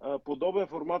подобен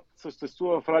формат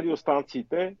съществува в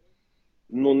радиостанциите,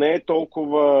 но не е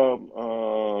толкова,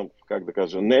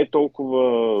 не е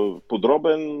толкова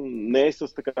подробен, не е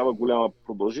с такава голяма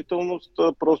продължителност.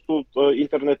 Просто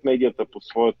интернет медията по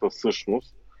своята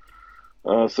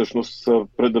същност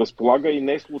предразполага и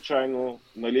не случайно,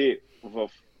 нали,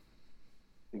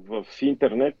 в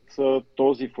интернет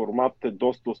този формат е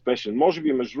доста успешен. Може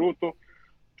би, между другото,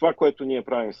 това, което ние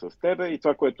правим с тебе и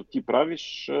това, което ти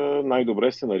правиш,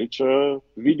 най-добре се нарича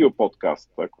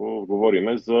видеоподкаст, ако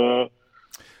говориме за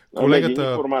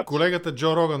колегата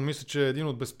Джо Роган, мисля, че е един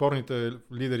от безспорните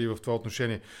лидери в това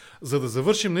отношение. За да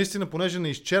завършим, наистина, понеже не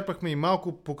изчерпахме и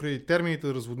малко покрай термините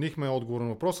да разводнихме отговор на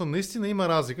въпроса, наистина има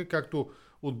разлика, както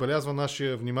отбелязва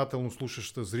нашия внимателно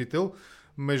слушащ зрител,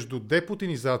 между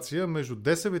депутинизация, между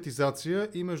десъветизация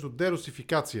и между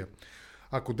дерусификация.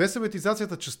 Ако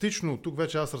десъветизацията частично, тук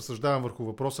вече аз разсъждавам върху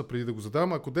въпроса преди да го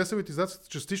задам, ако десъветизацията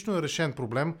частично е решен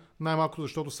проблем, най-малко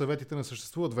защото съветите не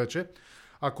съществуват вече,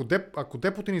 ако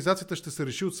депутинизацията ще се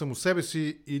реши от само себе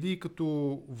си или като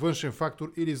външен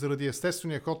фактор, или заради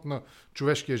естествения ход на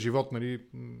човешкия живот, нали,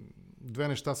 две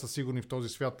неща са сигурни в този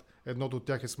свят, едното от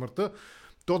тях е смъртта,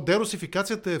 то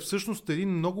дерусификацията е всъщност един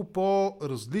много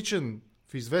по-различен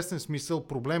в известен смисъл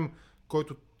проблем,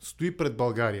 който стои пред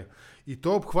България. И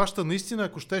той обхваща наистина,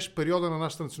 ако щеш, периода на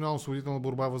нашата национално-освободителна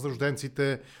борба,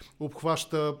 възрожденците,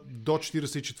 обхваща до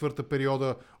 44-та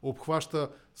периода, обхваща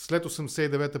след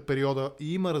 89-та периода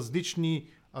и има различни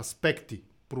аспекти.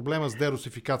 Проблема с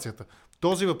дерусификацията.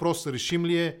 Този въпрос решим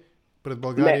ли е пред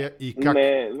България и как?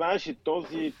 Не, знаеш,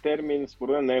 този термин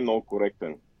според мен не е много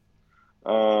коректен.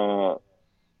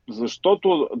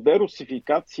 Защото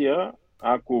дерусификация,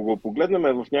 ако го погледнем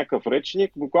в някакъв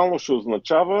речник, буквално ще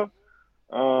означава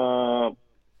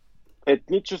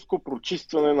етническо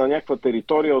прочистване на някаква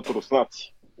територия от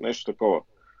руснаци. Нещо такова.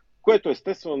 Което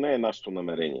естествено не е нашето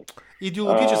намерение.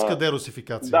 Идеологическа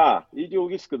дерусификация. Да,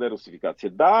 идеологическа дерусификация.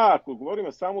 Да, ако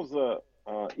говорим само за...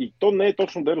 и то не е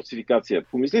точно дерусификация.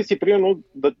 Помисли си, примерно,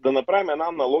 да направим една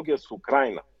аналогия с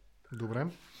Украйна. Добре.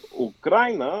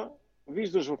 Украйна,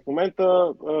 виждаш в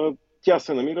момента, тя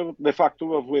се намира де-факто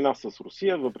във война с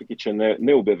Русия, въпреки че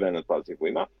не е обявена тази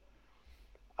война.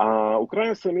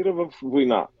 Украйна се намира в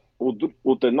война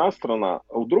от една страна.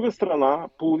 От друга страна,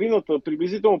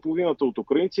 приблизително половината от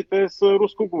украинците са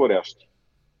рускоговорящи.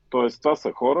 Тоест, това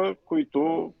са хора,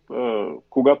 които,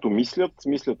 когато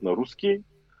мислят на руски,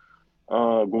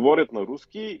 говорят на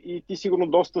руски и ти сигурно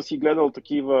доста си гледал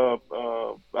такива,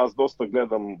 аз доста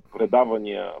гледам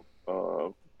предавания,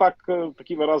 пак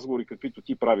такива разговори, каквито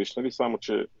ти правиш, нали? Само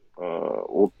че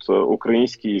от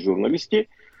украински журналисти.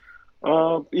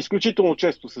 Изключително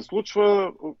често се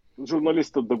случва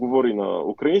журналистът да говори на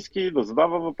украински, да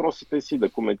задава въпросите си,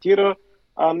 да коментира,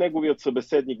 а неговият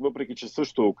събеседник, въпреки че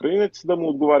също е украинец, да му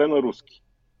отговаря на руски.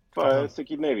 Това е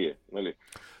всекидневие. Нали?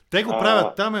 Те го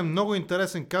правят. Там е много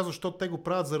интересен казус, защото те го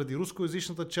правят заради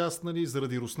рускоязичната част, нали,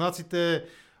 заради руснаците.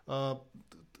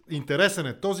 Интересен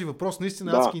е. Този въпрос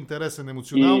наистина адски интересен.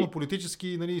 Емоционално,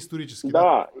 политически, нали, исторически.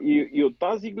 Да, и от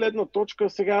тази гледна точка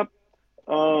сега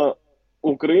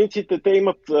украинците, те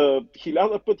имат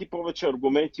 1000 пъти повече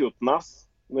аргументи от нас,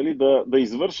 нали, да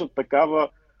извършат такава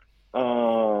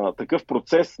такъв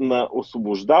процес на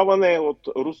освобождаване от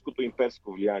руското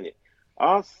имперско влияние.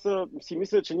 Аз си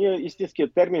мисля, че ние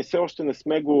истинският термин все още не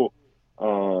сме го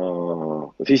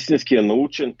истинския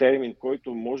научен термин,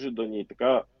 който може да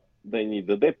ни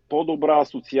даде по-добра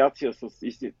асоциация с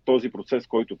този процес,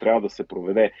 който трябва да се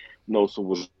проведе на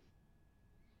освобождаване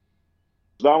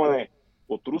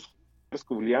от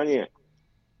руско влияние,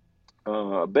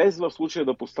 без в случая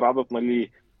да пострадат,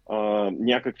 нали,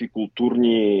 някакви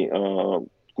културни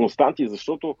константи,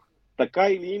 защото така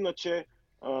или иначе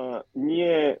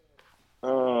ние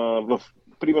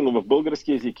примерно в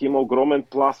български език има огромен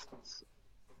пласт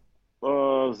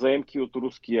заемки от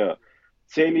руския,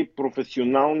 цели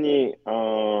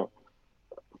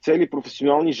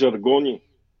професионални жаргони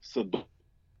са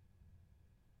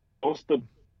доста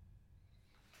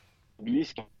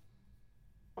близки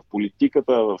в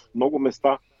политиката, в много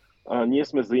места. Ние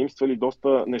сме заимствали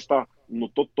доста неща, но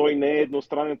той не е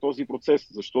едностранен този процес,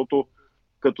 защото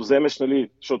като вземеш, нали,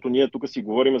 защото ние тук си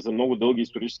говорим за много дълги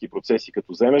исторически процеси,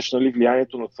 като вземеш, нали,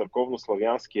 влиянието на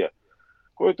църковно-славянския,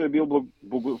 който е бил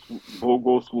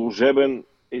богослужебен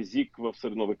език в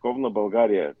средновековна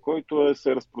България, който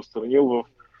се разпространил в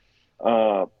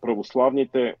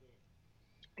православните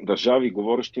държави,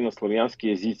 говорещи на славянски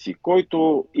езици,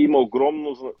 който има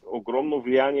огромно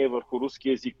влияние върху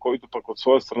руски език, който пък от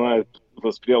своя страна е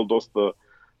възприел доста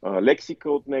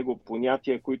лексика от него,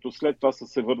 понятия, които след това са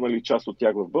се върнали част от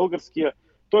тях в българския.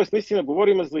 Тоест, наистина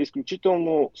говорим за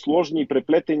изключително сложни и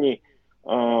преплетени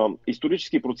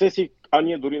исторически процеси, а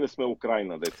ние дори не сме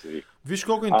Украйна, деца ви. Виж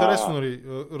колко е интересно, нали?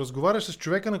 Разговаряш с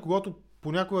човека, на когото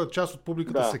понякога част от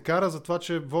публиката се кара за това,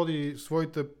 че води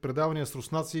своите предавания с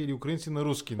руснаци или украинци на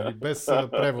руски, нали? Без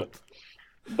превод.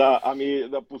 Да,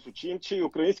 да посочим, че и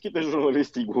украинските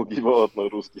журналисти ги водят на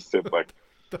руски все пак.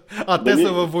 Те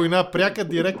са във война, пряка,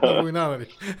 директна война, нали?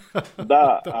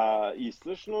 И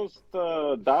всъщност,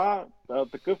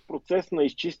 такъв процес на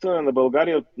изчистване на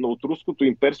България от руското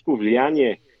имперско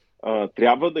влияние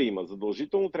трябва да има,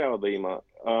 задължително трябва да има.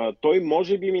 Той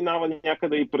може би минава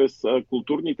някъде и през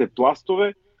културните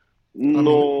пластове,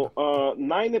 но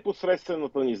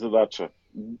най-непосредствената ни задача,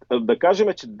 да кажем,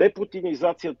 че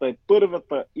депутинизацията е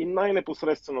първата и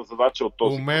най-непосредствена задача от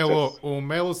този процес.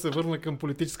 Умело се върна към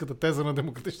политическата теза на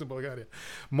Демократична България.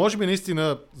 Може би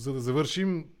наистина, за да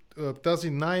завършим, тази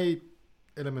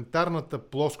най-елементарната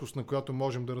плоскост, на която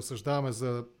можем да разсъждаваме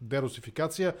за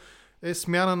дерусификация, е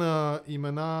смяна на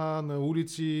имена на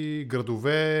улици,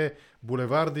 градове,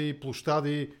 булеварди,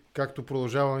 площади, както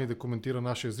продължаваме да коментира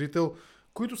нашия зрител,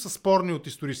 които са спорни от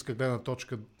историческа гледна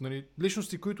точка. Нали,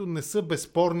 личности, които не са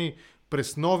безспорни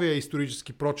през новия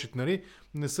исторически прочит, нали,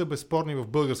 не са безспорни в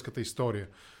българската история.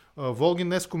 Волгин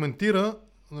днес коментира,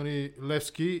 нали,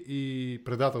 Левски и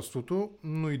предателството,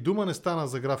 но и дума не стана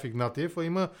за граф Игнатиев, а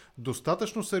има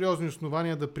достатъчно сериозни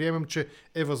основания да приемем, че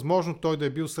е възможно той да е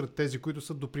бил сред тези, които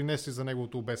са допринесли за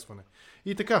неговото обесване.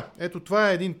 И така, ето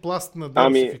това е един пласт на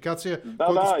дерусификация,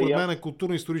 който според мен е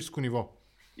културно-историческо ниво.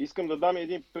 Искам да дам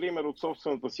един пример от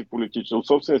собствения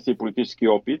си политически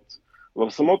опит.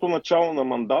 В самото начало на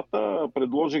мандата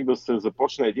предложих да се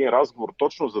започне един разговор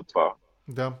точно за това.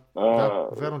 Да,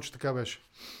 верно, че така беше.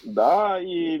 Да,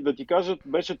 и да ти кажа,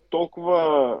 беше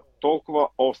толкова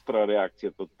остра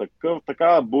реакцията.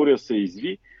 Такава буря се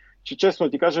изви, че честно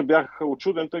ти кажа, бях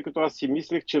учуден, тъй като аз си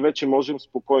мислех, че вече можем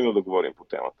спокойно да говорим по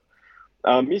темата.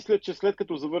 Мисля, че след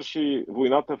като завърши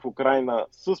войната в Украйна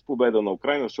с победа на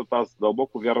Украйна, защото аз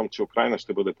дълбоко вярвам, че Украйна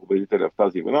ще бъде победителя в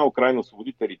тази война, Украйна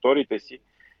освободи териториите си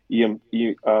и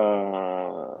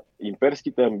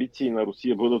имперските амбиции на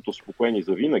Русия бъдат успокоени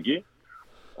завинаги,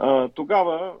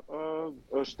 тогава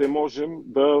ще можем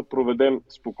да проведем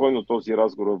спокойно този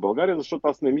разговор в България, защото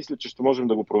аз не мисля, че ще можем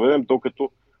да го проведем, докато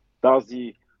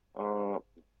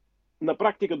на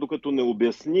практика, докато не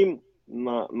обясним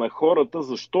на хората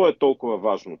защо е толкова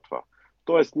важно това.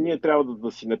 Тоест, ние трябва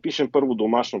да си напишем първо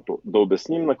домашното, да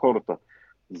обясним на хората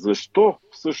защо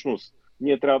всъщност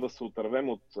ние трябва да се отървем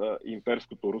от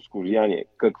имперското руско влияние.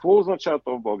 Какво означава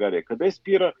това в България? Къде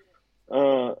спира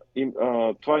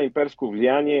това имперско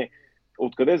влияние?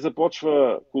 Откъде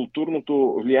започва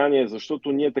културното влияние?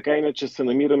 Защото ние така иначе се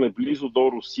намираме близо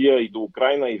до Русия и до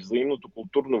Украйна и взаимното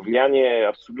културно влияние е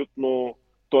абсолютно...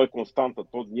 То е константа.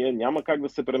 Ние няма как да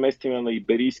се преместиме на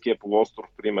Иберийския полуостров,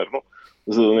 примерно,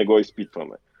 за да не го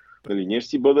изпитваме. Нали, ние ще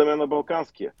си бъдем на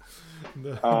Балканския.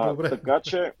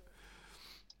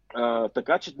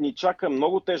 Така че ни чака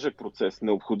много тежък процес,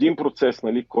 необходим процес,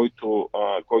 нали, който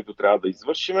трябва да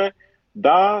извършиме.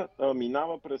 Да,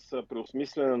 минава през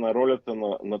преосмислене на ролята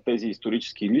на тези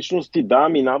исторически личности, да,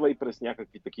 минава и през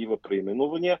някакви такива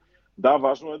преименувания, Да,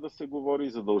 важно е да се говори,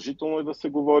 задължително е да се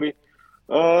говори.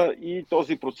 И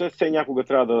този процес все някога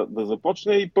трябва да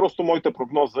започне и просто моята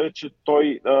прогноза е, че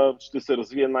той ще се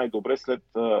развие най-добре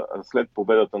след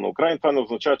победата на Украйна. Това не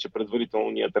означава, че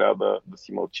предварително ние трябва да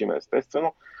си мълчим,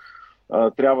 естествено.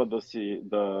 Трябва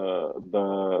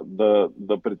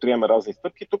да предприеме разни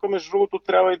стъпки. Тук, между другото,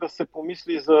 трябва и да се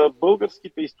помисли за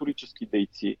българските исторически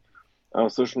дейци,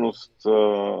 всъщност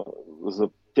за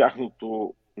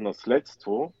тяхното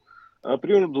наследство.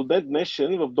 Примерно до ден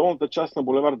днешен в долната част на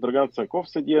булевард Драган Цанков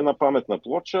седи една паметна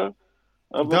плоча,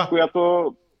 в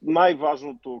която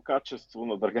най-важното качество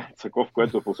на Драган Цанков,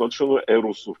 което е посочено, е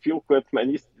русофил, което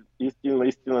мен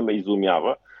наистина ме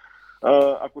изумява.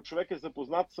 Ако човек е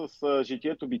запознат с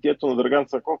житието-битието на Драган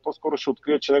Цанков, по-скоро ще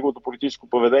открие, че неговото политическо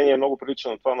поведение е много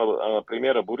прилично на това на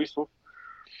премиера Борисов.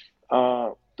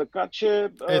 Така че...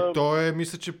 той е,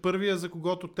 мисля, че първия, за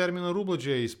когото термина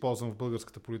рубладже е използван в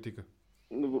българската политика.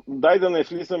 Дай да не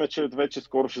влизаме, че вече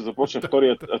скоро ще започне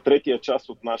третия част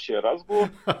от нашия разговор.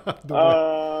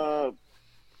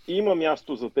 Има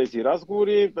място за тези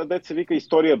разговори. Деца вика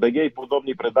История БГ и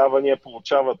подобни предавания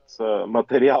получават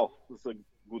материал за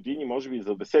години, може би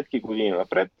за десетки години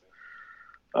напред.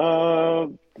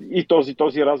 И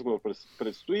този разговор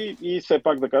предстои. И все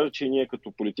пак да кажа, че ние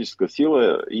като политическа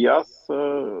сила и аз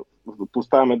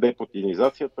поставяме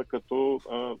депутинизацията като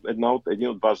един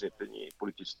от важните ни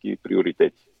политически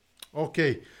приоритети.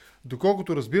 Окей.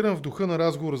 Доколкото разбирам, в духа на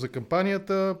разговора за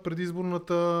кампанията,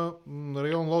 предизборната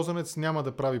район Лозенец няма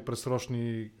да прави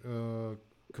пресрочни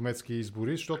кметски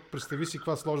избори, защото представи си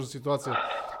каква сложна ситуация.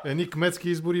 Едни кметски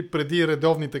избори преди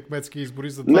редовните кметски избори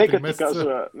за 2-3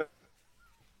 месеца.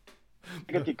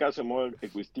 Нека ти кажа моя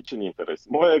егоистичен интерес.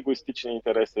 Моя егоистичен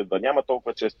интерес е да няма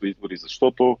толкова често избори,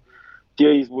 защото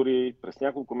тия избори през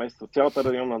няколко месеца цялата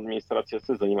районна администрация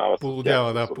се занимава с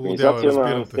организация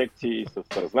на секции,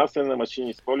 с разнасяне на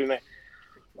машини, с колене.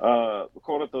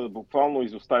 Хората буквално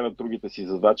изоставят другите си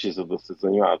задачи, за да се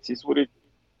занимават с избори.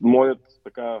 Моят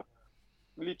така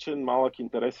личен малък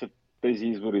интерес е тези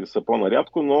избори да са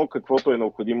по-нарядко, но каквото е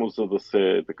необходимо, за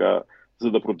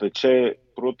да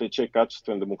протече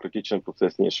качествен демократичен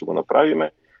процес, ние ще го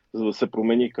направиме. За да се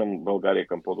промени към България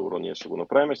към по-добро, ние ще го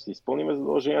направим, ще изпълним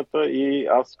задълженията и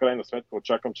аз в крайна сметка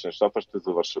очаквам, че нещата ще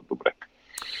завършат добре.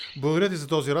 Благодаря ти за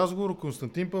този разговор.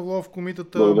 Константин Павлов,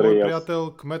 Комитата, мой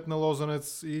приятел, кмет на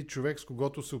Лозенец и човек, с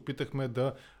когото се опитахме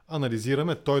да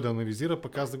анализираме, той да анализира,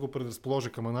 пък аз да го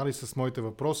предразположа към анализ с моите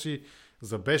въпроси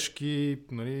за бежки,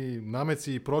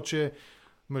 намеци и прочее,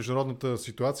 международната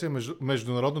ситуация,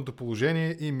 международното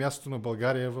положение и мястото на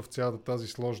България в цялата тази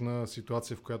сложна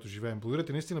ситуация, в която живеем. Благодаря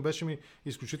ти, наистина беше ми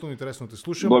изключително интересно да те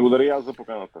слушам. Благодаря аз за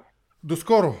поканата.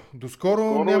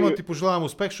 Доскоро няма да ти пожелавам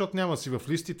успех, защото няма си в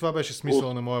листи. Това беше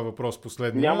смисъл на моя въпрос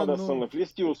последния. Няма да съм в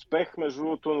листи. Успех, между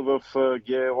другото, в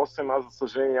Г8. Аз, за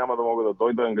съжаление, няма да мога да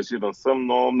дойда. Ангажиран съм,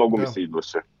 но много ми се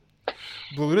идваше.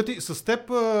 Благодаря ти. С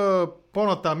теб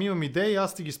по-натам имам идеи,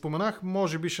 аз ти ги споменах,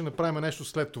 може би ще направим нещо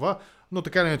след това, но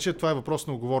така или иначе това е въпрос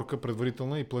на уговорка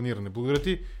предварителна и планиране. Благодаря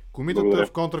ти. Комитата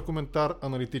в Контракоментар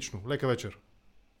аналитично. Лека вечер.